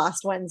trip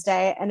last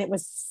Wednesday and it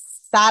was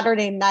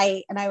Saturday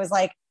night. And I was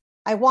like,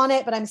 I want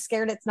it, but I'm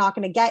scared it's not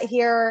going to get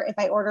here if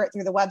I order it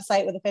through the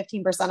website with a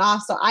 15%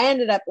 off. So I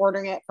ended up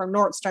ordering it from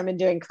Nordstrom and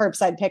doing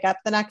curbside pickup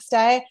the next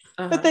day.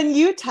 But then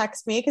you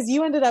text me because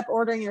you ended up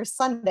ordering your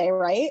Sunday,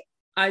 right?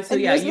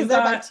 You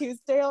got by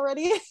Tuesday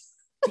already.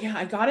 Yeah,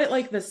 I got it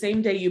like the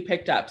same day you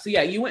picked up. So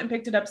yeah, you went and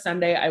picked it up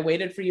Sunday. I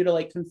waited for you to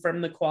like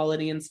confirm the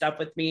quality and stuff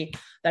with me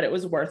that it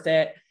was worth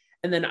it.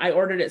 And then I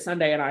ordered it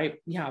Sunday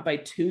and by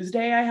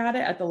Tuesday I had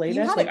it at the latest.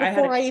 You had it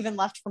before I even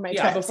left for my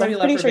trip. Before so you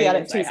I'm left pretty for sure you had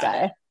Vegas, it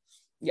Tuesday.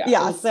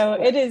 Yeah. So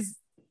it is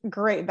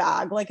great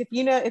bag. Like if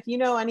you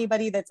know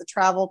anybody that's a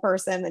travel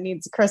person that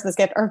needs a Christmas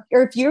gift, or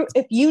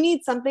if you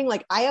need something,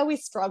 like I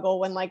always struggle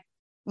when like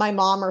my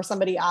mom or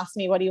somebody asks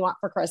me, what do you want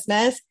for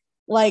Christmas?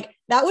 Like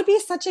that would be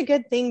such a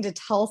good thing to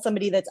tell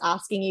somebody that's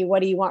asking you,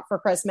 what do you want for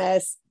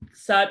Christmas?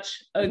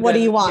 Such a what good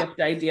do you want? Gift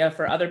idea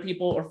for other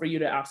people or for you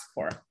to ask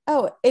for.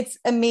 Oh, it's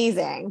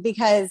amazing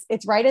because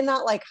it's right in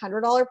that like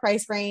 $100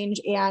 price range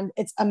and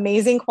it's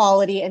amazing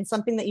quality and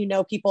something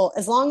that, people,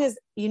 as long as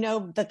you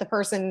know that the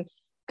person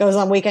goes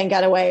on weekend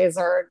getaways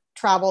or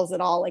travels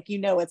at all, like,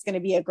 it's going to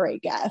be a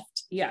great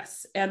gift.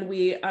 Yes. And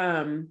we,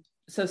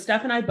 so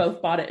Steph and I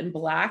both bought it in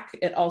black.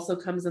 It also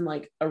comes in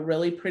like a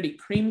really pretty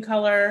cream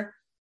color,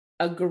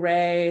 a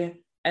gray,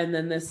 and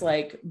then this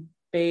like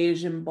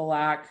beige and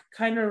black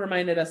kind of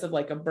reminded us of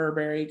like a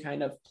Burberry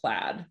kind of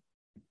plaid.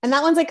 And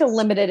that one's like a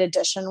limited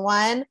edition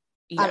one.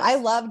 Yes. I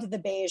loved the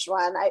beige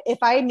one. If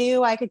I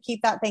knew I could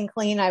keep that thing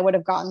clean, I would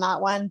have gotten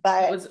that one,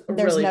 but it was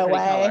there's really no way.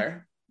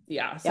 Color.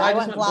 Yeah. So I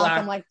went black.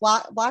 I'm like,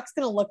 black's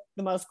going to look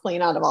the most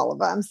clean out of all of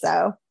them.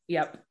 So,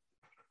 yep.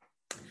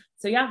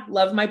 So yeah,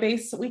 love my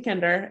base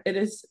weekender. It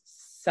is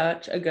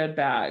such a good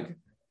bag.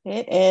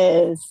 It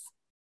is.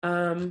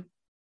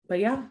 But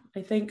yeah,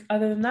 I think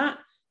other than that,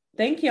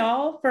 thank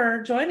y'all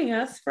for joining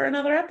us for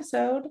another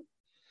episode.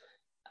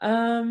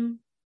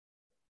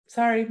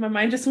 Sorry, my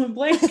mind just went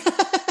blank.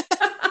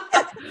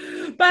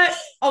 But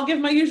I'll give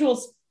my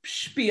usual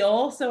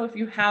spiel. So if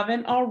you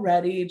haven't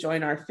already,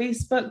 join our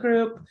Facebook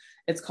group.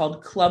 It's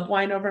called Club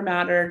Wine Over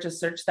Matter. Just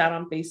search that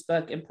on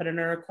Facebook and put in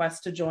a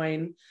request to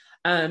join.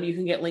 You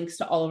can get links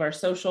to all of our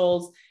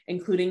socials,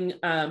 including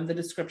the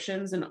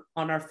descriptions and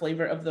on our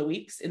flavor of the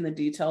weeks in the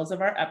details of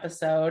our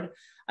episode.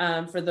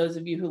 For those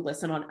of you who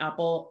listen on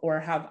Apple or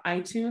have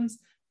iTunes,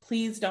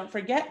 Please don't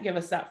forget, give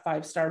us that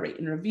 5-star rate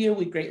and review.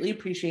 We greatly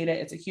appreciate it.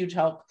 It's a huge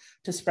help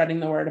to spreading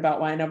the word about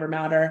Wine Over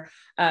Matter.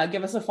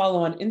 Give us a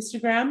follow on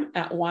Instagram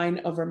at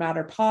Wine Over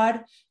Matter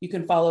Pod. You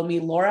can follow me,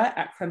 Laura,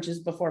 at Crunches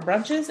Before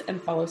Brunches,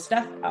 and follow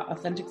Steph at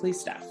Authentically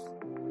Steph.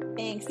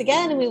 Thanks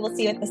again, and we will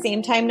see you at the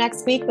same time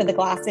next week with a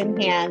glass in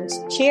hand.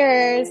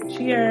 Cheers.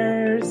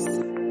 Cheers.